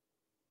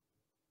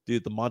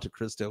 Dude, the Monte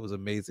Cristo was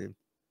amazing.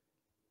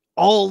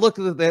 Oh, look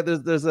at that.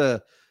 There's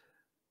a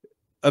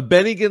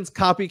Bennigan's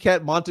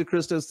copycat Monte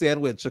Cristo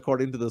sandwich,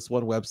 according to this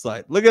one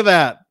website. Look at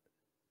that.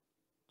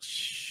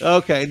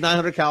 Okay,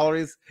 900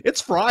 calories.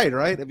 It's fried,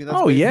 right? I mean,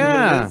 that's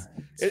yeah,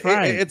 it's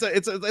fried.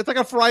 It's like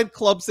a fried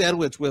club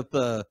sandwich with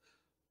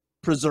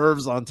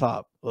preserves on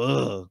top.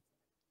 Ugh,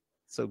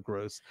 so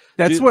gross.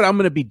 That's what I'm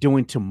gonna be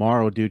doing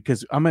tomorrow, dude.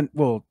 Because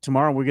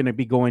tomorrow we're gonna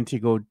be going to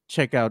go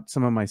check out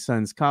some of my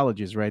son's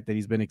colleges, right? That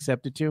he's been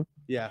accepted to.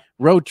 Yeah,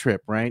 road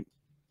trip, right?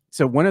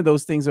 So one of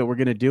those things that we're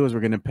gonna do is we're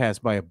gonna pass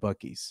by a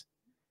Buc-ee's.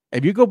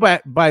 If you go by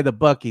the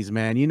Buc-ee's,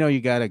 man, you know you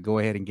gotta go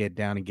ahead and get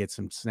down and get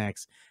some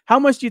snacks. How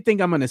much do you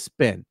think I'm gonna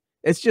spend?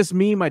 It's just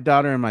me, my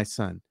daughter, and my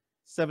son.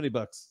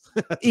 $70.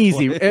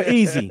 Easy,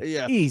 easy,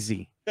 yeah,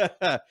 easy.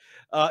 Yeah,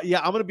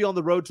 I'm going to be on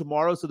the road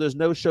tomorrow, so there's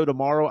no show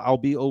tomorrow. I'll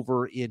be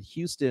over in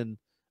Houston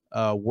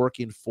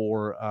working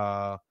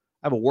for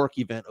I have a work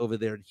event over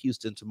there in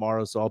Houston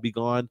tomorrow, so I'll be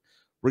gone.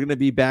 We're going to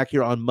be back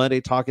here on Monday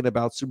talking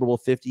about Super Bowl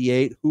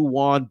 58, who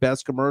won,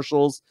 best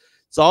commercials.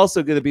 It's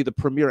also going to be the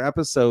premiere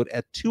episode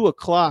at 2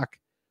 o'clock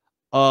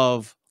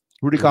of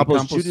Rudy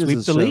Campos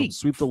Jr.'s show.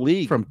 Sweep the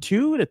League. From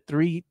 2 to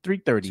 3:30. 2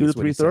 to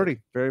 3:30.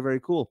 Very,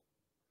 very cool.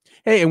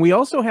 Hey, and we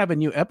also have a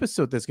new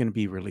episode that's going to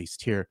be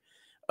released here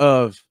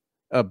of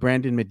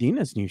Brandon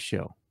Medina's new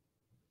show.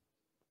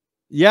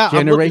 Yeah,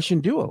 Generation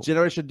Duo.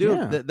 Generation Duo.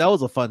 Yeah. That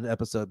was a fun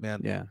episode,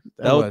 man. Yeah,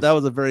 that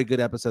was a very good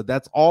episode.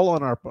 That's all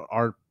on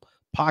our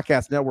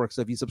podcast network.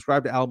 So if you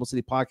subscribe to Alamo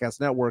City Podcast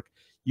Network,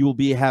 you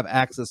will have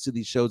access to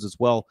these shows as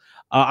well.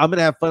 I'm going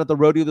to have fun at the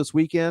rodeo this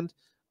weekend.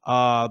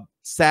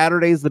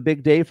 Saturday's the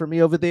big day for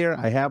me over there.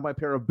 I have my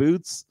pair of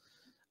boots.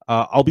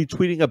 I'll be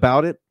tweeting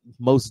about it,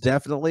 most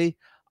definitely.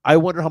 I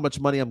wonder how much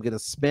money I'm going to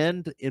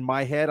spend. In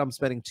my head, I'm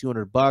spending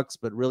 $200,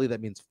 but really that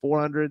means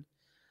 $400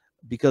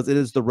 because it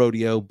is the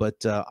rodeo.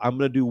 But I'm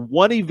going to do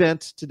one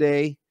event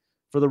today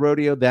for the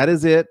rodeo. That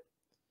is it.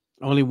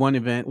 Only one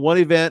event. One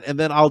event, and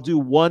then I'll do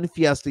one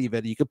fiesta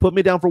event. You can put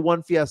me down for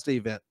one fiesta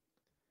event.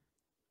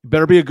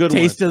 Better be a good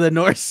Taste of the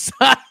North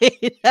Side.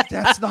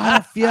 That's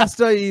not a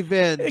fiesta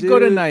event, dude. Go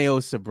to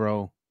Nyosa,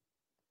 bro.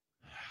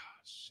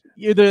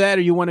 Either that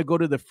or you want to go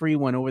to the free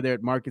one over there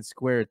at Market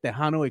Square,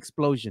 Tejano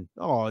Explosion.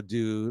 Oh,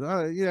 dude.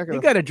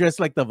 You got to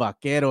dress like the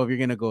vaquero if you're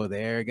going to go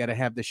there. You got to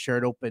have the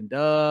shirt opened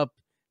up,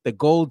 the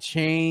gold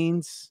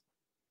chains,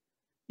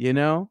 you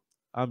know?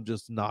 I'm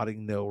just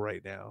nodding no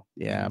right now.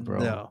 Yeah, bro.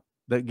 No.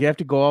 You have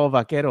to go all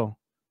vaquero.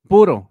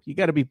 Puro. You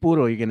got to be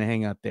puro. You're going to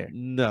hang out there.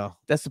 No.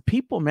 That's the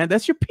people, man.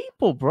 That's your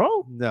people,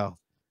 bro. No.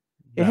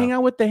 You hang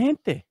out with the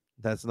gente.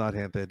 That's not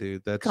gente,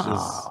 dude. That's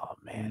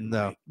man.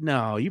 No. Mike.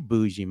 No, you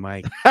bougie,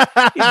 Mike.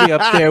 You be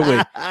up there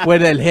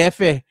with El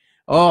Jefe.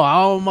 Oh,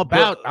 I'm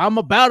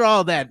about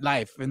all that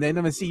life. And then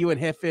I'm going to see you at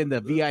Jefe in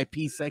the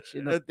VIP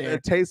section up there.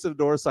 A Taste of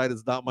Northside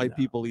is not my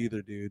people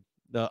either, dude.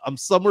 No, I'm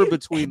somewhere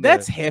between.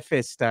 That's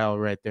Jefe style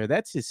right there.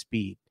 That's his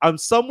speed. I'm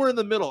somewhere in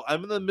the middle.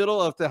 I'm in the middle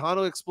of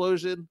Tejano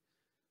Explosion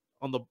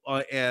on the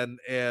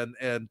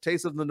and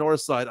Taste of the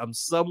North Side. I'm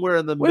somewhere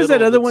in the middle. What is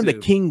that other one? The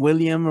King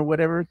William or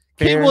whatever?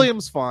 King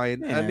William's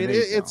fine. Yeah, I mean,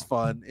 it's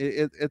fun.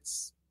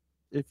 It's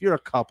if you're a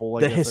couple,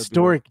 the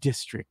historic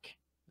district.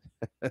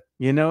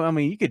 You know, I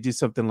mean, you could do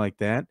something like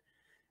that.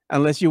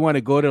 Unless you want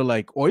to go to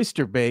like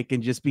Oyster Bake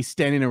and just be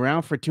standing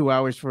around for 2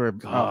 hours for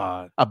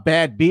a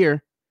bad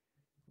beer.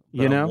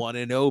 You know,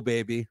 1-0,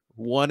 baby.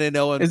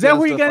 1-0. Is that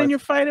where you got in your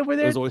fight over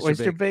there? It was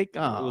Oyster Bake.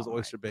 Oh, it was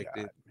Oyster Bake,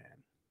 dude. Man.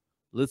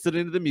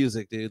 Listening to the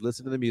music, dude.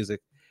 Listen to the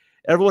music.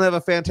 Everyone have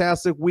a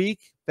fantastic week.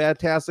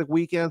 Fantastic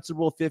weekend. Super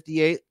Bowl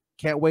 58.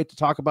 Can't wait to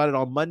talk about it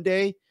on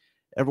Monday.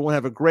 Everyone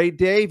have a great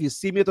day. If you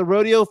see me at the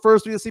rodeo,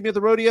 first week you see me at the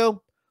rodeo,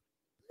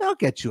 I'll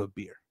get you a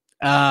beer.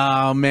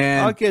 Oh,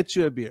 man. I'll get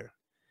you a beer.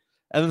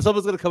 And then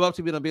someone's going to come up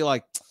to me and I'll be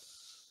like,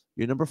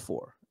 you're number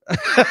 4.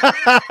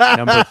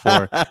 Number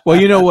 4. Well,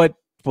 you know what?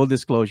 Full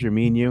disclosure,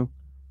 me and you,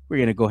 we're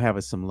going to go have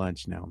us some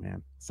lunch now,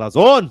 man.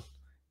 Sazon.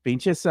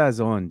 Pinche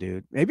sazon,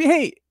 dude. Maybe,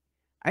 hey,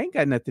 I ain't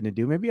got nothing to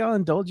do. Maybe I'll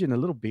indulge in a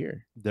little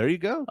beer. There you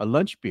go. A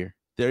lunch beer.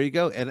 There you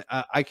go. And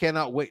I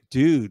cannot wait.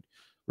 Dude,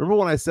 remember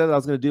when I said I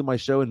was going to do my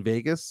show in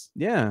Vegas?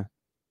 Yeah.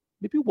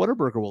 Maybe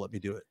Whataburger will let me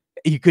do it.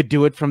 You could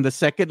do it from the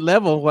second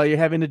level while you're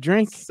having a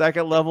drink.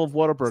 Second level of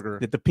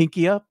Whataburger. Get the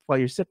pinky up while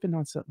you're sipping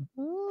on something.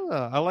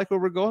 I like where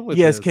we're going with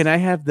this. Yes, can I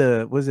have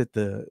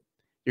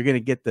you're going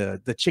to get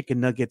the chicken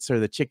nuggets or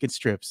the chicken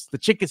strips. The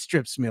chicken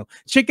strips meal.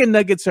 Chicken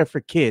nuggets are for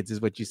kids is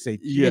what you say.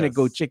 You're going to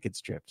go chicken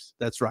strips.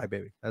 That's right,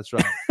 baby. That's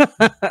right.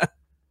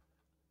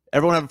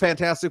 Everyone have a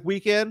fantastic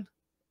weekend.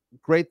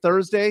 Great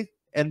Thursday.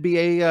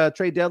 NBA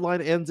trade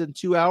deadline ends in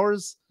 2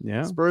 hours.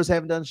 Yeah. Spurs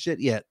haven't done shit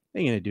yet.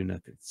 They ain't going to do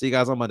nothing. See you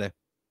guys on Monday.